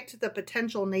depict the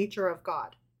potential nature of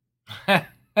God.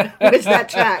 Which that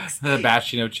tracks. The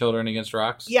bashing of children against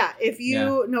rocks? Yeah, if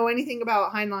you know anything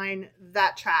about Heinlein,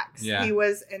 that tracks. Yeah. He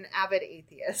was an avid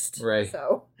atheist. Right.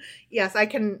 So, yes, I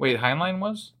can... Wait, Heinlein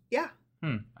was? Yeah.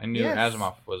 I knew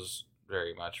Asimov was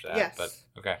very much that, yes. but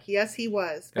okay. Yes, he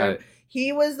was. Got it.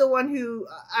 He was the one who...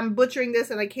 I'm butchering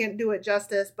this and I can't do it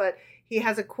justice, but he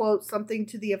has a quote, something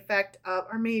to the effect of...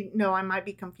 I might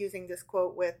be confusing this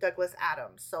quote with Douglas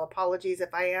Adams, so apologies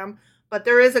if I am. But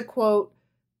there is a quote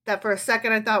that for a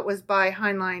second I thought was by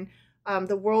Heinlein.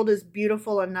 The world is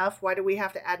beautiful enough. Why do we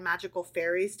have to add magical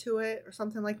fairies to it or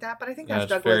something like that? But I think that's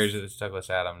Douglas. Fairies, it's Douglas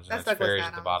Adams. That's and it's Douglas fairies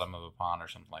Adams. at the bottom of a pond or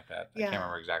something like that. Yeah. I can't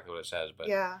remember exactly what it says, but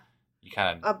you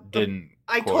kind of didn't.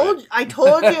 I told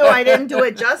you I didn't do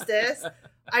it justice.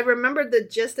 I remembered the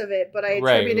gist of it, but I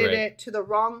attributed it to the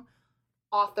wrong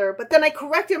author. But then I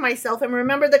corrected myself and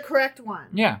remembered the correct one.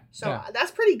 Yeah. So that's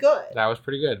pretty good. That was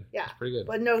pretty good. Yeah. That's pretty good.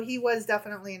 But no, he was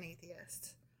definitely an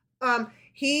atheist.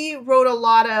 He wrote a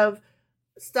lot of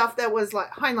stuff that was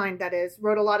like, Heinlein that is,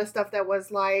 wrote a lot of stuff that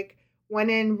was like, when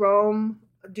in Rome,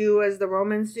 do as the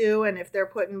Romans do, and if they're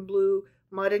putting blue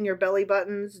mud in your belly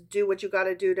buttons, do what you got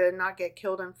to do to not get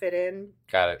killed and fit in.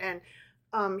 Got it.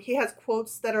 And he has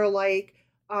quotes that are like,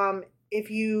 if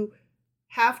you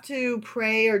have to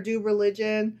pray or do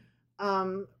religion,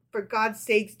 for God's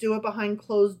sakes, do it behind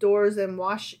closed doors and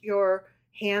wash your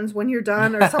hands when you're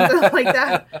done or something like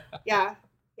that.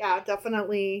 Yeah,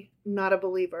 definitely not a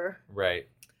believer. Right.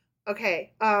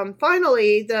 Okay.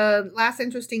 Finally, the last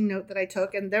interesting note that I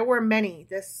took, and there were many.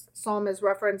 This psalm is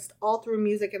referenced all through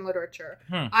music and literature.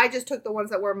 I just took the ones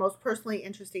that were most personally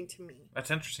interesting to me. That's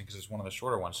interesting because it's one of the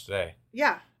shorter ones today.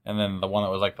 Yeah. And then the one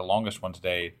that was like the longest one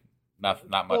today, not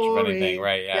much of anything,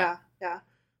 right? Yeah.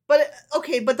 But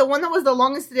the one that was the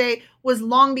longest today was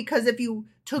long because if you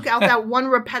took out that one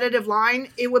repetitive line,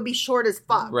 it would be short as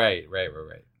fuck. Right.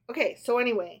 Okay, so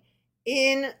anyway,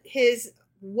 in his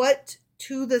What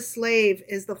to the Slave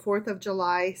is the 4th of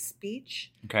July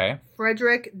speech, okay,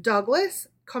 Frederick Douglass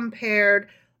compared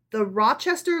the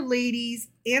Rochester Ladies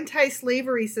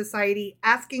Anti-Slavery Society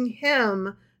asking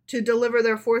him to deliver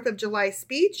their 4th of July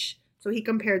speech. So he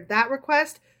compared that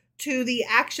request to the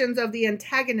actions of the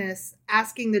antagonists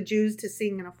asking the Jews to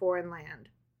sing in a foreign land.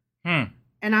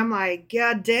 And I'm like,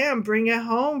 God damn, bring it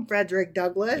home, Frederick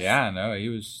Douglass. Yeah, no,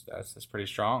 that's pretty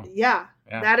strong. Yeah,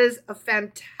 that is a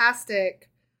fantastic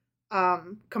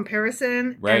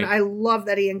comparison. Right. And I love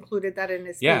that he included that in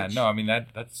his speech. Yeah, no, I mean,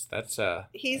 that's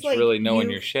He's like, really knowing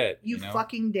your shit. You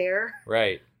fucking dare.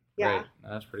 Right. Yeah. Right. No,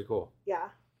 that's pretty cool. Yeah.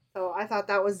 So I thought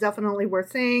that was definitely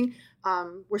worth saying.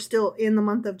 We're still in the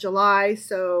month of July,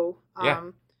 so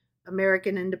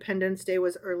American Independence Day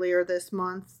was earlier this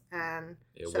month, and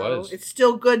it's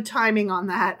still good timing on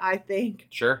that, I think.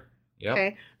 Sure. Yeah.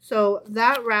 Okay. So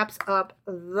that wraps up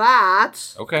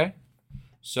that. Okay.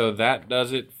 So that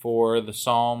does it for the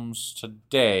Psalms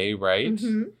today, right?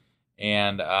 Mm-hmm.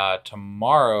 And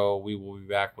tomorrow we will be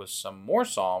back with some more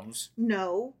Psalms.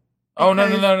 No. Oh, no.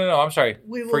 I'm sorry.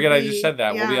 I just said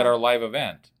that. Yeah. We'll be at our live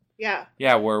event. Yeah.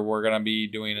 Yeah, where we're going to be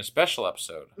doing a special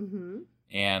episode. Mm-hmm.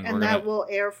 And that will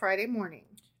air Friday morning.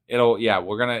 It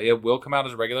will come out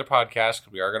as a regular podcast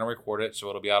because we are going to record it, so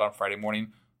it'll be out on Friday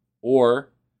morning. Or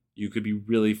you could be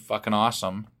really fucking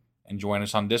awesome and join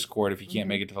us on Discord if you can't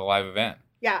make it to the live event.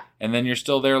 Yeah. And then you're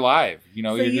still there live.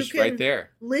 You're just right there.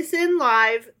 Listen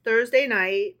live Thursday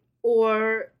night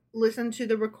or listen to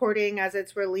the recording as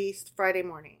it's released Friday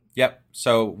morning. Yep.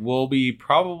 So we'll be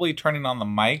probably turning on the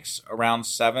mics around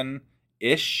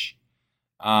 7-ish.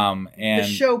 And the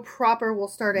show proper will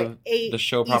start at 8 The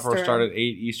show proper Eastern. will start at 8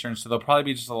 Eastern. So there'll probably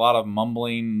be just a lot of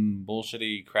mumbling,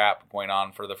 bullshitty crap going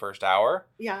on for the first hour.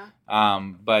 Yeah.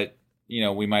 But,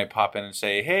 we might pop in and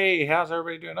say, hey, how's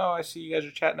everybody doing? Oh, I see you guys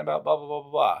are chatting about blah, blah, blah,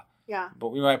 blah, blah. Yeah. But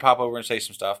we might pop over and say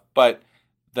some stuff. But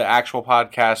the actual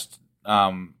podcast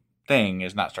thing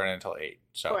is not starting until 8.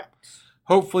 So correct.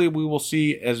 Hopefully we will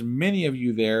see as many of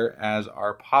you there as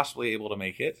are possibly able to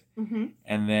make it. Mm-hmm.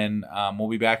 And then we'll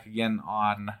be back again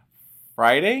on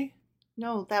Friday.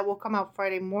 No, that will come out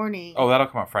Friday morning. Oh, that'll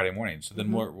come out Friday morning. So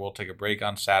then we'll take a break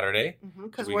on Saturday.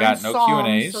 Because we got no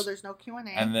Q&As. So there's no Q&A.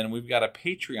 And then we've got a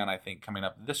Patreon, I think, coming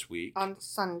up this week. On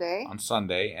Sunday.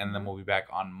 And then we'll be back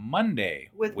on Monday.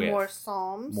 With more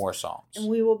Psalms. More Psalms. And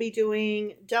we will be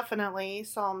doing definitely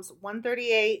Psalms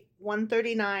 138,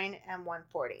 139, and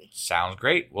 140. Sounds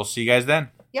great. We'll see you guys then.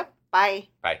 Yep. Bye.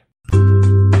 Bye.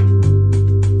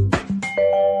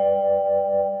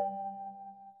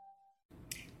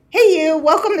 Hey you,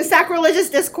 welcome to Sacrilegious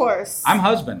Discourse. I'm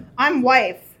husband. I'm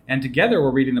wife. And together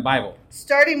we're reading the Bible.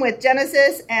 Starting with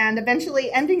Genesis and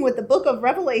eventually ending with the book of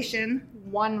Revelation.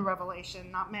 One revelation,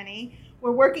 not many.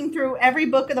 We're working through every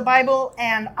book of the Bible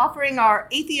and offering our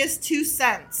atheist 2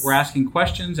 cents. We're asking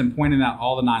questions and pointing out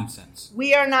all the nonsense.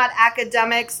 We are not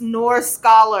academics nor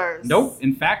scholars. Nope.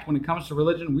 In fact, when it comes to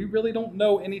religion, we really don't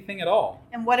know anything at all.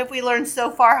 And what have we learned so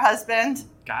far, husband?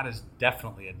 God is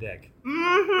definitely a dick.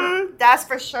 Mm-hmm. That's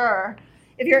for sure.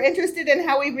 If you're interested in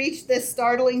how we reached this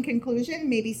startling conclusion,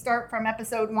 maybe start from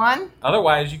episode 1.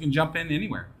 Otherwise, you can jump in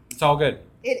anywhere. It's all good.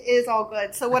 It is all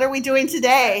good. So what are we doing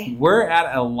today? We're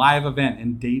at a live event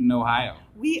in Dayton, Ohio.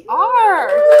 We are.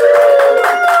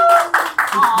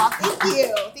 Aw, thank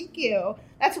you. Thank you.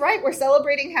 That's right. We're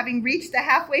celebrating having reached the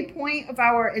halfway point of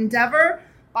our endeavor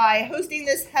by hosting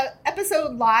this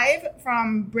episode live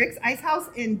from Brick's Ice House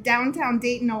in downtown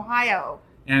Dayton, Ohio.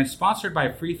 And it's sponsored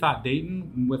by Free Thought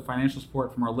Dayton with financial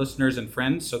support from our listeners and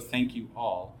friends. So thank you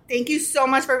all. Thank you so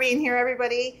much for being here,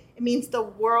 everybody. It means the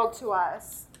world to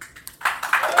us.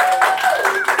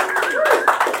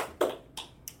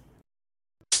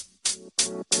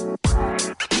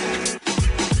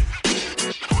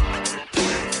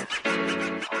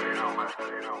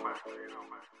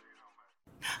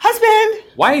 Husband!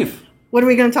 Wife! What are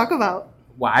we going to talk about?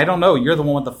 Well, I don't know. You're the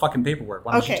one with the fucking paperwork.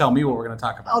 Why don't you tell me what we're going to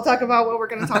talk about? I'll talk about what we're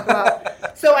going to talk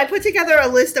about. So I put together a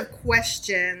list of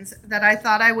questions that I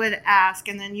thought I would ask,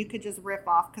 and then you could just rip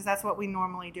off, because that's what we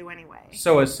normally do anyway.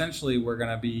 So essentially, we're going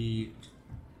to be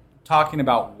talking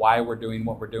about why we're doing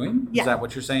what we're doing? Yeah. Is that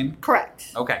what you're saying?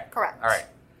 Correct. Okay. Correct. All right.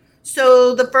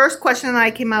 So the first question that I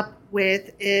came up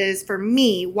with is for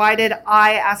me. Why did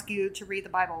I ask you to read the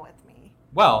Bible with me?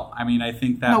 Well, I mean, I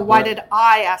think that... No, why did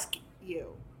I ask you?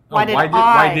 Why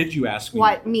did you ask me?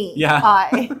 Why me? Yeah.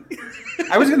 I.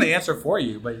 I was going to answer for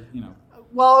you, but,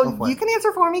 Well, you can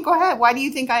answer for me. Go ahead. Why do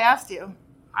you think I asked you?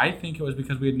 I think it was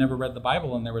because we had never read the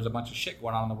Bible and there was a bunch of shit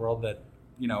going on in the world that,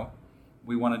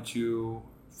 we wanted to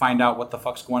find out what the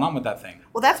fuck's going on with that thing.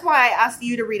 Well, that's why I asked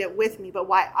you to read it with me. But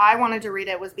why I wanted to read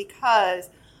it was because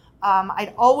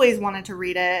I'd always wanted to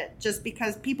read it just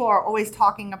because people are always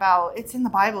talking about it's in the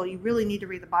Bible. You really need to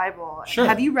read the Bible. Sure.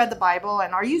 Have you read the Bible?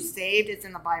 And are you saved? It's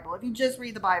in the Bible. If you just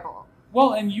read the Bible.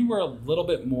 Well, and you were a little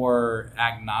bit more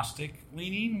agnostic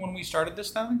leaning when we started this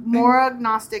thing? More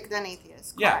agnostic than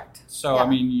atheist, correct. Yeah. So, yeah. I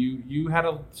mean, you had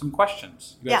some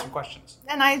questions. You had some questions.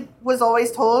 And I was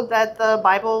always told that the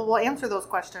Bible will answer those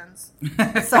questions.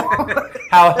 So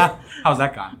How's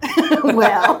that gone?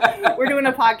 Well, we're doing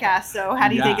a podcast, so how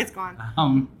do you think it's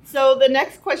gone? So the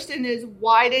next question is,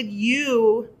 why did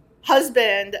you,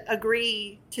 husband,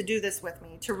 agree to do this with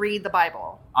me, to read the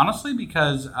Bible? Honestly,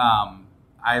 because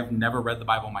I've never read the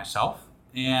Bible myself.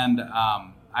 And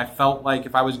I felt like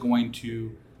if I was going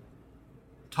to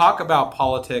talk about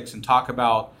politics and talk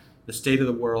about the state of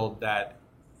the world, that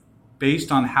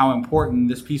based on how important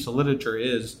this piece of literature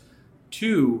is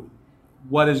to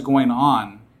what is going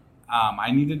on, I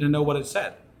needed to know what it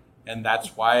said. And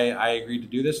that's why I agreed to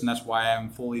do this. And that's why I'm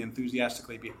fully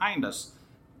enthusiastically behind us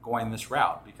going this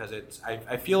route, because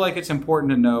I feel like it's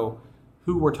important to know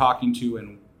who we're talking to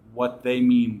and what they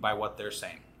mean by what they're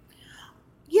saying.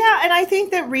 Yeah, and I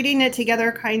think that reading it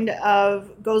together kind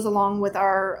of goes along with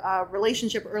our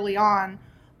relationship early on.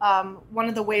 One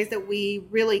of the ways that we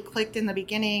really clicked in the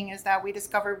beginning is that we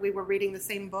discovered we were reading the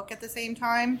same book at the same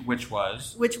time. Which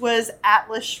was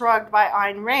Atlas Shrugged by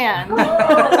Ayn Rand.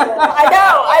 I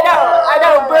know.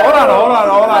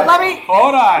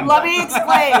 Hold on. Let me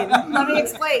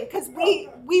explain. Because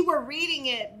we were reading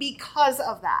it because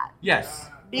of that. Yes.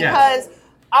 Because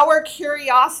our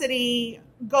curiosity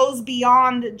goes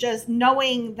beyond just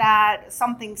knowing that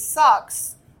something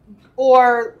sucks,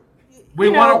 or we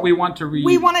want to read.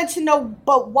 We wanted to know,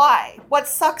 but why? What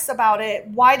sucks about it?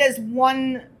 Why does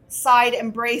one side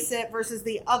embrace it versus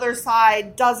the other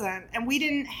side doesn't? And we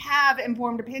didn't have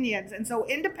informed opinions, and so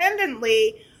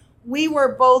independently, we were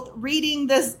both reading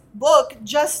this book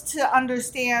just to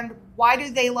understand, why do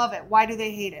they love it? Why do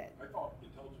they hate it?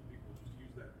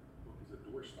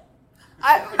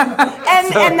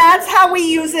 And that's how we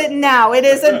use it now. It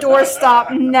is a doorstop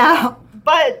now.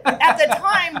 But at the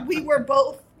time, we were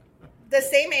both the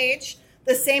same age,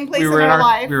 the same place in our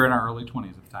life. We were in our early 20s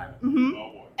at the time.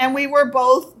 Mm-hmm. And we were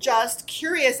both just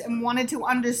curious and wanted to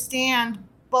understand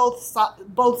both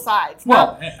sides.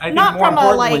 Well, I think not more from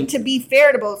importantly, to be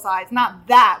fair to both sides. Not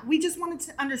that. We just wanted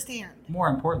to understand. More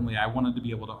importantly, I wanted to be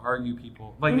able to argue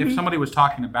people. Like, if somebody was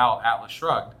talking about Atlas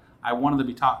Shrugged, I wanted to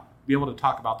be able to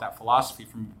talk about that philosophy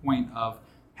from a point of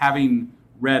having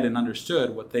read and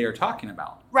understood what they are talking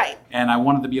about. Right. And I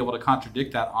wanted to be able to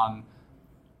contradict that on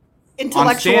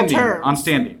intellectual terms. On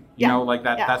standing. You know, like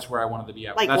that. Yeah. That's where I wanted to be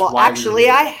at. Like, that's well, why actually,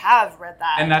 I have read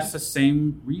that. And that's the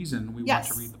same reason we want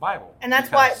to read the Bible. And that's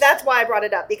why I brought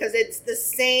it up, because it's the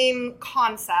same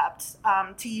concept,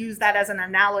 to use that as an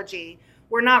analogy.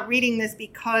 We're not reading this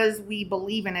because we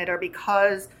believe in it or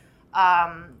because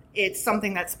it's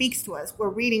something that speaks to us. We're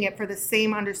reading it for the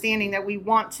same understanding that we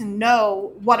want to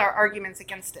know what our arguments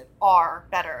against it are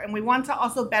better. And we want to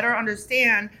also better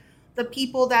understand the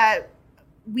people that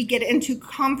we get into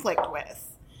conflict with.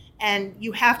 And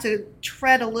you have to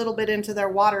tread a little bit into their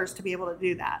waters to be able to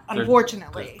do that,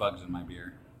 unfortunately. There's bugs in my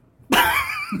beer.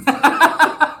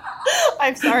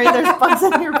 I'm sorry, there's bugs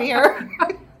in your beer.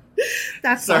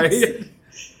 That's sorry.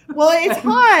 Well, it's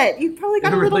hot. You probably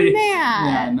got a little gnat.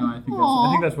 Yeah, no, I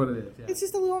think that's what it is. Yeah. It's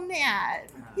just a little gnat.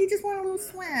 You just want a little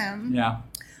swim. Yeah.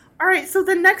 All right, so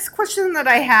the next question that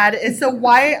I had is, so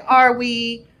why are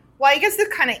we, well, I guess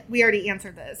we already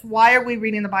answered this. Why are we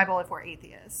reading the Bible if we're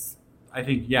atheists? I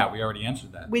think, we already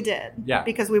answered that. We did. Yeah.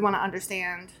 Because we want to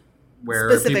understand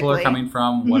where people are coming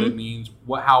from, what it means,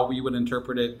 how we would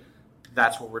interpret it.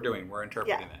 That's what we're doing. We're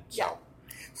interpreting it. So. Yeah.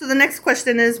 So the next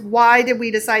question is, why did we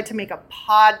decide to make a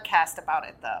podcast about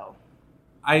it, though?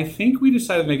 I think we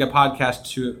decided to make a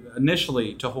podcast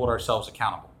initially to hold ourselves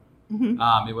accountable.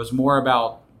 Mm-hmm. It was more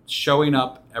about showing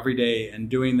up every day and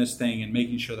doing this thing and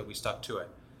making sure that we stuck to it.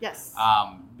 Yes.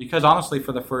 Because honestly,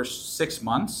 for the first 6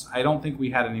 months, I don't think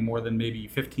we had any more than maybe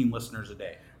 15 listeners a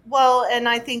day. Well, and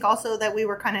I think also that we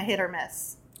were kind of hit or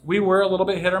miss. We were a little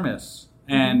bit hit or miss.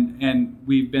 And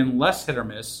we've been less hit or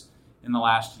miss in the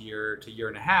last year to year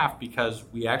and a half because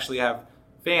we actually have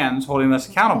fans holding us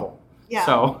accountable. Yeah.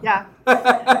 So. Yeah.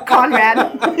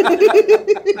 Conrad.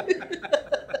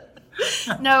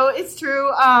 No, it's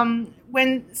true.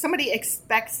 When somebody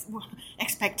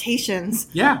expectations.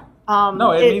 Yeah.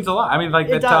 No, it means a lot. I mean,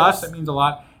 to us, it means a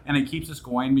lot. And it keeps us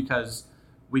going because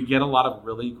we get a lot of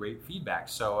really great feedback.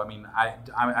 So, I mean,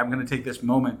 I'm going to take this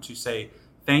moment to say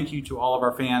thank you to all of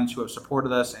our fans who have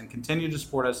supported us and continue to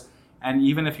support us. And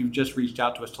even if you've just reached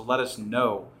out to us to let us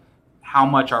know how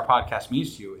much our podcast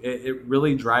means to you. It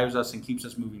really drives us and keeps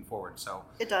us moving forward. So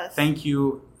it does. Thank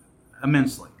you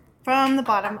immensely. From the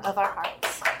bottom of our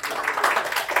hearts.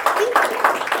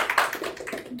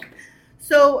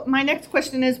 So my next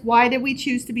question is, why did we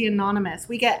choose to be anonymous?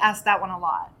 We get asked that one a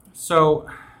lot. So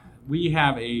we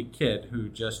have a kid who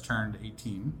just turned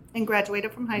 18. And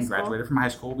graduated from high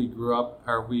school. We grew up,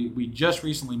 or we just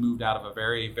recently moved out of a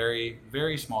very, very,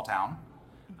 very small town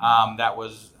that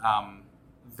was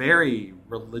very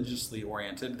religiously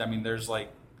oriented. I mean, there's I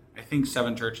think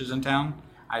 7 churches in town.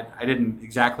 I didn't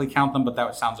exactly count them, but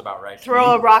that sounds about right.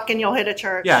 Throw a rock and you'll hit a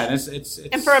church. Yeah, and it's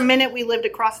and for a minute we lived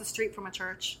across the street from a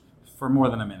church. For more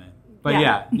than a minute, but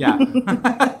yeah.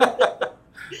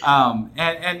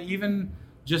 And even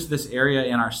just this area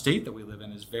in our state that we live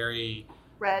in is very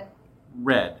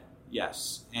red.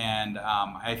 Yes, and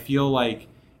I feel like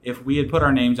if we had put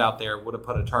our names out there, it would have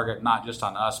put a target not just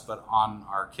on us but on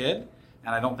our kid,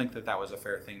 and I don't think that was a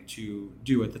fair thing to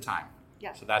do at the time.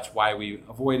 Yeah. So that's why we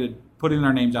avoided putting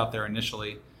our names out there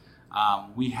initially.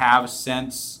 We have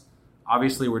since,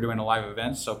 obviously, we're doing a live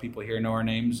event, so people here know our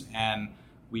names, and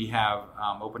we have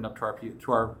opened up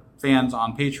to our fans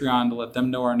on Patreon to let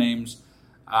them know our names.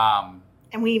 And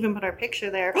we even put our picture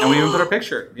there.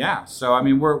 Yeah. So I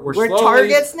mean, we're slowly,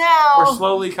 targets now. We're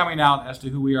slowly coming out as to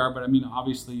who we are, but I mean,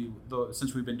 obviously,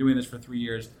 since we've been doing this for 3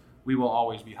 years, we will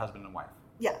always be husband and wife.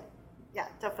 Yeah,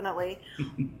 definitely.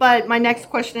 But my next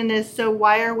question is, so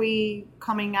why are we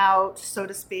coming out, so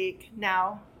to speak,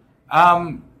 now?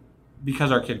 Because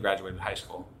our kid graduated high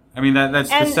school. I mean, that's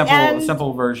the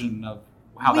simple version of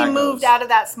how that goes. We moved out of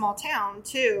that small town,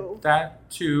 too.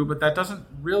 That, too, but that doesn't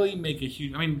really make a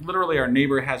huge... I mean, literally, our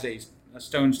neighbor has a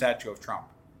stone statue of Trump.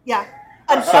 Yeah.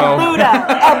 A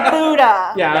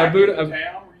Buddha. Yeah, a Buddha. Town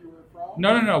where you were from?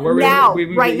 No. We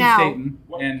moved to East Dayton.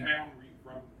 What town were you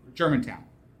from? Germantown.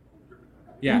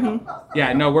 Yeah.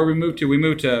 Yeah, no, where we moved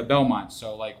to Belmont.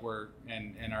 So we're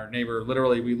and our neighbor,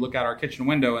 literally we look out our kitchen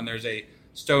window and there's a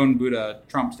stone Buddha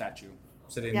Trump statue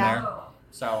sitting there.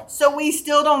 So we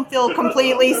still don't feel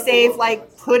completely safe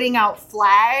putting out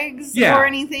flags or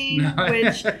anything,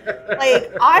 which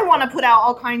I want to put out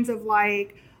all kinds of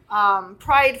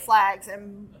pride flags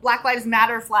and Black Lives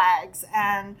Matter flags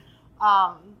and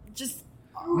just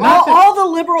all the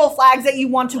liberal flags that you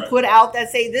want to put out that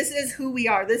say, this is who we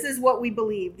are. This is what we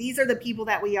believe. These are the people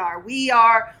that we are. We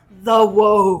are the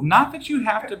woke. Not that you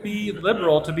have to be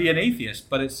liberal to be an atheist,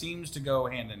 but it seems to go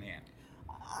hand in hand.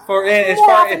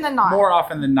 More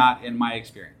often than not in my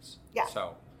experience. Yeah.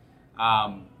 So,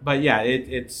 but yeah,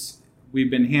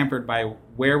 we've been hampered by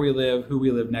where we live, who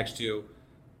we live next to,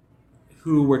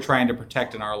 who we're trying to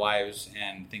protect in our lives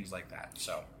and things like that.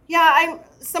 So. Yeah,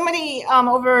 somebody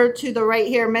over to the right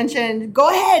here mentioned, go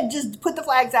ahead, just put the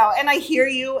flags out. And I hear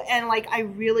you, and I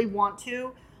really want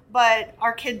to, but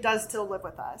our kid does still live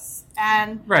with us.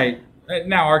 And right.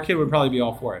 Now, our kid would probably be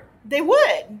all for it. They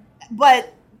would,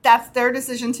 but that's their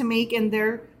decision to make in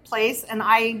their place, and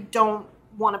I don't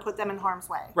want to put them in harm's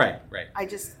way. Right.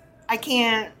 I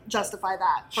can't justify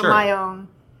that for my own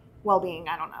well-being.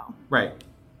 I don't know. Right.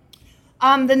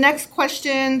 The next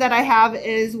question that I have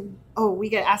is, we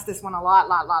get asked this one a lot.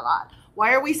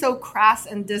 Why are we so crass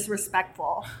and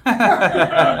disrespectful?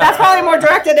 That's probably more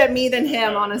directed at me than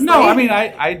him, honestly. No, I mean,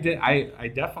 I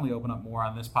definitely open up more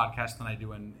on this podcast than I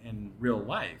do in real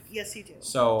life. Yes, you do.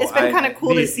 So it's been kind of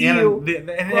cool to see you.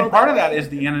 And part of that is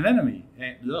the anonymity.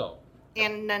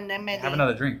 Anonymity. Have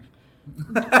another drink.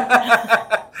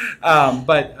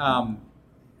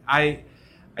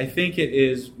 I think it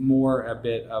is more a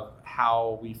bit of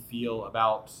how we feel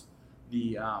about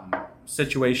the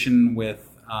situation with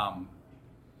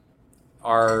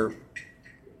our...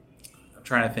 I'm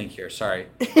trying to think here. Sorry.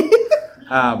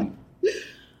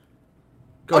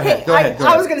 Go ahead.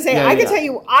 I was going to say, I can tell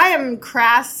you, I am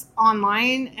crass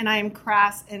online, and I am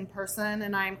crass in person,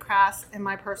 and I am crass in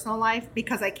my personal life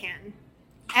because I can.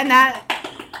 And that...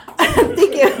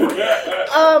 Thank you.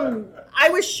 I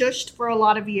was shushed for a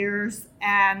lot of years,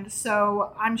 and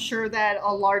so I'm sure that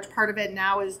a large part of it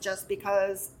now is just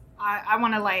because I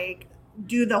want to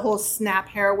do the whole snap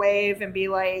hair wave and be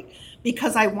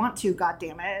because I want to, God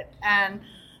damn it. And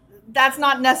that's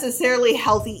not necessarily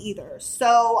healthy either.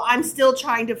 So I'm still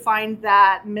trying to find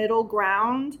that middle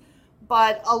ground,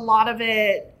 but a lot of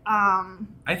it...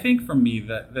 I think for me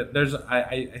that there's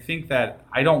I think that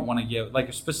I don't want to give,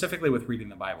 specifically with reading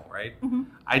the Bible, right? Mm-hmm.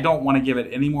 I don't want to give it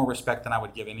any more respect than I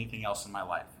would give anything else in my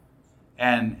life.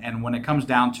 And when it comes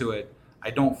down to it,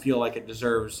 I don't feel like it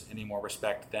deserves any more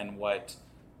respect than what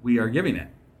we are giving it.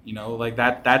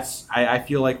 I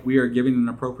feel like we are giving an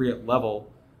appropriate level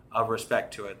of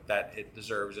respect to it that it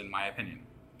deserves, in my opinion.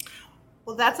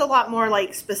 Well, that's a lot more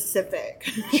like specific.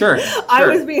 Sure. I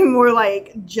was being more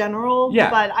like general, Yeah.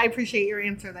 but I appreciate your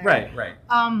answer there. Right.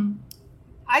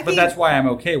 But that's why I'm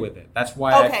okay with it. That's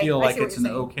why I feel like it's an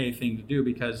okay thing to do,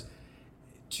 because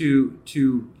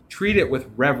to treat it with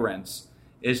reverence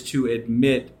is to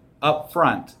admit up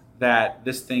front that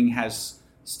this thing has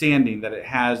standing, that it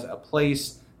has a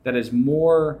place that is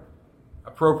more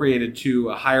appropriated to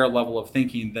a higher level of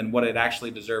thinking than what it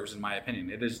actually deserves, in my opinion.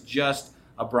 It is just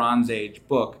a Bronze Age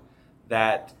book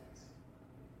that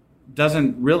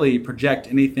doesn't really project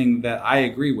anything that I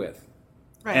agree with.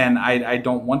 Right. And I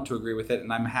don't want to agree with it,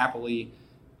 and I'm happily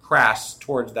crass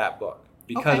towards that book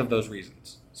because of those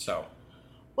reasons. So,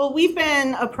 well, we've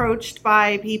been approached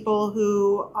by people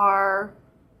who are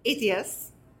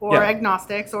atheists or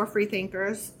agnostics or free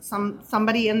thinkers,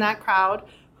 somebody in that crowd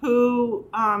who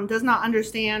does not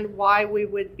understand why we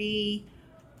would be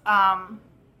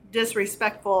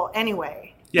disrespectful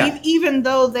anyway. Yeah. Even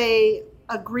though they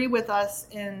agree with us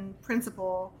in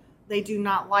principle, they do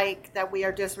not like that we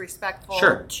are disrespectful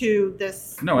to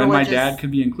this No, religious... and my dad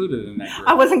could be included in that group.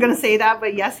 I wasn't going to say that,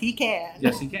 but yes, he can.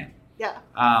 Yes, he can. Yeah.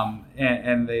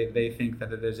 And they think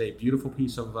that it is a beautiful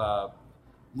piece of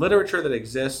literature that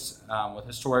exists with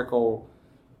historical,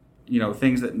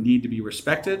 things that need to be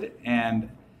respected. And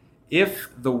if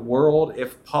the world,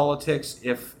 if politics,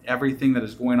 if everything that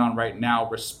is going on right now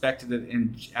respected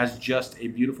it as just a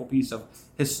beautiful piece of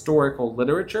historical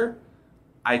literature,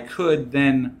 I could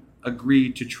then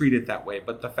agree to treat it that way.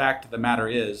 But the fact of the matter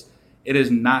is, it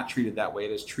is not treated that way.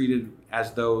 It is treated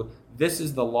as though this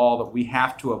is the law that we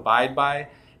have to abide by,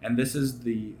 and this is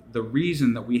the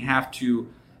reason that we have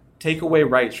to take away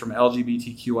rights from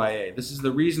LGBTQIA. This is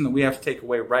the reason that we have to take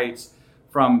away rights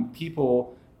from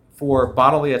people for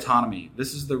bodily autonomy.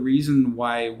 This is the reason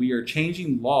why we are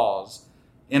changing laws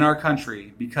in our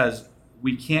country, because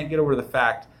we can't get over the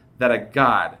fact that a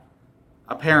God,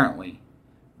 apparently,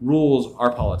 rules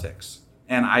our politics.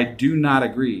 And I do not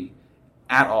agree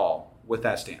at all with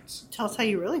that stance. Tell us how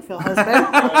you really feel, husband.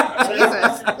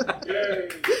 Jesus.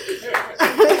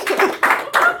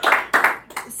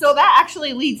 So that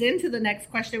actually leads into the next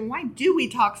question. Why do we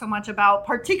talk so much about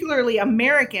particularly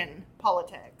American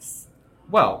politics?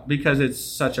 Well, because it's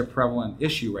such a prevalent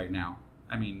issue right now.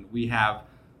 I mean, we have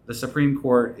the Supreme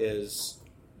Court is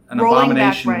an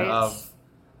abomination of...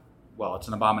 Well, it's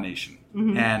an abomination.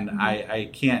 Mm-hmm. And mm-hmm. I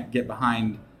can't get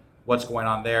behind what's going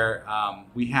on there.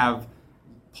 We have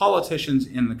politicians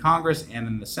in the Congress and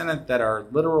in the Senate that are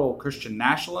literal Christian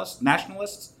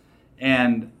nationalists,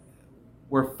 and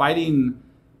we're fighting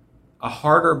a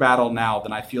harder battle now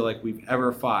than I feel like we've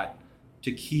ever fought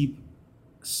to keep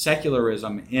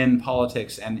secularism in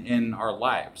politics and in our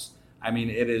lives. I mean,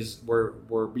 it is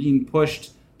we're being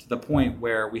pushed to the point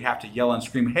where we have to yell and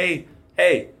scream, hey,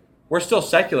 we're still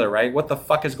secular, right? What the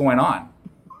fuck is going on?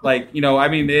 Like, I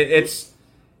mean, it's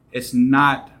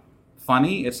not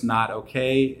funny. It's not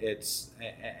okay.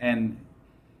 And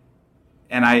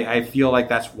I feel like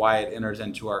that's why it enters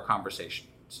into our conversation.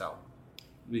 So,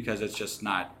 because it's just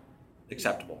not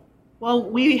acceptable. Well,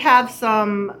 we have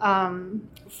some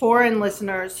foreign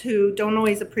listeners who don't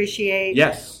always appreciate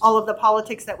all of the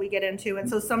politics that we get into. And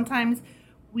so sometimes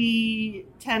we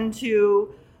tend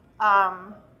to...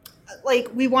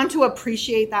 we want to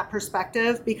appreciate that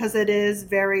perspective because it is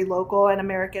very local, and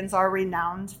Americans are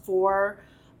renowned for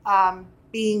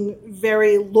being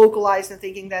very localized and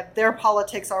thinking that their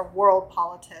politics are world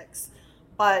politics.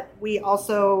 But we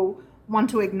also want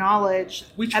to acknowledge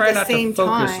we try not to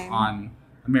focus on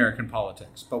American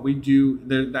politics, but we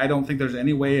do. I don't think there's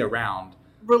any way around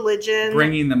religion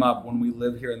bringing them up when we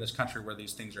live here in this country where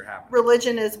these things are happening.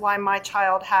 Religion is why my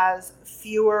child has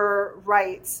fewer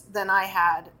rights than I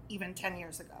had even 10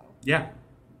 years ago. Yeah.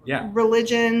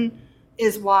 Religion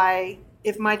is why,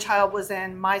 if my child was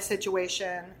in my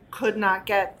situation, could not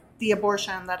get the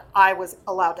abortion that I was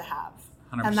allowed to have.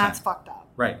 100%. And that's fucked up.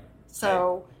 Right.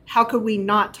 So how could we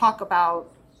not talk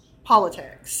about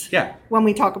politics when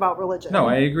we talk about religion? No,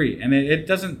 I agree. And it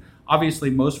doesn't, obviously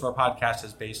most of our podcast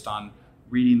is based on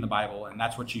reading the Bible, and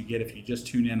that's what you get if you just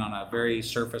tune in on a very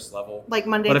surface level. Like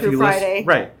Monday through Friday.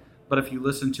 Right. But if you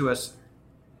listen to us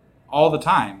all the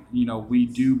time, we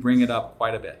do bring it up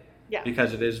quite a bit. Yeah.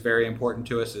 Because it is very important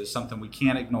to us. It is something we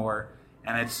can't ignore,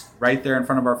 and it's right there in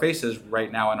front of our faces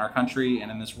right now in our country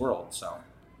and in this world. So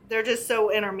they're just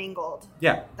so intermingled.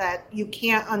 Yeah. That you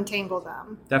can't untangle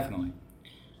them. Definitely.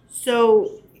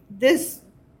 So this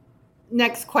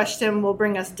next question will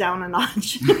bring us down a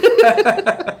notch.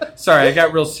 Sorry, I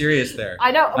got real serious there.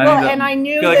 I know. I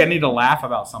knew. Feel like I need to laugh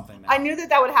about something now. I knew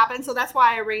that would happen, so that's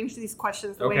why I arranged these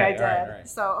questions the way I did. Right.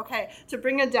 So, okay, to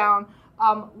bring it down,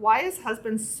 Why is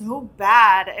husband so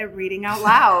bad at reading out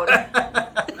loud?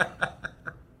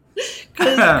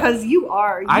 Because you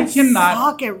are. I cannot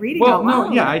suck at reading out loud.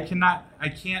 No, yeah, I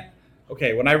can't.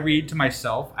 Okay, when I read to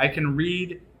myself, I can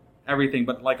read everything,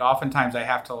 but like oftentimes I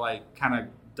have to like kind of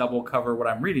double cover what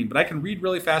I'm reading. But I can read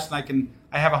really fast, and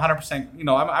I have 100%. You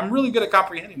know, I'm really good at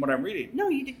comprehending what I'm reading. No,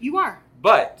 you are.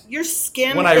 But your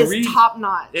skim is top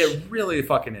notch. It really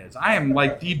fucking is. I am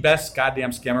like the best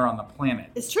goddamn skimmer on the planet.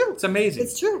 It's true. It's amazing.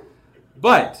 It's true.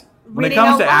 But when it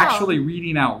comes to actually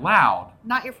reading out loud,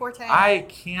 not your forte. I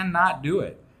cannot do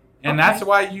it. And that's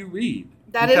why you read.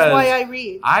 That is why I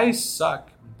read. I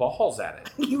suck balls at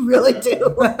it. You really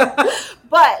do.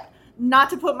 But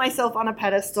not to put myself on a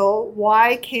pedestal,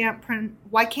 why can't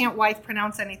wife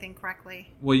pronounce anything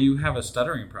correctly? Well, you have a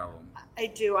stuttering problem. I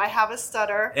do. I have a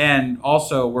stutter. And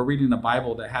also, we're reading a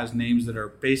Bible that has names that are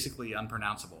basically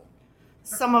unpronounceable.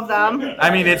 Some of them.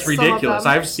 I mean, it's ridiculous.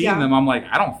 I've seen them. I'm like,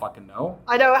 I don't fucking know.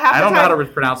 I know. I don't know how to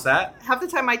pronounce that. Half the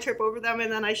time I trip over them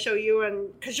and then I show you,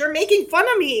 and because you're making fun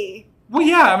of me. Well,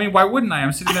 yeah. I mean, why wouldn't I?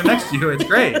 I'm sitting there next to you. It's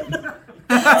great. So I'm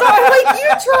like, you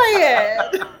try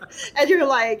it. And you're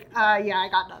like, yeah, I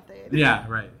got nothing. Yeah,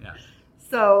 right. Yeah.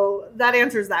 So that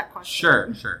answers that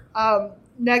question. Sure.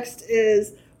 Next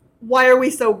is, why are we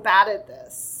so bad at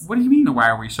this? What do you mean, why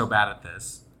are we so bad at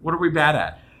this? What are we bad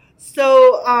at?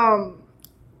 So,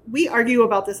 we argue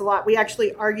about this a lot. We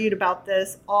actually argued about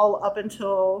this all up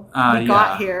until we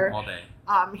got here. All day.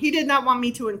 He did not want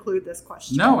me to include this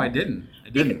question. No, I didn't.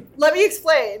 Let me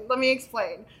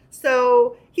explain.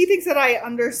 So he thinks that I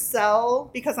undersell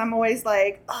because I'm always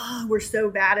like, oh, we're so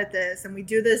bad at this. And we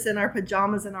do this in our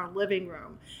pajamas in our living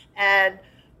room. And,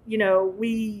 you know,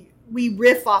 we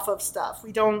riff off of stuff.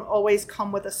 We don't always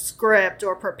come with a script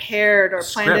or prepared or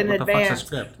planned in advance. The fuck's a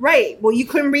script? Right. Well, you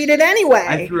couldn't read it anyway.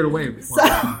 I threw it away before.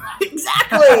 So,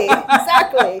 exactly.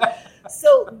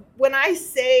 So when I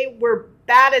say we're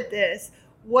bad at this,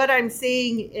 what I'm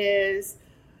saying is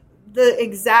the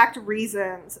exact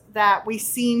reasons that we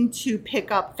seem to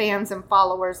pick up fans and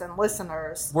followers and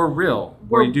listeners. We're real.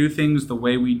 We do things the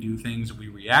way we do things. We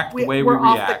react the way we react. We're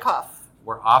off the cuff.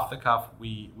 We're off the cuff.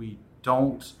 We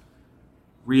don't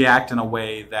react in a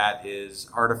way that is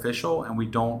artificial, and we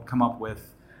don't come up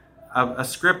with a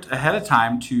script ahead of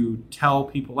time to tell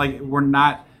people, like, we're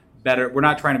not better. We're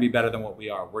not trying to be better than what we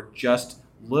are. We're just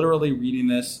literally reading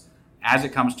this as it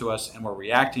comes to us, and we're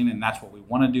reacting, and that's what we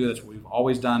want to do. That's what we've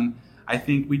always done. I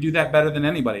think we do that better than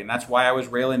anybody, and that's why I was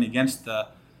railing against the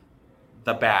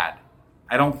bad.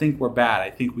 I don't think we're bad.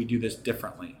 I think we do this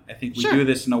differently. I think we do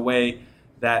this in a way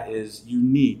that is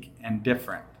unique and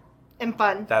different. And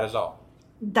fun. That is all.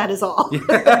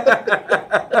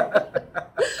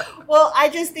 Well, I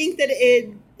just think that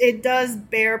it does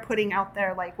bear putting out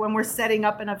there, like when we're setting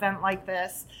up an event like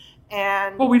this,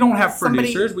 and we don't have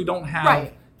producers, we don't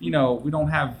have we don't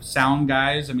have sound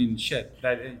guys. I mean, shit,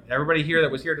 that everybody here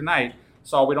that was here tonight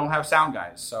saw we don't have sound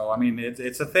guys. So I mean,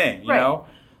 it's a thing, you know.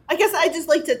 I guess I just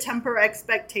like to temper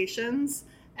expectations,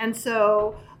 and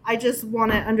so I just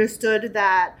want it understood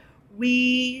that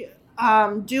we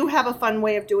do have a fun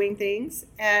way of doing things,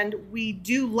 and we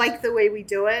do like the way we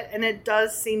do it, and it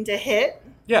does seem to hit,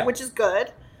 which is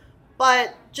good.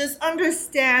 But just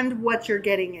understand what you're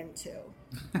getting into.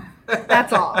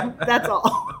 That's all.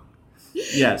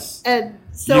 Yes. And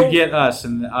so you get us,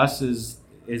 and us is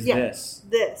this.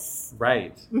 This.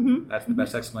 Right. Mm-hmm. That's the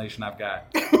best explanation I've got.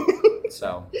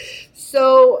 So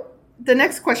the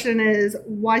next question is,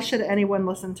 why should anyone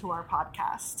listen to our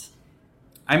podcast?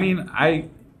 I mean, I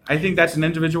think that's an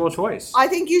individual choice. I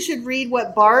think you should read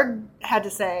what Bard had to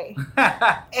say.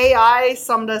 AI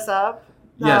summed us up.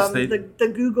 Yes,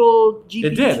 the Google GPT.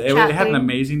 It did. It had an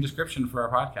amazing description for our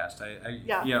podcast.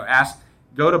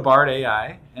 Go to Bard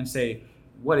AI and say,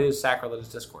 what is sacrilegious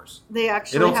discourse? They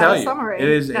actually It'll have tell a summary. You.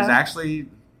 It's actually,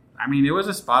 I mean, it was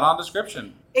a spot on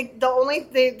description.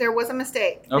 There was a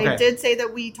mistake. Okay. They did say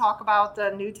that we talk about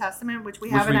the New Testament, which we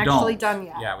haven't actually done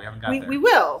yet. Yeah, we haven't got there. We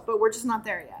will, but we're just not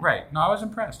there yet. Right. No, I was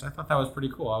impressed. I thought that was pretty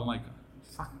cool. I'm like,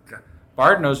 fuck.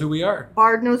 Bard knows who we are.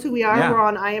 Yeah. We're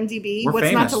on IMDb. We're What's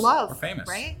famous. not to love? We're famous.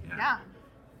 Right? Yeah.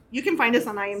 You can find us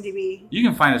on IMDb. You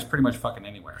can find us pretty much fucking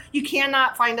anywhere. You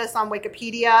cannot find us on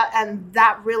Wikipedia, and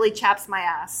that really chaps my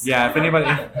ass. Yeah, if anybody...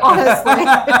 Honestly.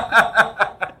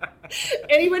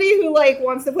 Anybody who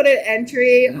wants to put an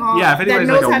entry on if anybody's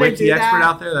like a wiki expert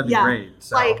out there, that'd be great.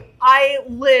 So. I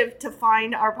live to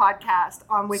find our podcast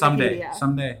on Wikipedia.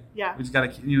 Someday. Yeah. We just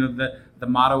got to, the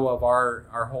motto of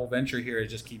our whole venture here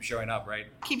is just keep showing up, right?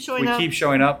 Keep showing up. We keep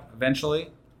showing up, eventually,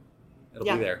 it'll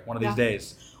be there one of these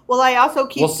days. Well, I also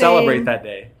keep We'll celebrate that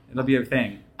day. It'll be a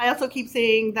thing. I also keep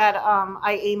saying that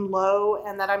I aim low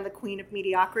and that I'm the queen of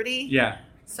mediocrity. Yeah.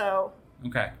 So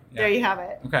Okay. Yeah. there you have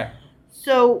it. Okay.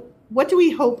 So what do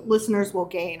we hope listeners will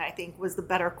gain, I think, was the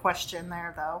better question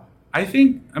there, though.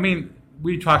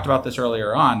 We talked about this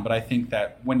earlier on, but I think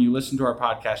that when you listen to our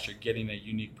podcast, you're getting a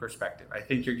unique perspective. I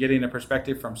think you're getting a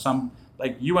perspective from some,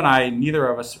 like you and I, neither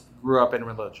of us grew up in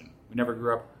religion. We never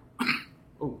grew up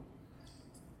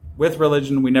with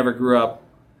religion. We never grew up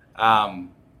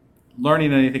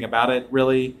learning anything about it,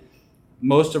 really.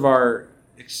 Most of our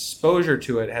exposure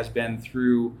to it has been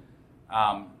through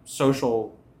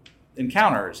social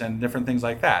encounters and different things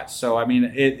like that. So,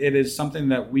 it is something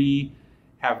that we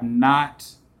have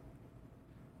not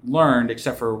learned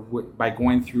except for by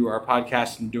going through our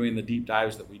podcast and doing the deep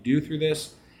dives that we do through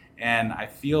this. And I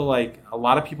feel like a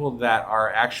lot of people that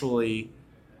are actually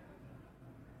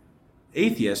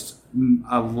atheists,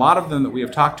 a lot of them that we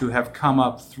have talked to have come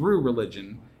up through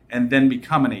religion and then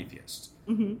become an atheist.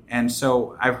 Mm-hmm. And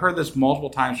so I've heard this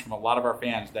multiple times from a lot of our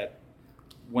fans that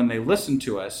when they listen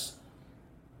to us,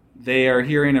 they are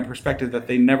hearing a perspective that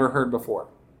they never heard before.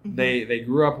 Mm-hmm. They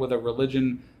grew up with a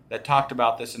religion that talked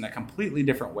about this in a completely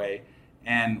different way.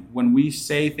 And when we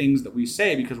say things that we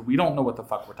say because we don't know what the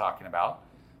fuck we're talking about,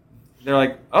 they're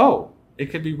like, oh, it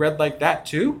could be read like that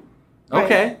too?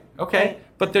 Okay. Right.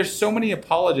 But there's so many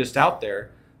apologists out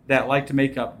there that like to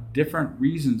make up different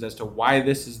reasons as to why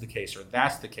this is the case or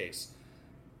that's the case.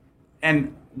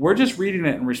 And we're just reading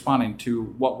it and responding to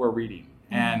what we're reading.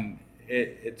 Mm-hmm. And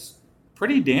it's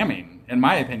pretty damning, in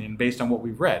my opinion, based on what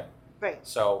we've read. Right.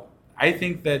 So I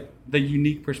think that the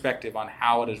unique perspective on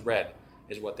how it is read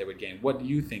is what they would gain. What do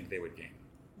you think they would gain?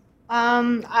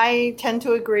 I tend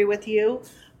to agree with you.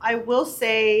 I will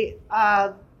say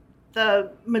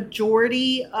the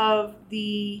majority of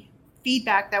the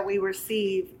feedback that we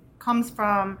receive comes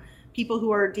from people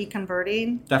who are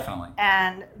deconverting. Definitely.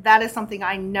 And that is something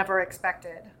I never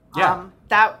expected. Yeah.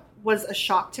 That was a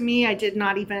shock to me. I did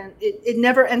not even, it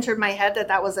never entered my head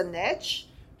that was a niche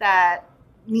that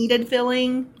needed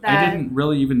filling. I didn't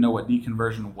really even know what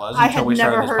deconversion was until we started this podcast. I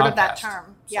had never heard of that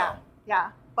term. So.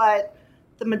 Yeah. But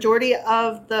the majority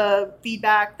of the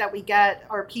feedback that we get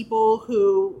are people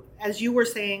who, as you were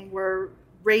saying, were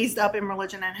raised up in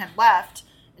religion and had left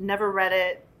and never read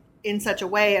it in such a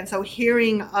way. And so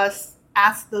hearing us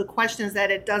ask the questions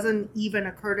that it doesn't even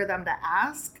occur to them to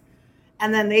ask,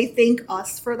 and then they thank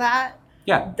us for that.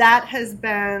 Yeah. That has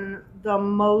been the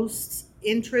most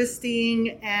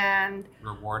interesting and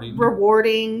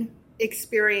rewarding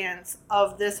experience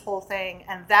of this whole thing.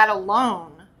 And that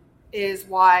alone is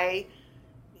why,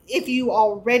 if you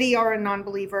already are a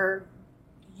non-believer,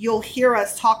 you'll hear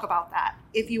us talk about that.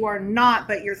 If you are not,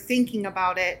 but you're thinking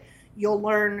about it, you'll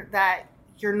learn that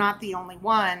you're not the only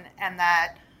one, and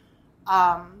that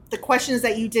the questions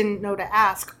that you didn't know to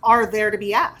ask are there to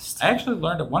be asked. I actually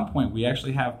learned at one point we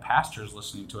actually have pastors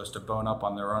listening to us to bone up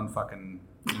on their own fucking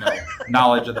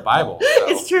knowledge of the Bible. So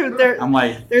it's true. I'm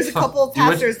like, there's a couple of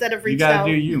pastors that have reached out. You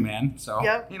gotta do you, man. So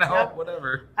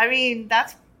whatever. I mean,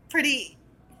 that's pretty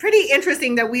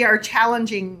interesting that we are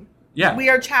challenging. Yeah. We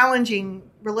are challenging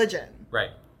religion.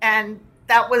 Right. And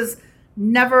that was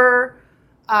never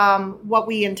what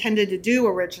we intended to do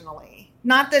originally.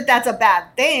 Not that that's a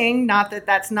bad thing, not that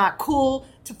that's not cool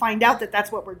to find out that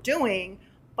that's what we're doing,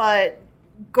 but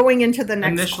going into the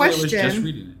next question. Initially, it was just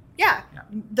reading it. Yeah.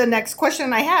 The next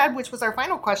question I had, which was our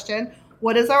final question,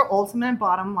 what is our ultimate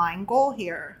bottom line goal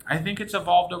here? I think it's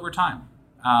evolved over time.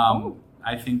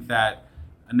 I think that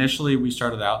initially we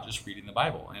started out just reading the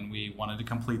Bible, and we wanted to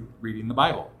complete reading the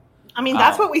Bible. I mean,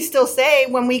 that's what we still say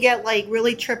when we get like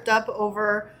really tripped up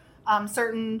over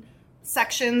certain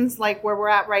sections, like where we're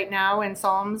at right now in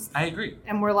Psalms. I agree.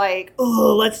 And we're like,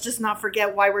 oh, let's just not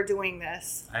forget why we're doing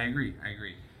this. I agree.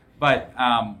 But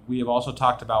we have also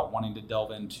talked about wanting to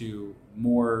delve into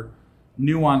more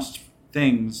nuanced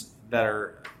things that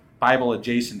are Bible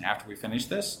adjacent after we finish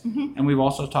this. Mm-hmm. And we've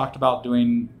also talked about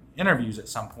doing interviews at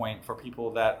some point for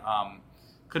people that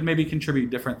could maybe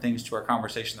contribute different things to our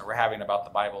conversation that we're having about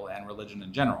the Bible and religion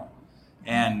in general.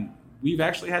 And we've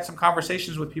actually had some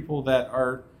conversations with people that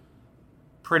are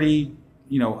pretty,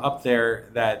 up there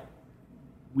that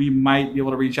we might be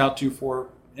able to reach out to for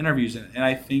interviews. And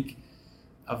I think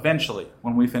eventually,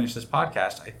 when we finish this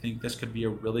podcast, I think this could be a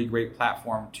really great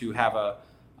platform to have a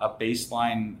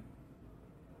baseline,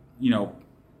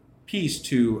 piece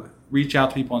to reach out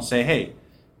to people and say, hey,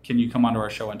 can you come onto our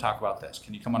show and talk about this?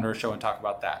 Can you come onto our show and talk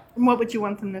about that? And what would you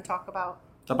want them to talk about?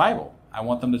 The Bible. I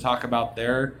want them to talk about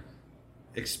their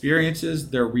experiences,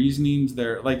 their reasonings,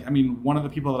 one of the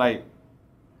people that I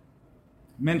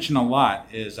mention a lot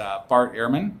is Bart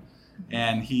Ehrman,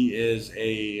 and he is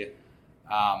a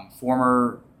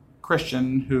former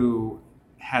Christian who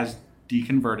has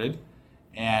deconverted,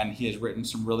 and he has written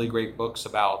some really great books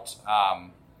about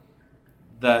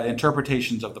the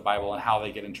interpretations of the Bible and how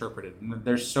they get interpreted. And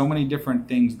there's so many different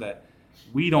things that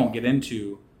we don't get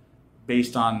into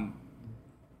based on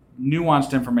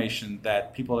nuanced information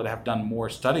that people that have done more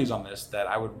studies on this that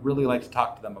I would really like to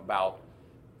talk to them about,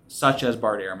 such as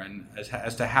Bart Ehrman,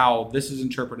 as to how this is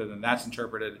interpreted and that's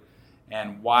interpreted,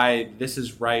 and why this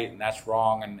is right and that's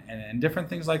wrong, and different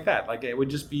things like that. Like, it would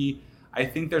just be, I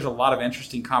think there's a lot of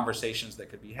interesting conversations that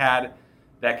could be had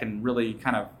that can really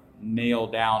kind of nail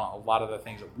down a lot of the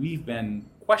things that we've been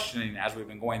questioning as we've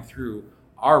been going through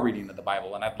our reading of the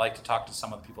Bible. And I'd like to talk to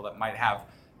some of the people that might have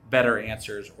better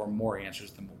answers or more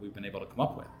answers than what we've been able to come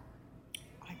up with.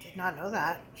 I did not know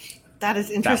that. That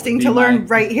is interesting to learn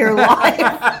right here live.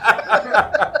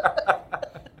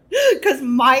 Because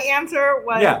my answer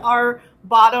was our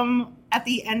bottom, at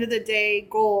the end of the day,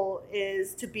 goal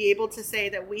is to be able to say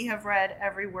that we have read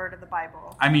every word of the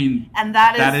Bible. I mean, and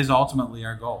that is ultimately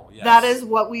our goal. Yes. That is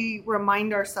what we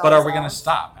remind ourselves. But are we going to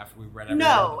stop after we've read every word?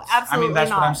 No, absolutely not. I mean, that's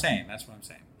not. what I'm saying. That's what I'm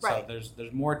saying. Right. So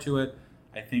there's more to it.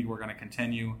 I think we're going to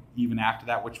continue even after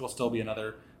that, which will still be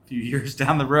another few years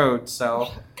down the road. So,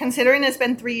 considering it's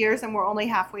been 3 years and we're only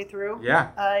halfway through. Yeah.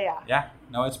 Yeah.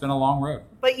 No, it's been a long road.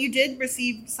 But you did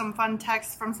receive some fun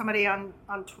texts from somebody on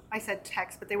I said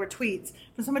text, but they were tweets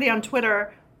from somebody on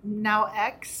Twitter, now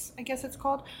X, I guess it's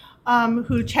called,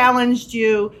 who challenged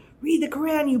you, read the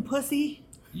Quran, you pussy.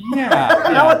 Yeah.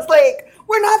 And I was like,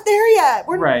 we're not there yet.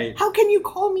 Right. How can you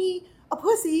call me a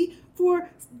pussy for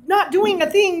not doing a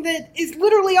thing that is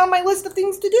literally on my list of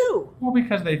things to do? Well,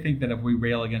 because they think that if we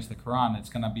rail against the Quran, it's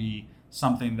going to be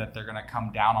something that they're going to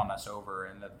come down on us over,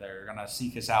 and that they're going to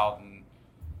seek us out. And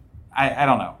I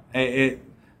don't know.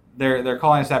 They're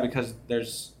calling us that because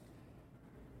there's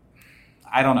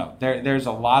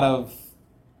a lot of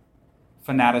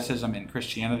fanaticism in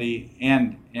Christianity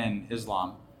and in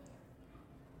Islam,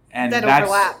 and that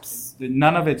overlaps.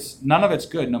 None of it's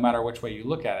good, no matter which way you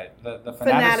look at it. The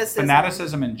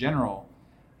fanaticism in general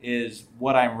is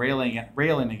what I'm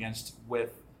railing against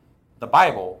with the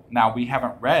Bible. Now, we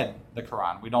haven't read the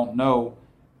Quran. We don't know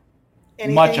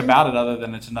much about it other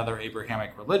than it's another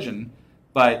Abrahamic religion.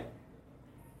 But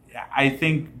I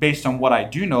think based on what I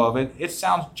do know of it, it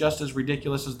sounds just as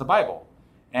ridiculous as the Bible.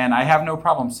 And I have no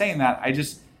problem saying that. I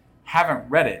just haven't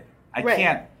read it. I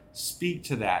can't speak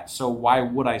to that. So why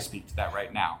would I speak to that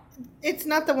right now? It's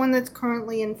not the one that's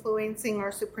currently influencing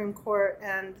our Supreme Court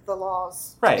and the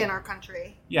laws in our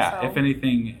country. Yeah, so. If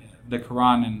anything, the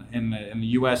Quran in the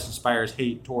U.S. inspires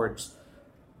hate towards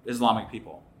Islamic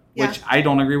people, which I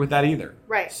don't agree with that either.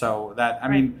 Right. So that, I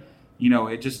mean,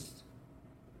 it just,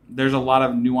 there's a lot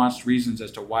of nuanced reasons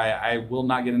as to why I will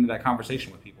not get into that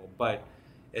conversation with people, but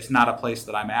it's not a place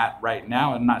that I'm at right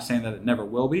now. I'm not saying that it never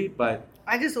will be, but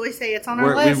I just always say it's on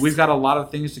our list. We've got a lot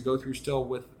of things to go through still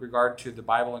with regard to the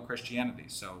Bible and Christianity.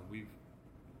 So we've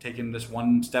taken this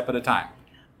one step at a time.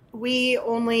 We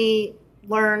only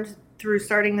learned through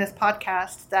starting this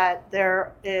podcast that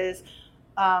there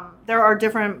are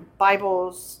different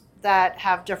Bibles that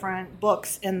have different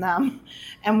books in them.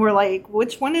 And we're like,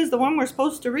 which one is the one we're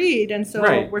supposed to read? And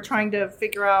so we're trying to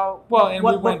figure out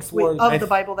what books of the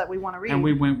Bible that we want to read. And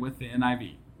we went with the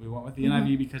NIV. We went with the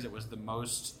NIV because it was the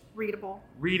most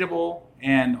readable,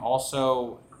 and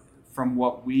also from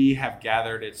what we have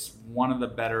gathered, it's one of the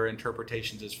better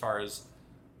interpretations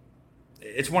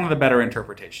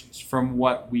from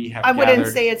what we have gathered. I wouldn't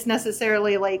say it's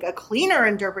necessarily like a cleaner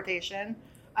interpretation.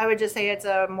 I would just say it's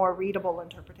a more readable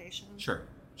interpretation. Sure.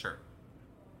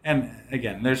 And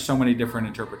again, there's so many different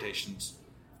interpretations.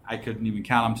 I couldn't even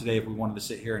count them today if we wanted to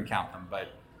sit here and count them, but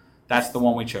that's the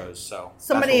one we chose. So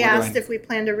somebody asked if we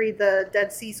plan to read the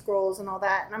Dead Sea Scrolls and all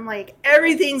that, and I'm like,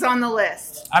 everything's on the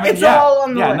list. I mean, it's all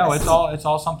on the list. Yeah, no, it's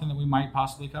all something that we might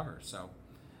possibly cover. So,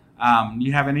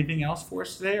 you have anything else for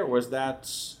us today, or was that?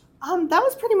 That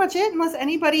was pretty much it. Unless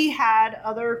anybody had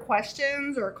other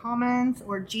questions or comments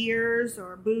or jeers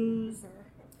or boos or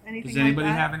anything. Does anybody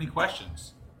like that? have any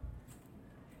questions,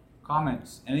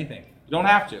 comments, anything? You don't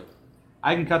have to.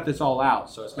 I can cut this all out,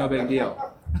 so it's no big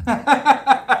deal.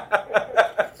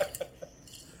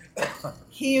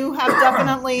 You have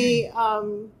definitely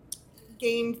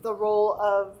gained the role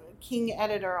of king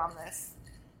editor on this.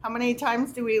 How many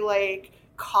times do we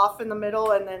cough in the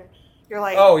middle and then you're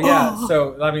like, oh yeah. Oh.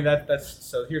 So I mean that's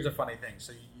so. Here's a funny thing.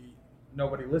 So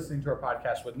nobody listening to our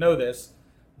podcast would know this,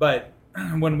 but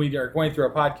when we are going through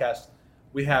our podcast,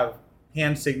 we have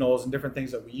hand signals and different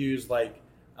things that we use. Like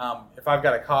if I've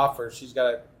got a cough or she's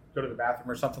got to go to the bathroom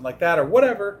or something like that or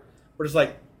whatever, we're just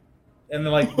like, And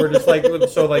then like we're just like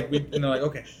so like we and they're like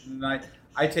okay. And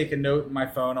I take a note in my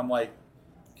phone. I'm like,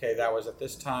 okay, that was at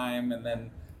this time, and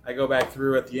then I go back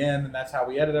through at the end, and that's how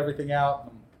we edit everything out.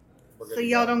 And we're good So to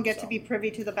y'all go, don't get to be privy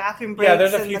to the bathroom breaks. Yeah,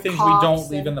 there's a and few the things we coughs don't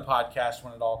leave and- in the podcast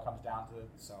when it all comes down to it.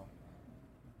 So,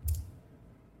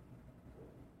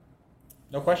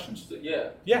 no questions. So, yeah.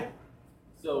 Yeah.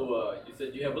 So you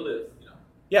said you have a list,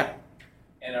 Yeah.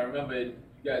 And I remember you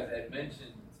guys had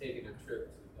mentioned taking a trip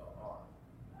to the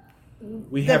Ark.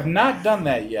 We have not done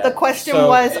that yet. The question So-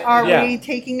 was, are Yeah. we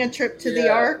taking a trip to the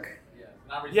Ark? Yeah.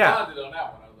 And I responded on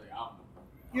that one. I was like,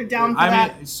 You're down for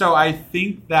that? mean, so I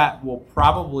think that will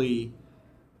probably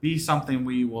be something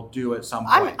we will do at some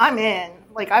point. I'm in.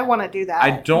 Like, I want to do that.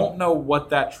 I don't know what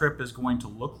that trip is going to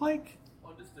look like.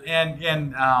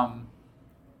 And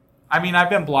I mean, I've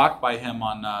been blocked by him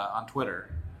on Twitter.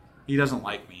 He doesn't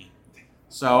like me.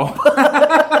 So,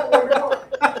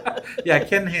 yeah,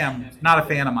 Ken Ham, not a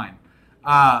fan of mine.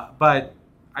 But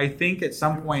I think at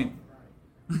some point,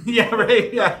 yeah,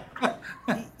 right, yeah.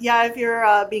 Yeah, if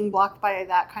you're being blocked by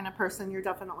that kind of person, you're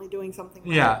definitely doing something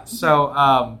right. Yeah, so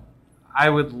I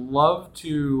would love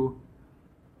to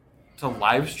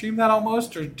live stream that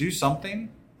almost or do something.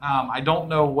 I don't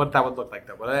know what that would look like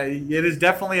though, but it is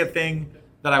definitely a thing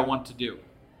that I want to do.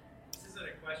 This isn't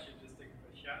a question, just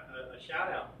a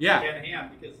shout out Yeah. to Ken Ham,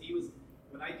 because he was,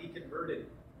 when I deconverted,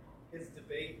 his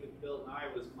debate with Bill Nye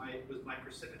was my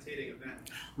precipitating event.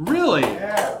 Really?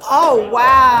 Yeah. Oh,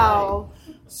 wow.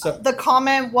 So The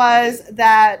comment was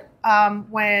that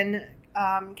when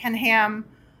Ken Ham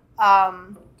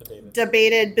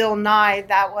debated Bill Nye,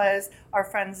 that was our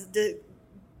friend's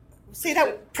say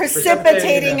that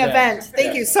precipitating event.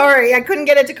 Thank you. Sorry, I couldn't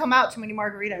get it to come out. Too many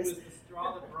margaritas. It was the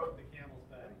straw that broke the camel's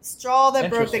back. Straw that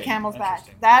broke the Interesting, camel's back.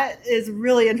 interesting. That is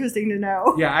really interesting to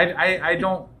know. yeah, I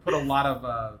don't put a lot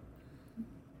of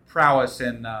prowess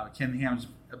in Ken Ham's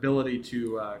ability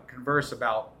to converse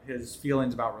about his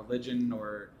feelings about religion,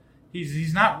 or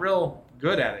he's not real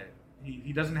good at it.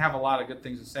 He doesn't have a lot of good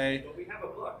things to say. But we have a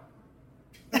book.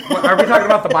 What, are we talking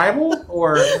about the Bible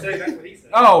or? That's what he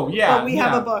said. Oh yeah, But we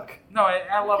have a book. No,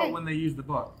 I love Okay. it when they use the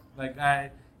book. Like,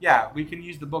 yeah, we can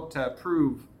use the book to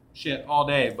prove shit all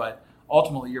day, but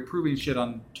ultimately you're proving shit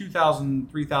on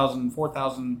 2,000, 3,000,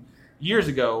 4,000 years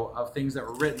ago of things that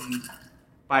were written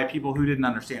by people who didn't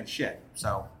understand shit.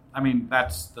 So, I mean,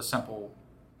 that's the simple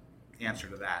answer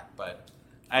to that. But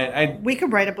We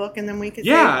could write a book and then we could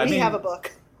Yeah, say we I mean- have a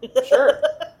book. sure,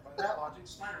 By that logic,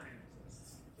 Spider-Man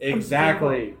exists.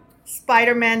 exactly.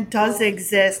 Spider-Man does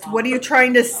exist. What are you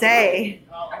trying to say?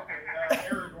 Oh, okay,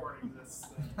 Aragorn exists.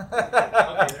 Okay,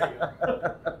 there you go.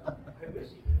 I wish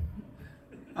he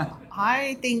did.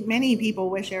 I think many people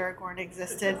wish Aragorn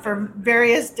existed for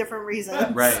various different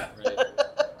reasons. Right.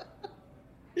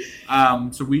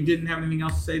 So we didn't have anything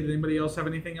else to say. Did anybody else have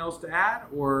anything else to add,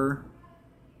 or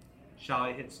shall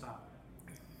I hit stop?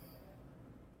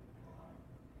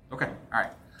 Okay. All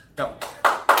right. Go.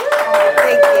 Oh,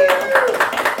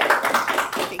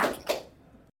 thank you. Thank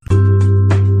you.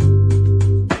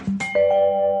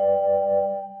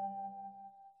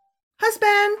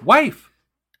 Husband, Wife.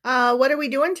 what are we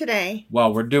doing today?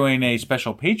 Well, we're doing a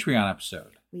special Patreon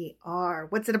episode. We are.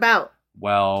 What's it about?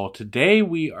 Well, today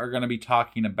we are going to be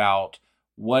talking about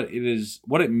what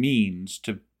it means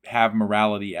to have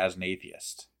morality as an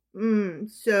atheist,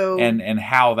 So and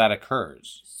how that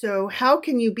occurs. So how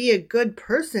can you be a good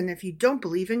person if you don't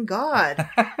believe in God?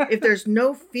 If there's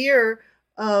no fear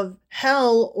of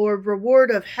hell or reward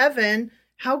of heaven,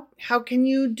 how can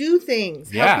you do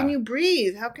things? Yeah. How can you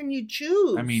breathe? How can you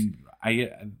choose? I mean,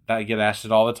 I get asked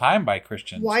it all the time by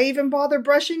Christians. why even bother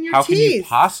brushing your How teeth? can you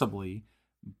possibly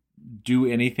do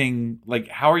anything? Like,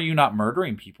 how are you not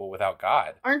murdering people without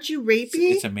God? Aren't you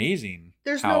rapey? It's amazing.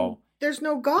 there's how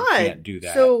no God. can't do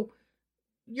that. So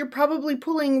you're probably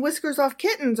pulling whiskers off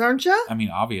kittens, aren't you? I mean,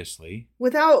 obviously,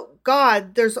 Without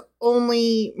God, there's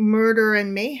only murder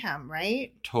and mayhem,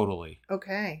 right? totally.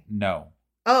 Okay. No.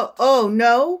 Oh,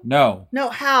 no? No. No,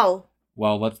 how?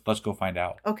 Well, let's go find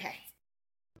out. Okay.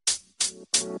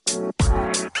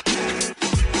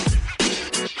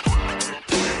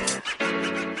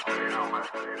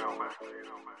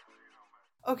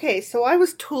 Okay, so I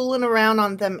was tooling around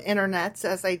on them internets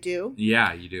as I do,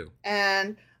 Yeah, you do.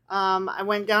 and I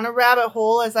went down a rabbit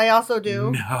hole as I also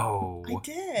do. No. I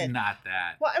did. Not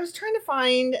that. Well, I was trying to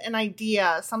find an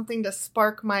idea, something to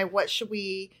spark my what should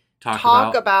we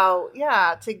Talk about?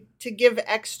 Yeah, to give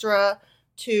extra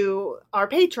to our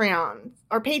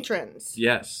patrons.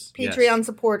 Yes. Patreon yes.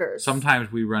 supporters.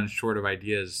 Sometimes we run short of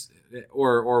ideas,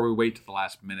 or we wait to the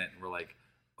last minute and we're like,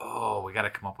 oh, we got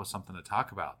to come up with something to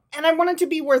talk about. And I want it to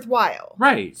be worthwhile.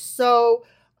 Right. So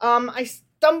I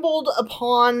stumbled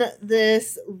upon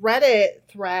this Reddit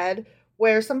thread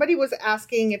where somebody was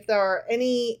asking if there are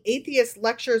any atheist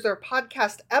lectures or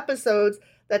podcast episodes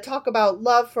that talk about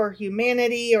love for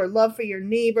humanity or love for your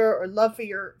neighbor or love for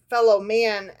your fellow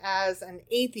man as an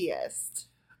atheist.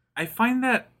 I find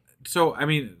that, so, I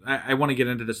mean, I want to get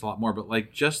into this a lot more, but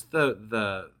like just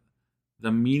the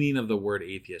meaning of the word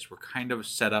atheist, we're kind of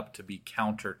set up to be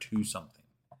counter to something.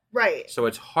 Right. So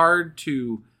it's hard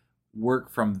to work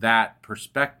from that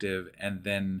perspective and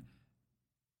then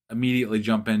immediately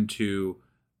jump into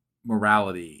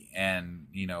morality and,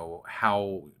 you know,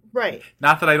 how... Right.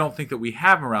 Not that I don't think that we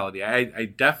have morality. I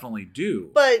definitely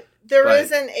do. But there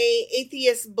isn't a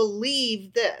atheist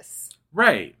believe this.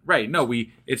 Right. No,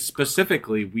 it's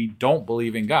specifically, we don't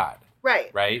believe in God.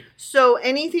 Right. So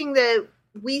anything that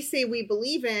we say we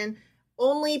believe in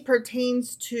only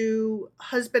pertains to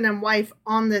husband and wife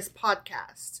on this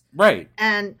podcast. Right.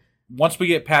 And once we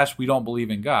get past we don't believe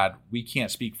in God, we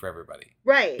can't speak for everybody.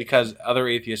 Right. Because other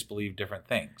atheists believe different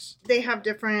things. They have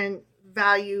different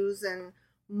values and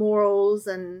morals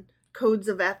and codes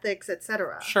of ethics,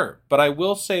 etc. Sure. But I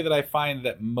will say that I find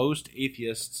that most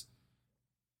atheists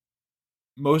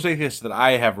that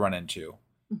I have run into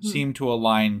seem to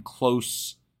align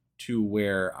close to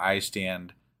where I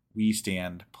stand, we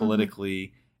stand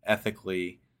politically,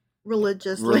 ethically,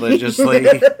 religiously,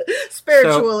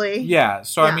 spiritually.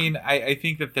 So I mean, I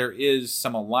think that there is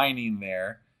some aligning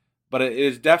there, but it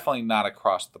is definitely not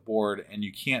across the board, and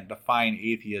you can't define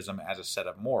atheism as a set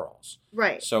of morals.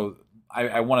 Right. So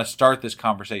I want to start this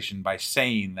conversation by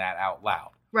saying that out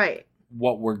loud. Right.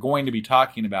 What we're going to be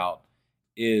talking about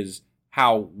is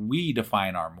how we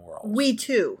define our morals. We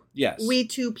too. Yes. We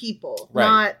two people, right.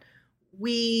 Not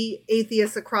we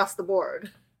atheists across the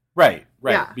board. Right.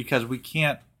 Yeah. Because we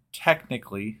can't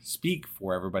technically speak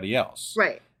for everybody else.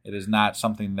 Right. It is not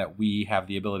something that we have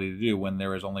the ability to do when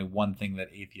there is only one thing that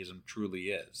atheism truly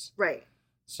is. Right.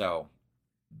 So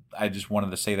I just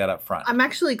wanted to say that up front. I'm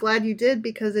actually glad you did,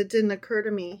 because it didn't occur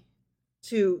to me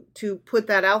to put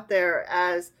that out there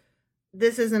as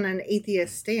this isn't an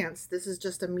atheist stance. This is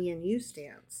just a me and you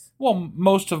stance. Well,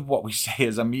 most of what we say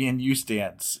is a me and you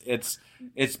stance. It's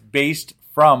based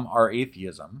from our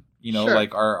atheism. You know, sure.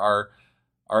 Like our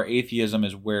atheism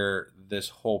is where this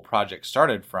whole project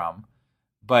started from.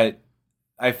 But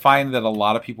I find that a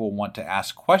lot of people want to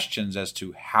ask questions as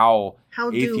to how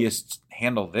atheists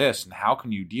handle this and how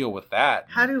can you deal with that.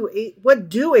 What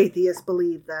do atheists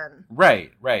believe then?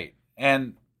 Right.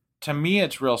 And to me,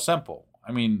 it's real simple.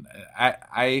 I mean,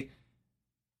 I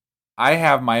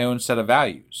have my own set of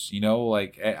values, you know,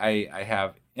 like I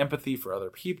have empathy for other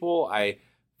people. I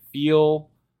feel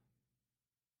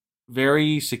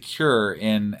very secure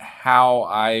in how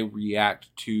I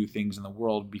react to things in the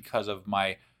world because of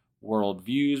my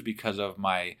worldviews, because of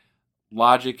my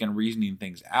logic and reasoning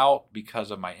things out,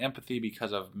 because of my empathy,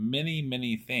 because of many,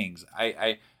 many things.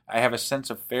 I have a sense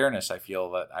of fairness, I feel,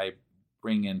 that I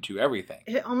bring into everything.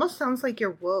 It almost sounds like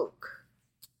you're woke.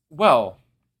 Well,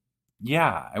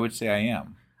 yeah, I would say I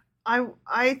am.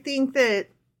 I think that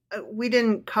we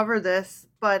didn't cover this,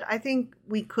 but I think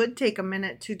we could take a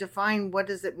minute to define what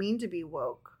does it mean to be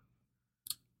woke.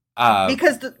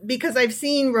 Because I've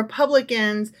seen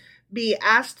Republicans be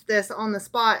asked this on the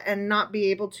spot and not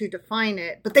be able to define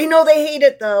it, but they know they hate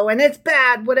it though, and it's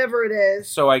bad, whatever it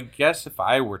is. So I guess if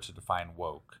I were to define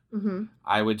woke,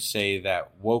 I would say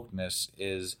that wokeness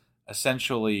is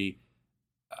essentially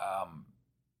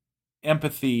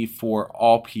empathy for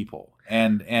all people,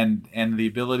 and the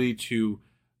ability to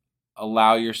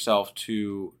allow yourself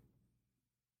to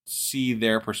see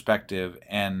their perspective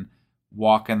and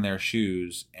walk in their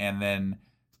shoes, and then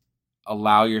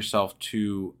allow yourself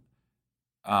to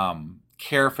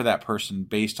care for that person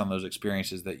based on those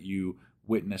experiences that you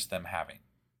witness them having.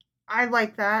 I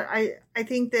like that. I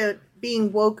think that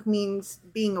being woke means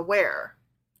being aware.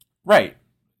 Right.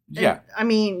 Yeah. And, I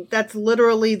mean, that's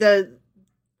literally the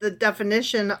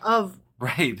definition of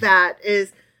that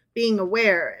is being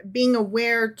aware. Being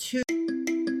aware to...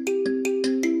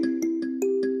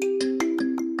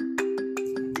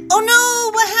 Oh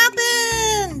no, what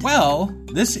happened? Well,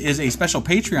 this is a special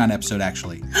Patreon episode,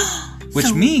 actually.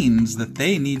 Which means that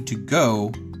they need to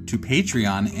go to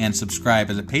Patreon and subscribe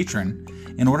as a patron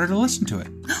in order to listen to it.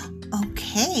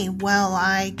 Okay, well,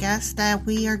 I guess that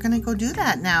we are going to go do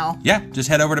that now. Yeah, just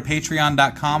head over to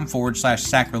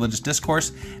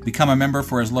patreon.com/sacrilegiousdiscourse, become a member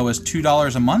for as low as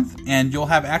 $2 a month, and you'll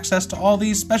have access to all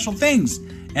these special things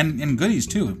and goodies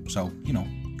too. So, you know,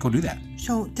 go do that.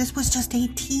 So this was just a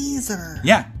teaser.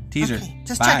 Yeah, teaser. Okay,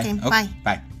 just Bye. checking. Okay, Bye.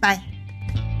 Bye. Bye.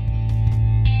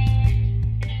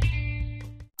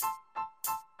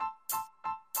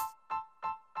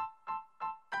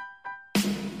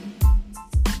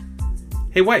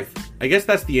 Hey wife, I guess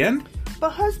that's the end? But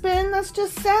husband, that's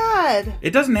just sad. It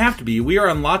doesn't have to be. We are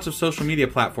on lots of social media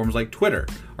platforms like Twitter.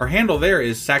 Our handle there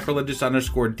is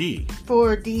sacrilegious_D.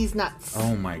 For D's nuts.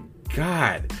 Oh my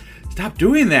God. Stop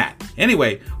doing that.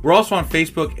 Anyway, we're also on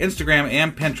Facebook, Instagram,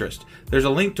 and Pinterest. There's a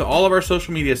link to all of our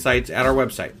social media sites at our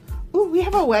website. Ooh, we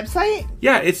have a website?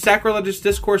 Yeah, it's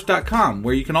sacrilegiousdiscourse.com,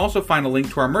 where you can also find a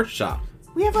link to our merch shop.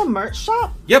 We have a merch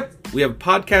shop? Yep, we have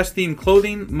podcast-themed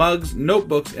clothing, mugs,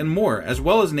 notebooks, and more, as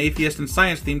well as an atheist and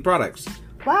science-themed products.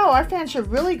 Wow, our fans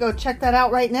should really go check that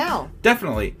out right now.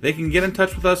 Definitely. They can get in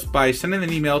touch with us by sending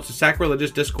an email to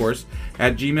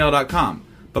sacrilegiousdiscourse@gmail.com.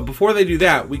 But before they do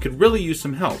that, we could really use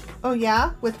some help. Oh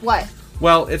yeah? With what?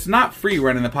 Well, it's not free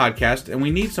running the podcast, and we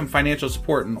need some financial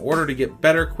support in order to get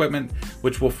better equipment,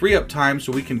 which will free up time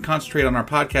so we can concentrate on our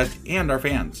podcast and our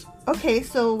fans. Okay,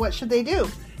 so what should they do?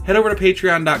 Head over to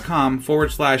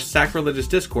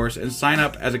patreon.com/sacrilegiousdiscourse and sign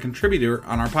up as a contributor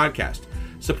on our podcast.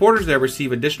 Supporters there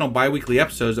receive additional bi-weekly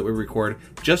episodes that we record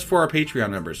just for our Patreon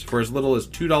members for as little as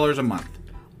 $2 a month.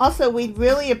 Also, we'd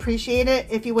really appreciate it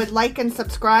if you would like and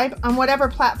subscribe on whatever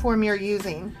platform you're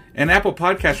using. And Apple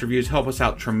Podcast reviews help us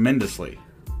out tremendously.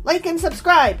 Like and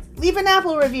subscribe. Leave an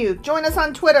Apple review. Join us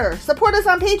on Twitter. Support us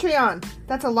on Patreon.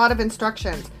 That's a lot of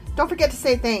instructions. Don't forget to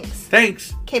say thanks.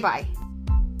 Thanks. Okay, bye.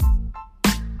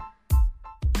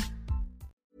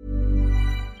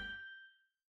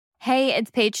 Hey,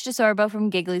 it's Paige DeSorbo from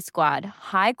Giggly Squad.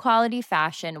 High quality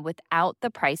fashion without the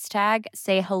price tag.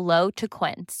 Say hello to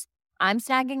Quince. I'm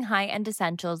snagging high-end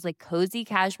essentials like cozy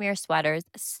cashmere sweaters,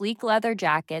 sleek leather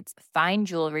jackets, fine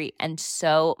jewelry, and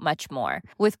so much more.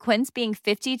 With Quince being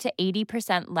 50 to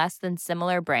 80% less than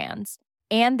similar brands.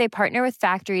 And they partner with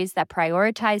factories that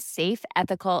prioritize safe,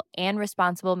 ethical, and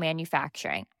responsible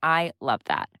manufacturing. I love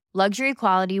that. Luxury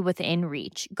quality within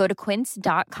reach. Go to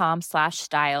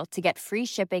quince.com/style to get free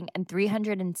shipping and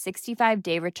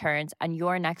 365-day returns on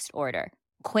your next order.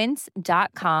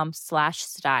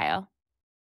 Quince.com/style.